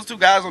to have those two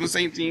guys on the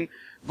same team,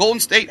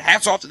 Golden State,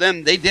 hats off to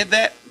them. They did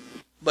that,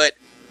 but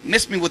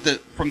missed me with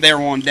from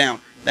there on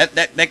down.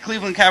 That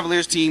Cleveland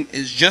Cavaliers team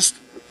is just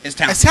as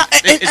talented.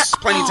 It's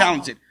plenty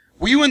talented.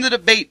 Were you in the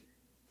debate?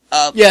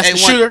 Yes, the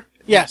shooter.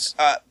 Yes.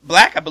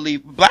 Black, I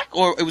believe. Black,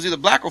 or it was either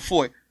Black or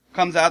Foy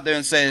comes out there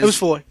and says. It was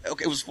Foy.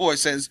 Okay, it was Foy. It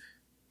says,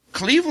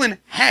 Cleveland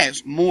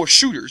has more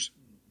shooters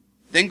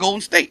than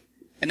Golden State.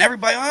 And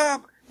everybody,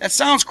 that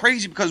sounds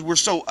crazy because we're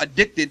so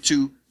addicted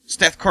to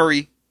Steph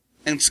Curry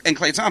and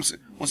Klay Thompson.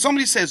 When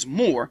somebody says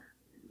more,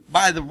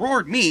 by the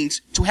word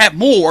means to have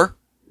more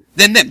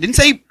than them. Didn't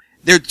say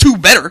they're two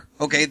better,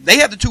 okay? They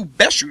have the two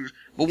best shooters.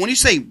 But when you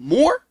say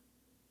more,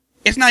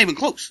 it's not even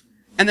close.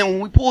 And then when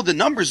we pulled the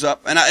numbers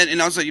up, and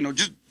I was like,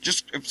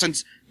 just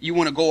since you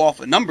want to go off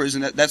of numbers,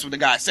 and that's what the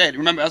guy said.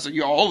 Remember, I said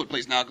you're all over the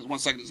place now because 1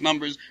 second it's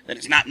numbers, then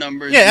it's not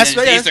numbers. Yeah, that's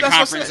the Eastern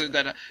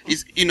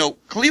Conference.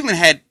 Cleveland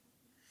had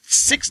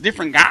 6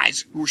 different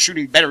guys who were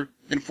shooting better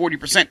than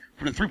 40%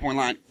 from the 3-point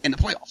line in the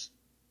playoffs.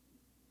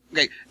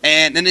 Okay,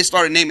 and then they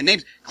started naming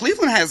names.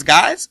 Cleveland has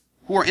guys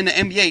who are in the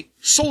NBA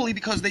solely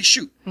because they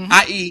shoot,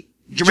 i.e.,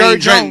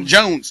 Jermaine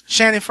Jones,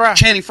 Channing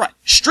Frye,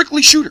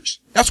 strictly shooters.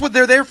 That's what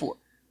they're there for.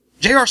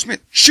 J.R.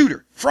 Smith,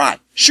 shooter. Frye,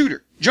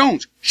 shooter.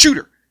 Jones,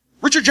 shooter.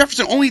 Richard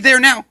Jefferson only there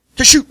now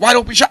to shoot wide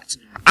open shots.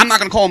 I'm not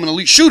going to call him an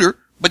elite shooter,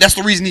 but that's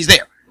the reason he's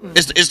there.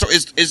 Is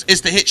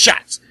to hit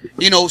shots.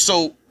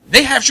 So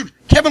they have shooters.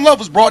 Kevin Love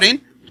was brought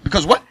in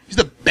because what? He's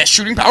the best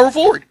shooting power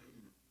forward.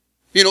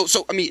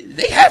 So I mean,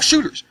 they have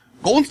shooters.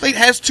 Golden State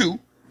has 2,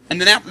 and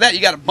then after that,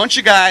 you got a bunch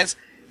of guys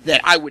that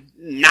I would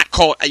not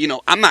call.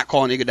 I'm not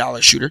calling Iguodala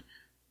a shooter.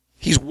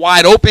 He's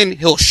wide open.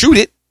 He'll shoot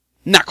it.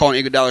 Not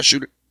calling Iguodala a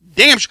shooter.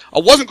 Damn, I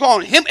wasn't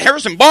calling him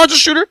Harrison Barnes a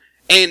shooter,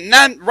 and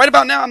right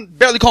about now, I'm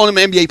barely calling him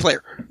an NBA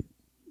player.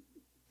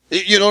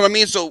 You know what I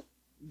mean? So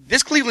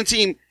this Cleveland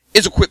team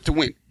is equipped to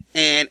win,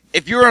 and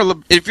if you're a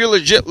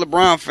legit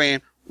LeBron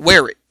fan,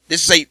 wear it.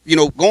 This is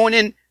going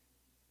in.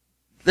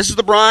 This is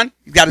LeBron.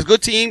 He's got his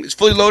good team. It's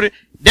fully loaded.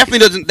 Definitely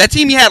doesn't. That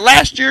team he had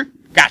last year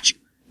got you.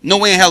 No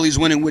way in hell he's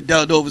winning with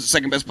Dellavedova as the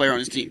second best player on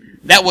his team.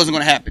 That wasn't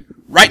going to happen.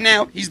 Right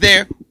now, he's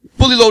there.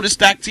 Fully loaded,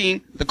 stacked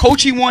team. The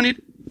coach he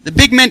wanted. The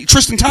big men,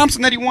 Tristan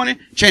Thompson that he wanted.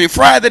 Channing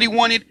Frye that he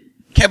wanted.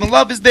 Kevin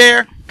Love is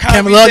there.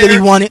 Kevin Love that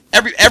he wanted.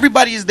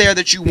 Everybody is there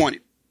that you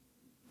wanted.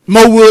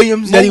 Mo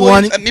Williams that he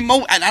wanted. I mean,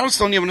 and I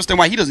still don't even understand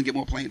why he doesn't get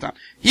more playing time.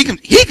 He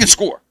can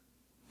score.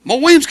 Mo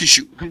Williams can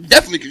shoot.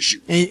 Definitely can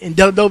shoot. And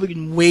Dellavedova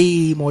getting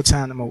way more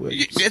time than Mo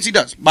Williams. Yes, he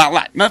does. By a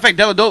lot. Matter of fact,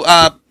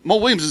 Dellavedova, Mo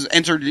Williams has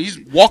entered. He's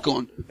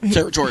walk-on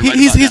territory.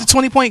 He's a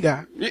 20-point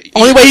guy. He-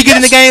 Only way he get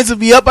in the yes. game is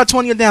if he up by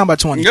 20 or down by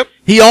 20. Yep.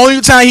 The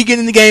only time he get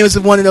in the game is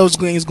if one of those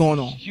games going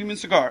on. Human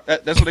cigar.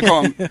 That's what they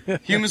call him.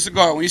 Human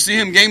cigar. When you see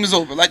him, game is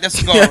over. Light that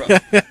cigar up.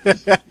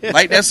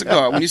 Light that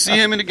cigar. When you see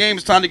him in the game,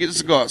 it's time to get the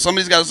cigar.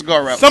 Somebody's got a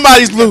cigar out.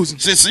 Somebody's losing.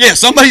 Yeah,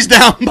 somebody's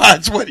down by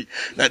 20.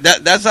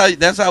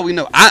 That's how we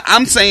know.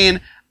 I'm saying,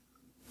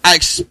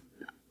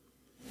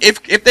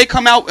 if they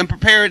come out and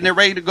prepared and they're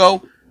ready to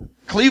go,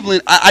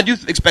 Cleveland, I do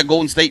expect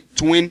Golden State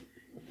to win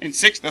in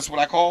 6. That's what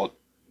I called.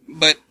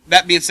 But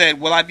that being said,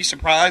 will I be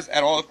surprised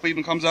at all if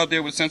Cleveland comes out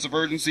there with a sense of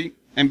urgency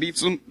and beats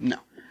them? No.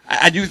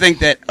 I do think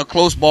that a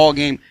close ball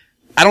game,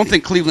 I don't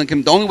think Cleveland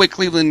can, the only way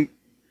Cleveland's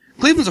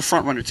a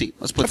front runner team.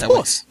 Let's put it that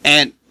way.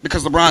 And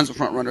because LeBron's a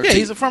front runner team. Yeah,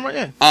 he's a front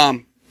runner, yeah.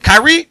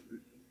 Kyrie,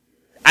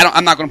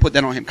 I'm not going to put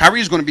that on him.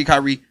 Kyrie's going to be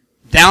Kyrie.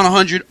 Down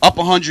 100, up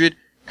 100.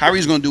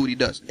 Kyrie's going to do what he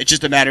does. It's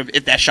just a matter of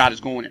if that shot is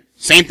going in.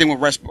 Same thing with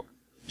Westbrook.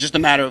 Just a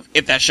matter of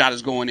if that shot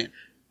is going in.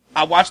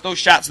 I watched those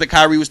shots that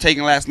Kyrie was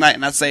taking last night,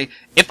 and I say,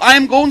 if I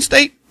am Golden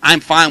State, I'm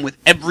fine with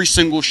every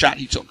single shot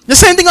he took. The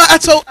same thing I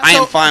told. I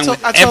am fine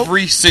with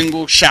every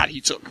single shot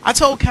he took. I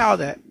told Cal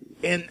that,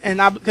 and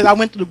because I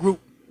went to the group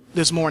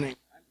this morning.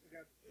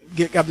 I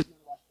went to the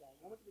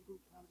group,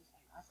 and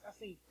I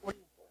seen 40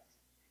 and 40.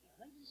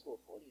 Let me score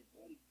 40 and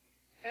 40.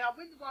 And I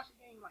went to watch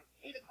the game like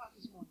 8 o'clock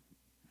this morning.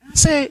 And I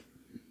said,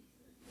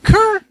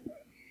 Kerr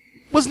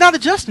was not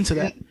adjusting to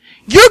that.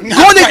 You're going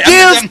to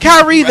give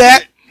Kyrie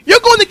that. You're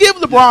going to give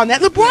LeBron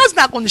that. LeBron's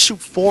not going to shoot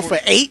 4 for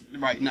 8.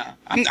 Right, nah.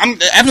 I'm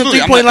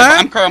absolutely.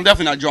 I'm Kerr. I'm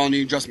definitely not drawing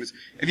any adjustments.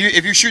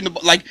 If you're shooting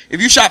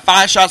if you shot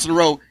 5 shots in a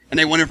row and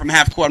they went in from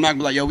half court, I'm not gonna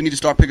be like, yo, we need to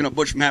start picking up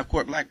Butch from half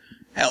court. Like,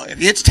 hell, if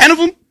he hits 10 of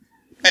them,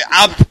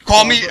 I'll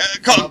call me.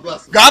 God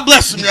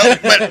bless him, yo.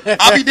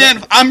 But I'll be damned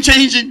if I'm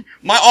changing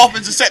my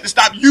offensive set to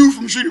stop you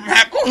from shooting from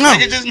half court. No.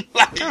 Like, it's just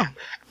like,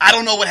 I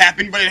don't know what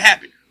happened, but it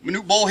happened.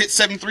 Manute Bol hit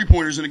 7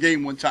 3-pointers in a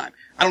game one time.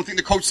 I don't think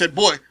the coach said,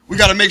 boy, we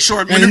got to make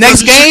sure. And the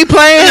next game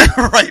plan,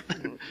 right.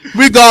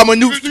 we got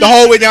Manute the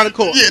whole way down the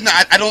court. Yeah, no,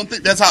 I don't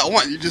think that's how it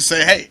went. You just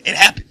say, hey, it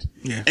happened.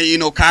 Yeah.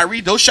 And,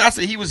 Kyrie, those shots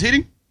that he was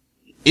hitting,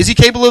 is he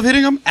capable of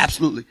hitting them?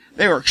 Absolutely.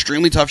 They are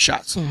extremely tough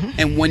shots. Mm-hmm.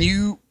 And when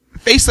you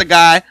face a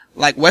guy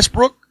like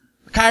Westbrook,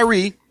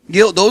 Kyrie,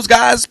 Gil, those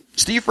guys,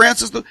 Steve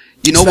Francis, when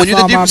you're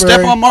the different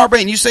Stephon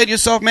Marbury, and you say to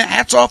yourself, man,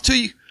 hats off to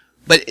you.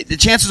 But the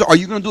chances are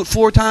you going to do it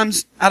 4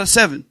 times out of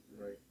 7?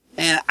 Right.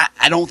 And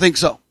I don't think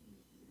so.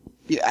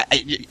 Yeah,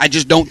 I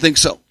just don't think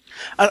so.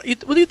 What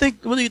do you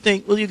think? What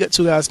do you get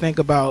two guys think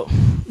about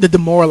the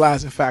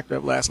demoralizing factor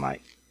of last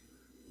night?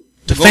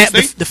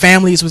 The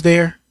families was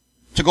there.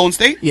 To Golden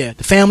State? Yeah,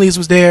 the families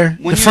was there.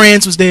 The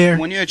friends was there.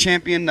 When you're a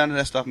champion, none of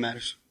that stuff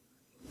matters.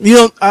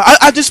 Just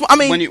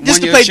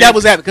to play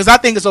devil's advocate, because I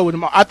think it's over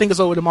tomorrow. I think it's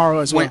over tomorrow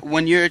as well.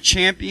 When you're a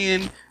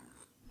champion,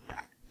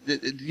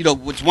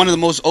 it's one of the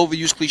most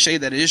overused cliche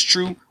that is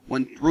true.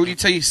 When Rudy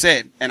T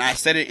said, and I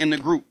said it in the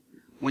group,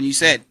 when you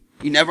said,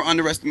 you never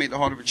underestimate the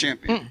heart of a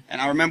champion.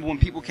 And I remember when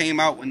people came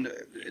out when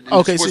the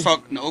sports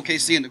talk, the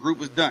OKC and the group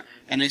was done,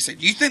 and they said,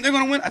 do you think they're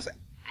going to win? I said,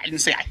 I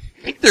didn't say I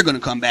think they're going to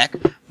come back,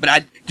 but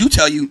I do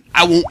tell you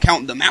I won't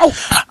count them out.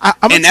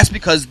 And that's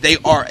because they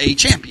are a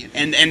champion.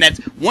 And that's,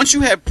 once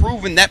you have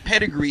proven that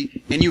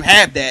pedigree and you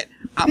have that,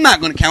 I'm not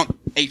going to count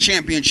a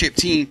championship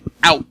team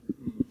out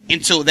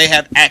until they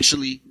have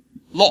actually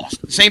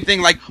lost. Same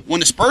thing like when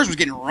the Spurs was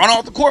getting run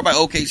off the court by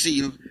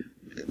OKC.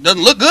 It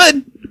doesn't look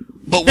good.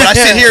 But when I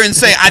sit here and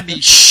say I'd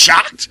be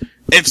shocked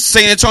if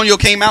San Antonio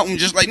came out and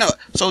just like, no.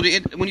 So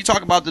when you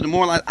talk about the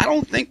demoralized, I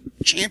don't think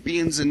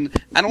champions, and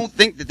I don't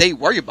think that they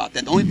worry about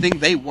that. The only thing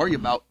they worry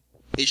about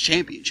is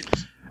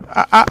championships.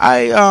 I'm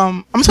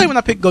gonna tell you when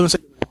I picked Golden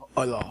State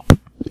a law,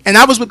 and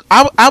I picked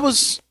Golden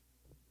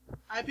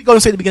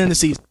State at the beginning of the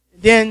season.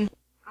 And then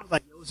I was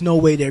like, there's no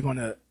way they're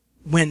gonna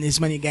win this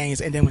many games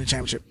and then win the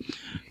championship.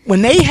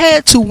 When they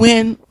had to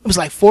win, it was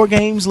like 4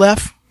 games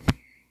left.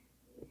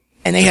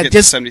 And they had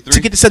just to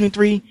get to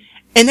 73,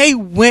 and they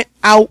went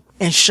out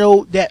and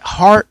showed that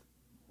heart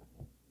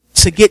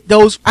to get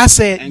those. I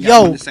said,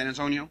 "Yo, San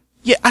Antonio."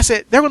 Yeah, I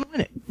said they're going to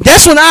win it.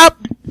 That's when I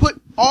put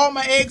all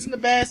my eggs in the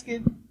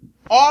basket,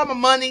 all my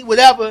money,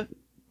 whatever.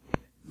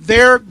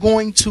 They're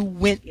going to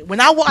win it. When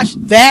I watch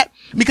that,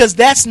 because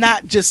that's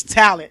not just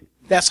talent,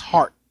 that's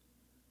heart.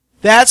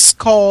 That's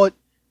called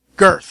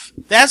girth.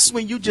 That's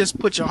when you just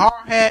put your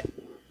hard hat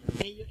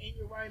in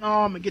your right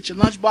arm and get your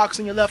lunchbox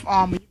in your left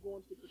arm. And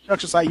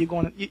construction site,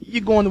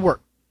 you're going to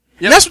work.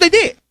 Yep. And that's what they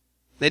did.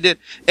 They did.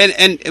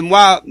 And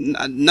while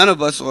none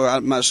of us, or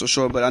I'm not so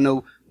sure, but I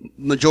know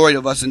majority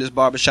of us in this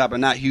barbershop are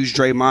not huge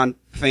Draymond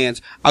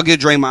fans, I'll give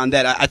Draymond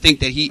that. I think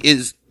that he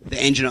is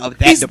the engine of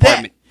that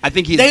department. I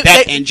think he's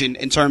that engine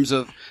in terms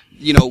of,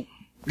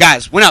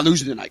 guys, we're not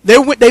losing tonight. They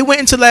went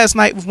into last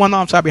night with one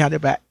arm tied behind their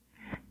back.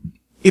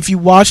 If you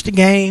watched the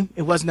game,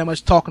 it wasn't that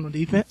much talking on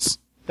defense.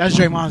 That's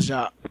Draymond's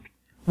job.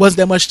 Wasn't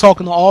that much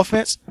talking on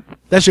offense.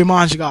 That's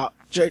Draymond's job.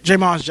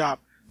 Draymond's job.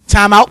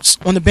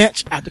 Timeouts on the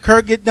bench after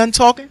Kerr get done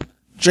talking,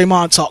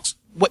 Draymond talks.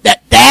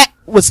 That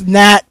was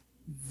not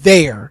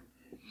there,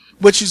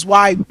 which is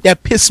why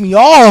that pissed me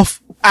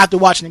off after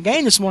watching the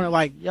game this morning,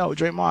 like, yo,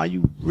 Draymond,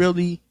 you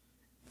really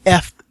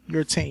effed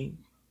your team.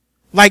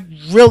 Like,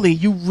 really,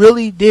 you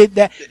really did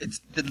that. It's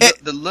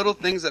the little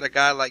things that a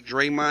guy like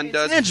Draymond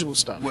does, tangible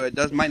stuff, where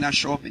it might not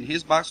show up in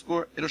his box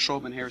score, it'll show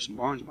up in Harrison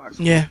Barnes' box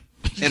score. Yeah,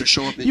 it'll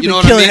show up in. You've You know been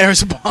what I killing mean?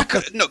 Harrison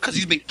Barnes. No, because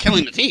he's been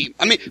killing the team.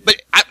 I mean,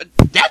 but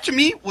that to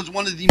me was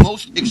one of the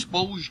most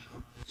exposed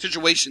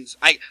situations.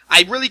 I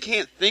really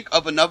can't think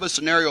of another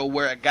scenario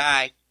where a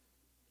guy.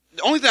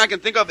 The only thing I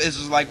can think of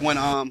is like when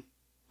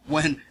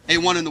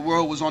A1 in the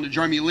world was on the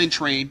Jeremy Lin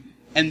train,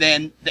 and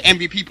then the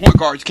MVP point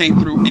guards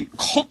came through and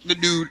cooked the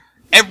dude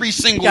every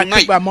single got night.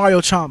 cooked by Mario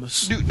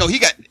Chalmers. Dude, no,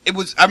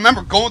 I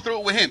remember going through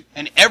it with him,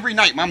 and every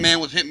night my man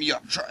was hitting me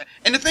up.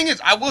 And the thing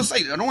is, I will say,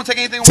 I don't want to take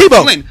anything away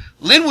from Lin.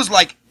 Lin was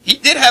like, he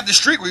did have the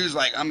streak where he was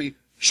like, I mean,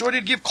 sure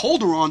did give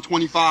Calderon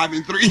 25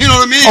 and 3, you know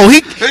what I mean? Oh,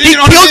 he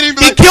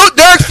killed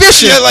Derek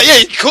Fisher. Yeah,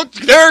 he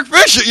cooked Derek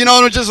Fisher, you know,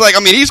 and it's just like, I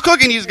mean, he's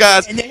cooking these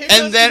guys.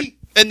 And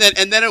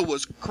then it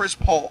was Chris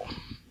Paul.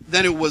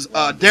 Then it was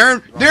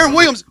Darren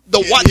Williams,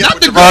 not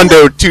the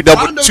Rondo, two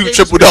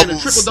triple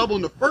doubles. Triple double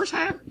in the first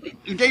half.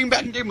 You gave him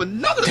back and gave him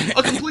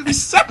a completely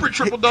separate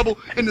triple double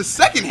in the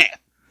second half.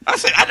 I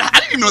said, I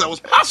didn't even know that was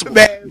possible.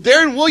 Man.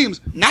 Darren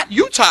Williams, not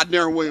Utah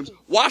Darren Williams,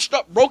 washed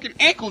up, broken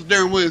ankles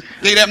Darren Williams.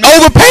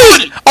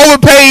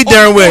 Overpaid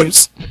Darren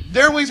Williams.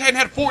 Darren Williams hadn't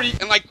had 40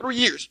 in like 3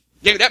 years.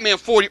 Gave that man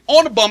 40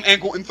 on a bum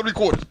ankle in 3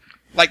 quarters.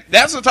 Like,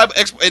 that's the type of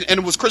and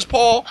it was Chris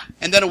Paul,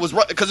 and then it was,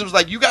 because it was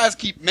like, you guys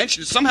keep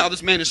mentioning, somehow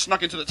this man is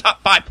snuck into the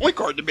top 5 point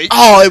guard debate.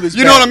 Oh, it was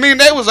You know what I mean?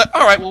 They was like,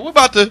 alright, well, we're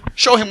about to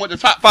show him what the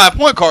top 5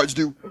 point guards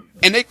do.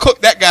 And they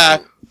cooked that guy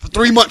for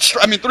 3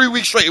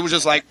 weeks straight. It was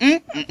just like,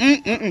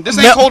 this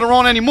ain't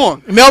Calderon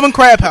anymore. Melvin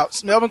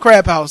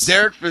Crabhouse.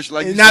 Derek Fisher,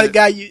 like, not a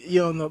guy you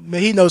don't know, but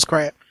he knows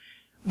crap.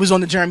 Was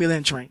on the Jeremy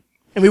Lin train.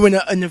 And we were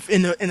in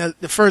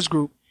the first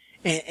group.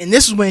 And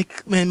this is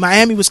when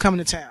Miami was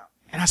coming to town.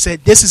 And I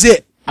said, this is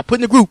it. I put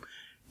in the group,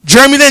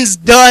 Jeremy Lin's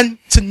done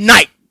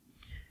tonight.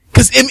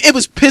 Cause it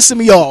was pissing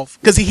me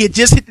off. Cause he had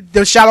just hit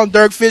the shot on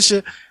Derek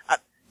Fisher.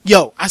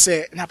 I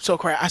said, and I'm so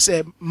crazy. I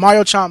said,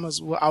 Mario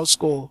Chalmers will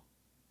outscore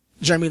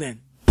Jeremy Lin.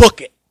 Book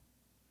it.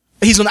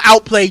 He's gonna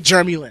outplay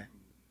Jeremy Lin.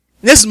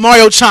 This is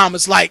Mario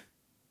Chalmers. Like,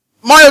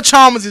 Mario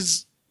Chalmers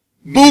is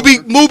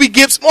movie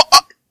Gibson.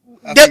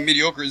 I think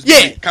mediocre is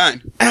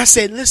kind. And I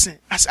said, listen,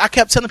 I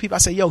kept telling people, I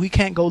said, yo, he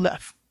can't go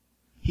left.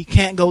 He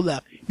can't go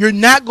left. You're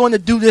not going to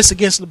do this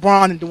against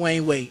LeBron and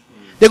Dwayne Wade.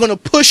 They're going to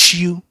push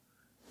you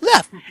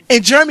left.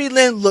 And Jeremy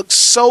Lin looked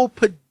so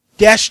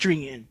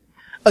pedestrian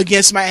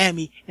against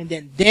Miami. And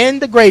then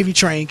the gravy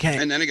train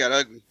came. And then it got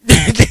ugly.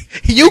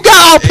 You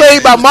got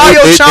outplayed by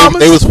Mario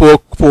Chalmers. They was full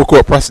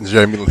court pressing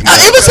Jeremy Lin.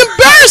 It was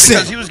embarrassing.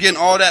 Because he was getting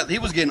all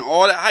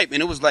that hype.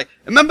 And it was like,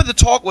 remember the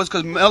talk was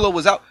because Melo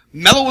was out.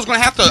 Melo was going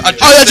to have to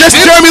adjust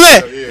Jeremy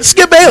Lin. Yeah.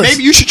 Skip Bayless.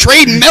 Maybe you should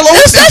trade Melo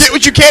and get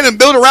what you can and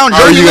build around Jeremy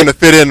Lin. How are you going to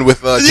fit in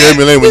with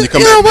Jeremy Lin when you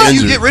come back from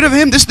injury? You get rid of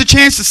him. This is the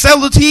chance to sell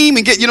the team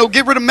and get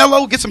rid of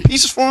Melo, get some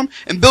pieces for him,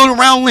 and build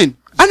around Lin.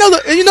 I know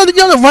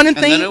the running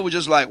thing. And then it was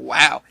just like,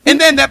 wow. And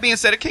then that being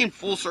said, it came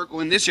full circle.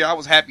 And this year, I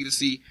was happy to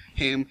see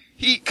him.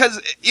 Because,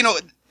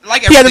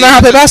 like he had to learn how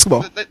to play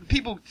basketball.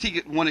 People take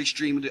it one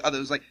extreme and the other.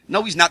 It's like,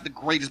 no, he's not the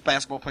greatest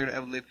basketball player to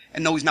ever live.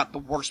 And no, he's not the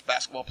worst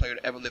basketball player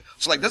to ever live.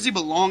 So, like, does he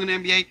belong in the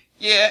NBA?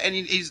 Yeah, and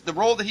he's the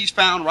role that he's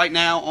found right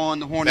now on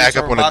the Hornets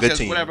or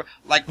Bobcats, whatever.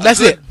 Like, that's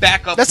a good it.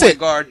 backup That's point it.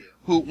 guard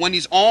who, when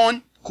he's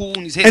on, cool,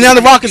 and he's hitting. And now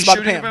the Rockets about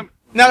to pay him.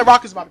 The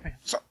Rockets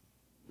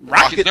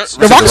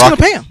going to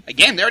pay him.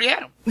 Again, they already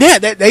had him. Yeah,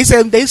 they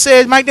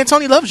said Mike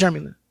D'Antoni loves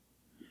Jeremy Lin.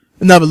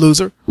 Another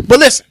loser. But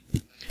listen,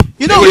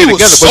 he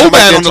was so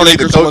bad on the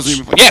Lakers.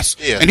 Yes,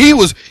 yeah. And he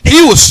was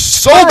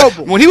so bad.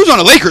 When he was on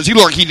the Lakers, he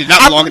looked like he did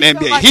not belong in the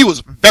NBA. He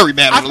was very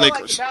bad on the Lakers.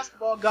 Like the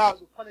basketball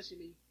gods were punishing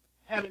me,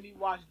 having me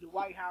watch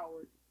Dwight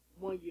Howard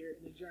one year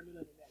and then Jeremy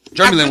Lin the next.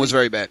 Jeremy Lin was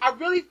very bad. I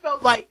really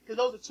felt like, because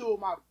those are two of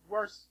my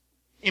worst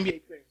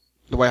NBA players.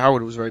 Dwight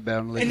Howard was very bad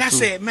on the Lakers. And I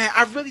said, man,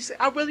 I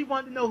really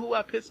wanted to know who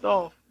I pissed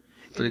off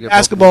in the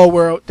basketball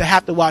world to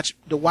have to watch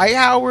Dwight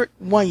Howard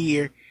one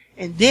year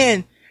and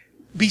then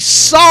be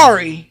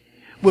sorry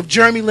with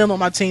Jeremy Lin on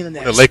my team the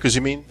next. The Lakers,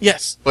 you mean?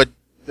 Yes. But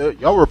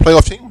y'all were a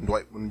playoff team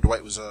when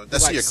Dwight was.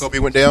 That's year Kobe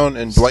went down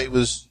and Dwight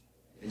was.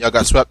 And y'all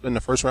got swept in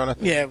the first round. I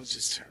think. Yeah, it was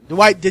just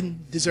Dwight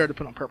didn't deserve to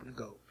put on purple and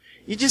gold.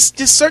 You just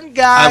certain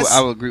guys.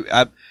 I would agree.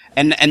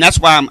 And that's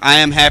why I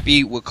am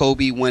happy with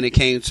Kobe when it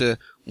came to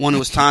when it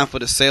was time for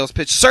the sales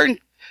pitch.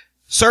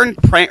 Certain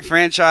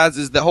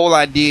franchises, the whole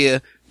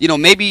idea.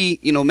 Maybe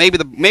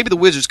the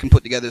Wizards can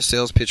put together a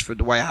sales pitch for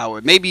Dwight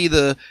Howard. Maybe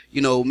the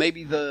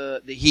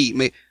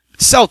Heat,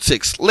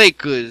 Celtics,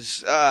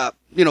 Lakers,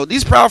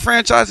 these proud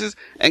franchises.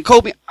 And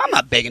Kobe, I'm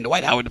not begging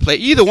Dwight Howard to play.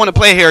 You either want to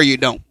play here or you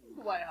don't.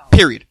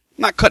 Period.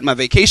 I'm not cutting my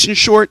vacation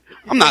short.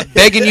 I'm not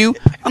begging you.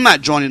 I'm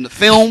not joining the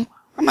film.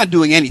 I'm not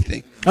doing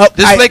anything.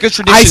 Lakers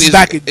tradition is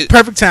back at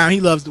perfect time.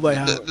 He loves Dwight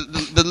Howard.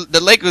 The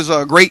Lakers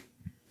are a great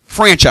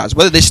franchise.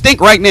 Whether they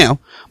stink right now,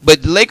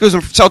 but the Lakers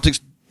and Celtics,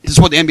 this is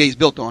what the NBA is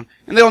built on,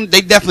 and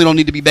they definitely don't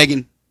need to be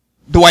begging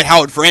Dwight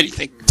Howard for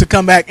anything. to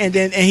come back, and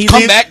he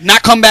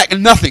Not come back,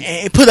 and nothing.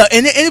 and put up,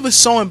 and it was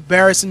so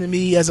embarrassing to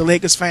me as a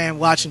Lakers fan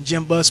watching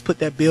Jim Buss put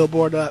that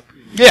billboard up.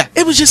 Yeah,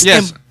 It was just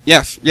yes.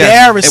 embarrassing.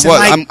 It was.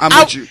 Like, I'm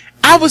with you.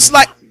 I was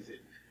like,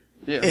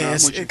 Yeah, no, I'm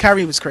yes, with you.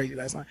 Kyrie was crazy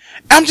last night.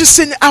 I'm just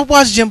sitting. I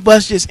watched Jim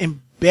Buss just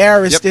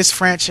embarrass Yep. this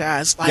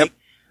franchise. Like, Yep.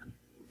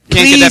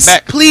 Can't get that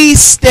back.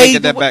 please stay. Can't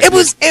get that back, It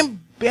was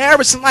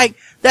embarrassing. Like,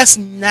 that's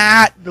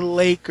not the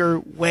Laker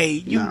way.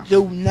 You Nah.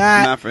 do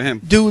Not for him.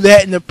 do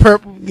that in the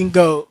purple and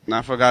gold.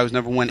 Not for a guy who's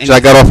never won So I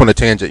anything. got off on a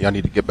tangent. Y'all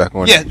need to get back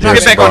on. Yeah, Harrison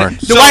get back on it.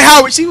 Barnes. So- Dwight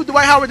Howard. See what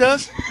Dwight Howard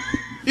does?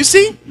 You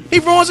see? He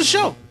ruins the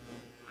show.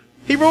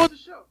 He ruins the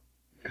show.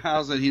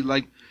 Kyle said he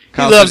like.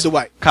 He loves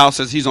Dwight. Kyle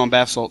says he's on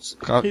bath salts.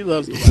 Kyle. He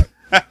loves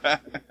Dwight.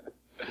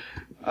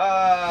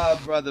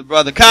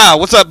 Brother. Kyle,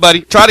 what's up,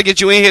 buddy? Try to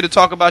get you in here to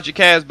talk about your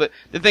Cavs, but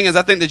the thing is,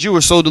 I think that you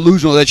were so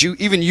delusional that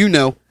you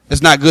know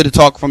it's not good to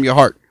talk from your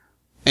heart.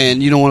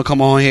 And you don't want to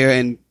come on here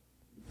and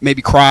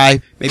maybe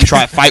cry, maybe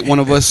try to fight one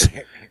of us,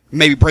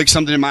 maybe break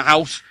something in my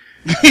house.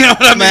 You know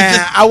what I mean?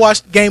 Man, I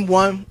watched game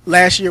 1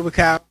 last year with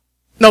Kyle.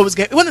 No, it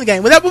wasn't the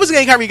game. What was the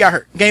game Kyrie got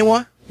hurt? Game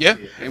 1? Yeah.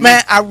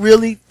 Man, I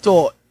really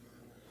thought,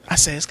 I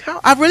said, it's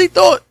Kyle. I really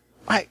thought,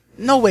 like,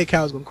 no way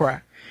Kyle's going to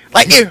cry.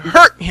 Like, it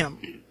hurt him.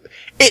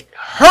 It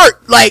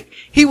hurt. Like,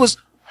 he was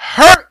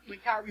hurt when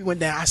Kyrie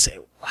went down. I said,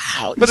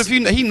 wow. But if he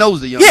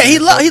knows the young Yeah, man,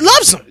 he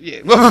loves him.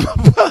 Yeah.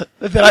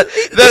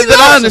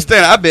 I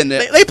understand. I've been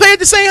there. They played at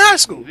the same high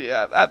school.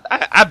 Yeah,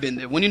 I've been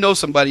there. When you know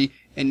somebody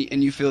and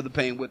you feel the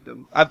pain with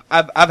them,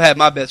 I've had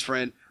my best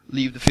friend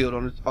leave the field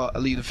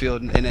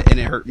and it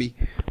hurt me.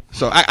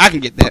 So I can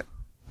get that.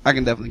 I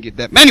can definitely get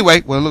that.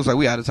 Anyway, well, it looks like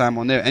we out of time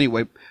on there.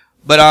 Anyway,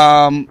 but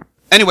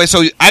anyway,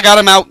 so I got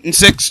him out in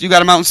 6. You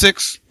got him out in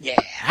 6. Yeah,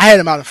 I had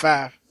him out of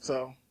 5.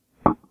 So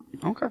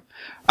Okay. All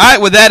right.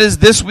 Well, that is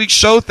this week's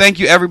show. Thank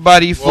you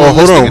everybody for. Well,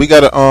 hold listening. on. We got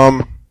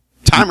to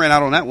Time ran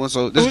out on that one,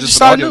 so this We is just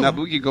just an audio started now, new.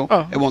 but we can go.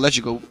 Oh. It won't let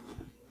you go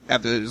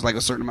after it's like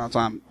a certain amount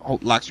of time.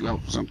 Locks you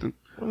out or something.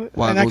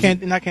 While and it I goes-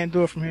 can't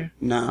do it from here.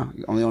 Nah,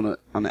 only on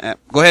the app.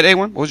 Go ahead, A1.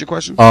 What was your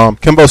question?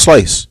 Kimbo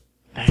Slice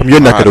from your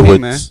neck of the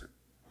Alright, woods,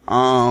 man.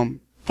 Oh,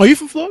 you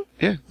from Florida?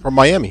 Yeah, from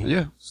Miami.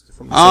 yeah.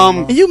 From the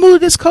same, And you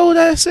moved to this cold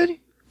ass city?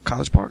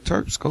 College Park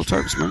Terps. Go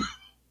Terps, man.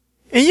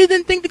 And you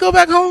didn't think to go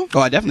back home? Oh,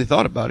 I definitely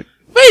thought about it.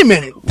 Wait a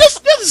minute. This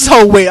is the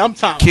whole way I'm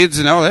talking. Kids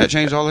and all that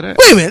changed all of that.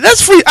 Wait a minute.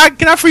 That's free.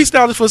 Can I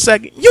freestyle this for a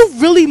second? You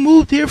really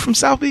moved here from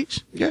South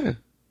Beach? Yeah.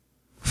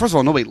 First of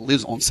all, nobody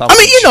lives on South. I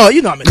mean, Beach.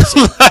 you know what I mean.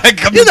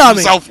 Like, I'm you know what I from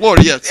mean. South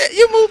Florida, yes.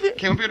 You moved here.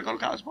 Came up here to go to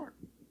College Park.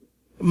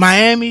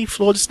 Miami,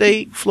 Florida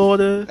State,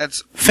 Florida.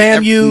 That's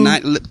FAMU.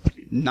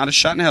 Not a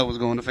shot in hell was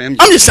going to FAMU.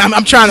 I'm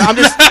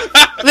just,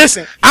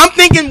 listen, I'm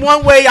thinking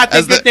one way, I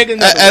think you're thinking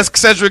another way. As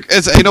Cedric,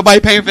 ain't nobody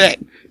paying for that.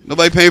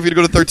 Nobody paying for you to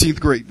go to 13th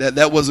grade.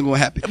 That wasn't going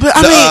to happen. But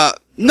I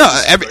no,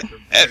 every,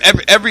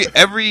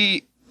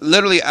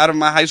 literally out of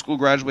my high school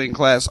graduating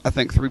class, I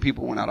think 3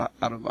 people went out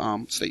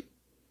of state.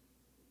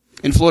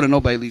 In Florida,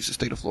 nobody leaves the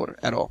state of Florida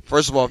at all.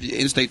 First of all, if your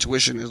in-state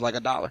tuition is like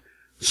 $1,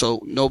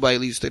 so nobody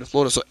leaves the state of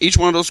Florida. So each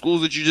one of those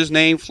schools that you just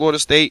named, Florida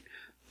State,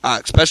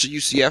 especially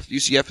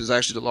UCF is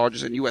actually the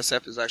largest, and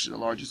USF is actually the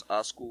largest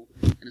school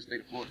in the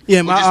state of Florida.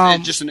 Yeah,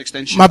 It's just an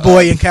extension. my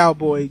boy and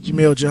cowboy,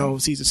 Jamil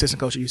Jones, he's assistant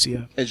coach at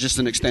UCF. It's just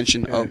an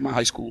extension of my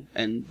high school,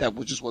 and that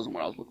just wasn't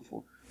what I was looking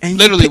for. And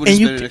Literally, you would pick,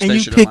 just and been an you,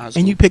 extension and you of my high pick, school.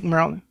 and you pick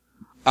Maryland.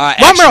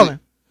 Why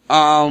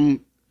Maryland?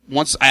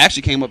 Once I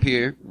actually came up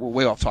here, we're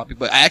way off topic,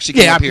 but I actually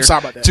came Yeah, up I'm here sorry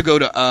about that. to go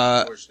to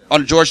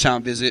on a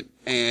Georgetown visit,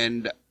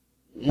 and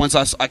once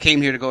I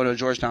came here to go to a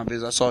Georgetown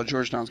visit, I saw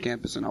Georgetown's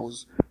campus, and I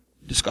was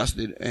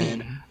disgusted.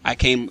 And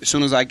as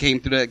soon as I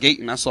came through that gate,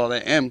 and I saw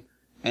that M,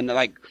 and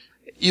like,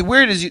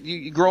 weird is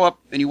you grow up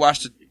and you watch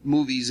the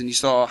movies, and you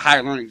saw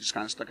higher learning just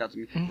kind of stuck out to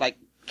me, like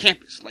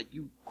campus, like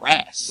you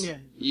grass,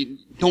 you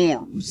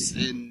dorms,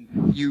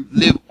 and you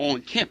live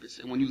on campus,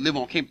 and when you live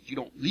on campus, you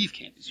don't leave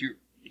campus, you're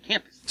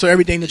campus. So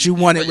everything that you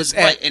wanted was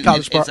at and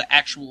College Park. It's an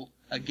actual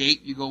gate.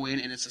 You go in,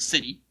 and it's a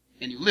city,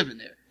 and you live in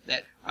there.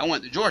 That I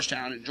went to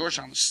Georgetown, and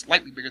Georgetown was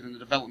slightly bigger than the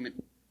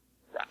development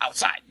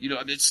outside. You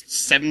know, it's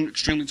 7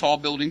 extremely tall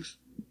buildings,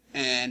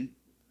 and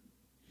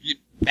you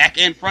back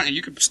and front, and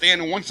you could stand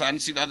on one side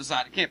and see the other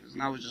side of campus.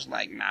 And I was just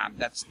like, nah,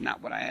 that's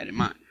not what I had in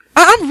mind.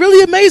 I'm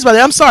really amazed by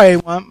that. I'm sorry,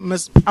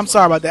 I'm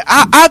sorry about that.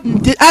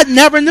 I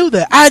never knew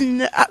that. As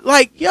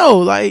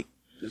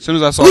soon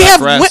as I saw that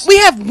grass, we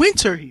have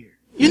winter here.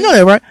 You know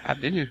that, right?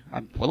 I've been here.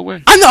 I'm well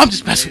aware. I know. I'm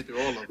just messing.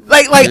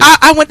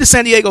 I went to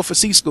San Diego for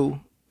C school.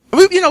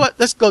 You know what?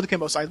 Let's go to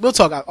Kimbo side. We'll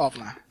talk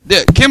offline.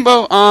 Yeah,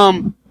 Kimbo,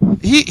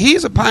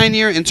 he's a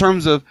pioneer in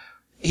terms of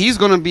he's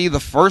gonna be the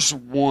first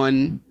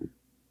one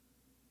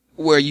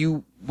where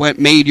you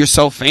made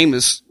yourself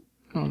famous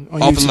On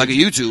off of YouTube. like a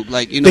YouTube.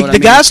 Like, you know The what I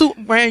mean? guys who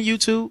ran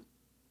YouTube,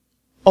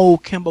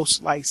 Kimbo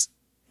Slice,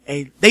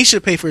 they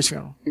should pay for his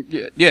funeral.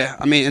 Yeah.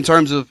 I mean, in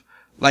terms of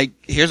like,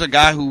 here's a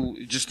guy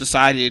who just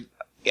decided.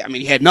 I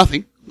mean, he had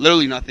nothing,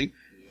 literally nothing,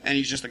 and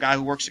he's just a guy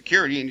who works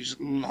security, and he's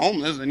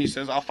homeless, and he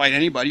says, "I'll fight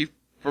anybody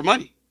for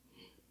money."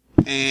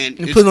 And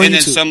put it on then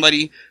YouTube.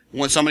 somebody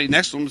when somebody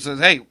next to him says,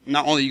 hey,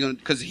 not only are you going to,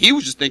 because he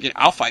was just thinking,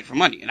 I'll fight for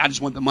money, and I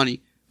just want the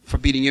money for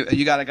beating you.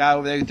 You got a guy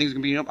over there who thinks he's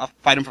going to beat him, I'll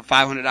fight him for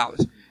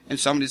 $500. And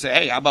somebody say,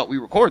 hey, how about we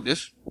record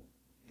this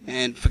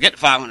and forget the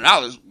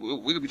 $500?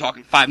 We could be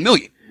talking $5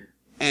 million.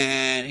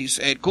 And he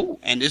said, cool.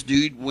 And this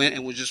dude went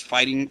and was just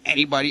fighting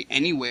anybody,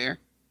 anywhere,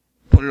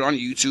 put it on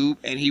YouTube,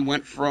 and he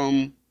went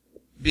from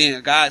being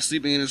a guy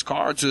sleeping in his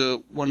car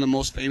to one of the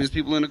most famous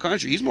people in the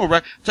country. He's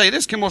more, tell you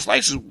this, Kimbo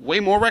Slice is way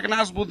more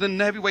recognizable than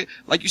the heavyweight.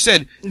 Like you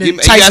said, you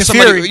have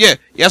somebody, you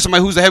have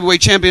somebody who's the heavyweight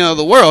champion of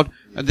the world,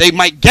 they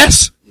might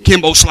guess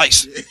Kimbo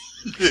Slice.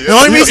 The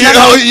only reason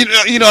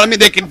you know what I mean?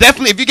 They can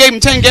definitely, if you gave him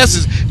 10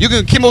 guesses,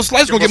 Kimbo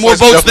Slice gonna get more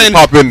votes than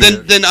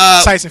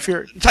Tyson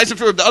Fury. Tyson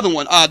Fury, the other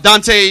one,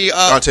 Deontay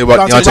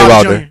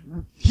Wilder.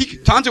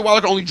 Deontay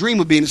Wilder can only dream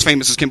of being as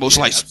famous as Kimbo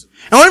Slice.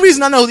 The only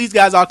reason I know who these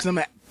guys are because I'm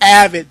an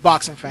avid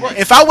boxing fan. Right.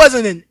 If I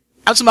wasn't I'm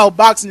talking about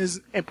boxing is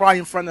and probably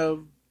in front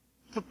of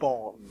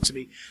football to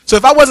me. So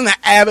if I wasn't an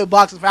avid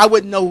boxing fan, I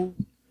wouldn't know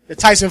that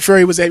Tyson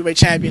Fury was heavyweight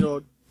champion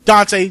or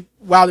Deontay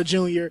Wilder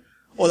Jr.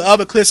 or the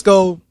other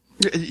Klitschko.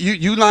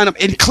 You line up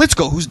Eddie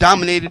Klitschko, who's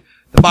dominated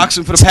the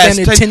boxing for the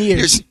past 10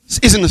 years,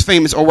 isn't as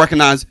famous or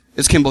recognized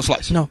as Kimbo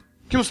Slice. No.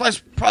 Kimbo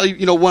Slice probably,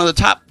 one of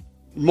the top,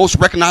 most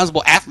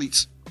recognizable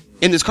athletes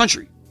in this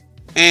country.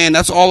 And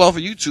that's all off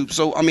of YouTube.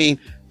 So, I mean,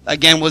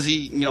 again, was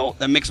he,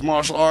 that mixed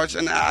martial arts?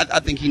 And I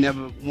think he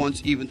never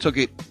once even took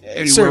it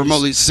anywhere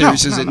remotely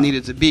serious as it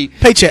needed to be.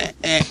 Paycheck.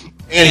 And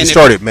he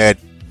started mad.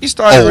 He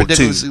started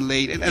ridiculously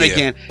late. And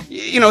again,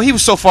 he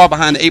was so far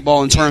behind the 8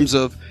 ball in terms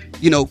of,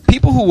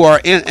 people who are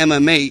in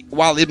MMA,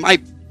 while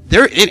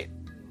they're in it.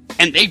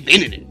 And they've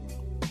been in it.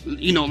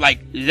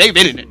 They've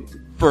been in it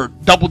for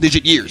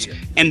double-digit years.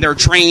 And they're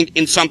trained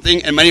in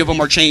something, and many of them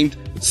are trained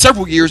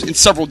several years in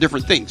several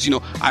different things.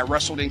 I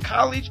wrestled in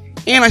college,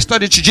 and I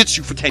studied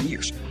jiu-jitsu for 10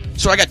 years.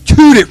 So I got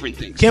 2 different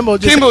things. Kimbo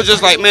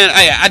just like, man,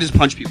 I just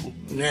punch people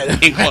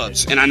in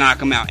clubs, and I knock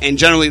them out. And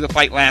generally, the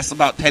fight lasts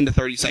about 10 to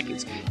 30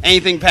 seconds.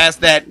 Anything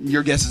past that,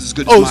 your guess is as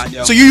good as mine,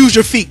 yo. So you use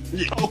your feet.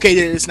 Yeah. Okay,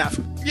 then it's not.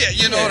 Yeah,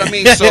 you know what I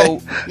mean?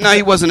 So, no,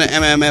 he wasn't an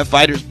MMA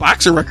fighter. His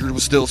boxing record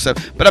was still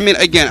 7. But, I mean,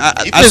 again,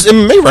 his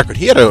MMA record,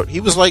 he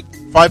was like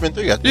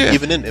 5-3, I think,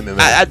 even in MMA.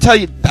 I tell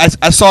you,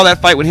 I saw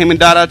that fight with him and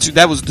Dada, too.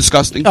 That was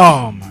disgusting.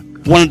 Oh, my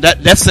God.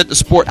 That set the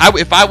sport.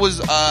 If I was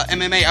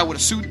MMA, I would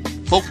have sued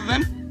both of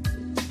them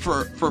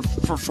for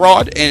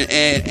fraud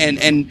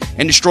and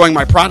destroying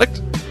my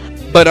product.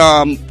 But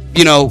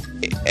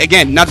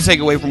again, not to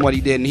take away from what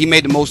he did, and he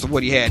made the most of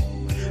what he had.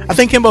 I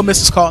think Kimbo missed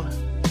his calling.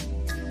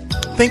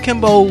 I think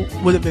Kimbo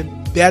would have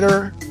been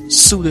better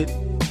suited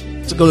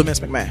to go to Vince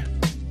McMahon.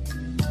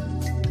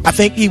 I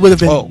think he would have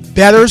been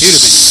better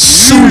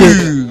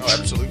suited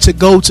to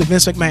go to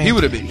Vince McMahon. He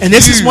would have been. And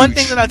this is one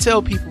thing that I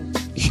tell people: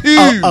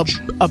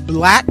 a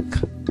black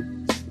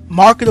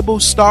marketable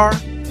star,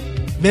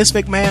 Vince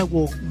McMahon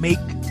will make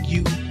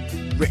you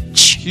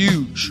rich.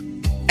 Huge.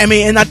 I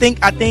mean, and I think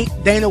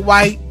Dana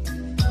White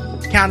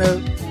kind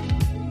of,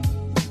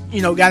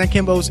 got in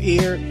Kimbo's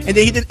ear, and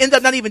then he didn't end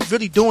up not even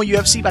really doing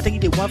UFC, but I think he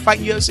did one fight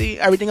in UFC.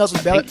 Everything else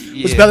was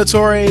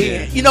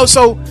Bellator. Yeah.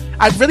 So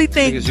I really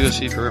think it's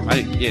UFC for him.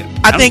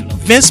 I think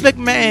Vince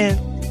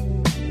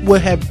McMahon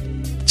would have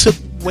took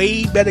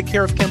way better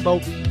care of Kimbo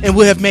and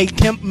would have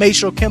made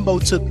sure Kimbo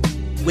took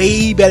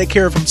way better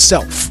care of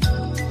himself.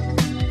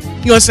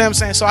 You understand what I'm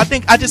saying? So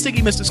I just think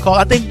he missed his call.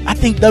 I think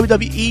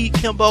WWE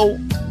Kimbo.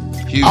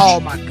 Huge. Oh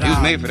my God, he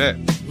was made for that.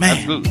 Man,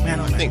 absolutely. Man.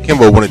 I think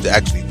Kimbo wanted to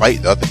actually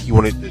fight, though. I think he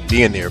wanted to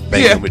be in there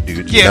banging with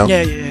dudes. Yeah.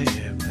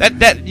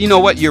 That you know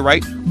what? You're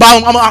right.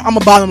 I'm a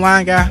bottom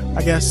line guy,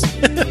 I guess.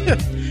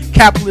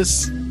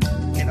 Capitalist,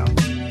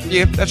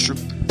 Yeah, that's true.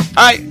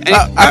 All right.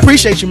 I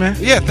appreciate you, man.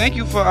 Yeah, thank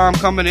you for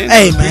coming in.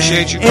 Hey,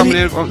 appreciate man. you coming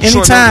in. On Anytime,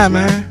 short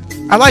notice,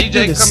 man. I like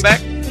DJ, this. come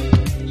back.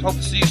 Hope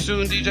to see you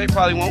soon. DJ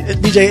probably won't.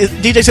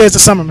 DJ says it's the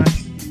summer, man.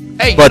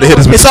 Hey, but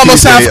it's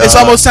almost time. It's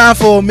almost time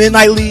for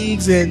midnight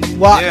leagues and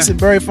walks and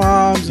Berry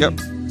Farms. Yep.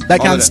 That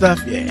kind of stuff.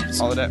 Yeah.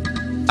 All of that.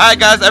 All right,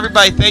 guys.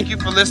 Everybody, thank you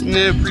for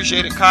listening.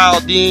 Appreciate it, Kyle,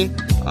 Dean.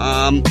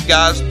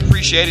 Guys,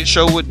 appreciate it.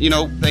 Show what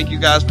Thank you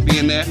guys for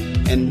being there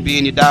and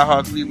being your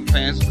diehard Cleveland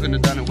fans. Couldn't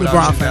have done it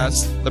without you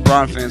guys.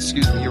 LeBron fans.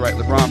 Excuse me. You're right,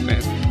 LeBron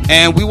fans.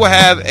 And we will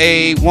have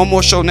one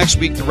more show next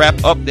week to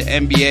wrap up the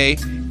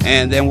NBA,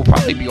 and then we'll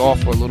probably be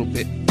off for a little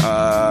bit.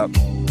 I'm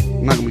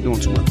not gonna be doing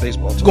too much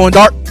baseball talk. Going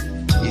dark.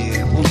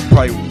 Yeah, we'll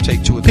probably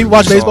take 2 or 3. People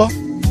watch baseball?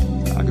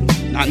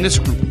 Not in this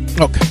group.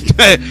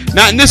 Okay.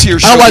 Not in this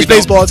year's show. I don't watch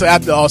baseball until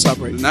after the All-Star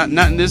break. Not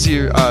in this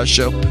year's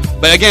show.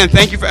 But again,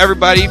 thank you for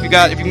everybody.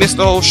 If you missed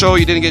the whole show,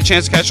 you didn't get a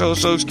chance to catch the whole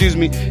show, excuse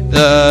me,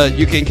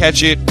 you can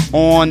catch it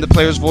on the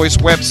Players Voice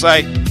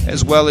website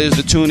as well as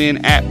the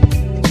TuneIn app.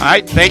 All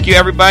right. Thank you,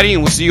 everybody,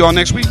 and we'll see you all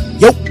next week.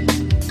 Yep.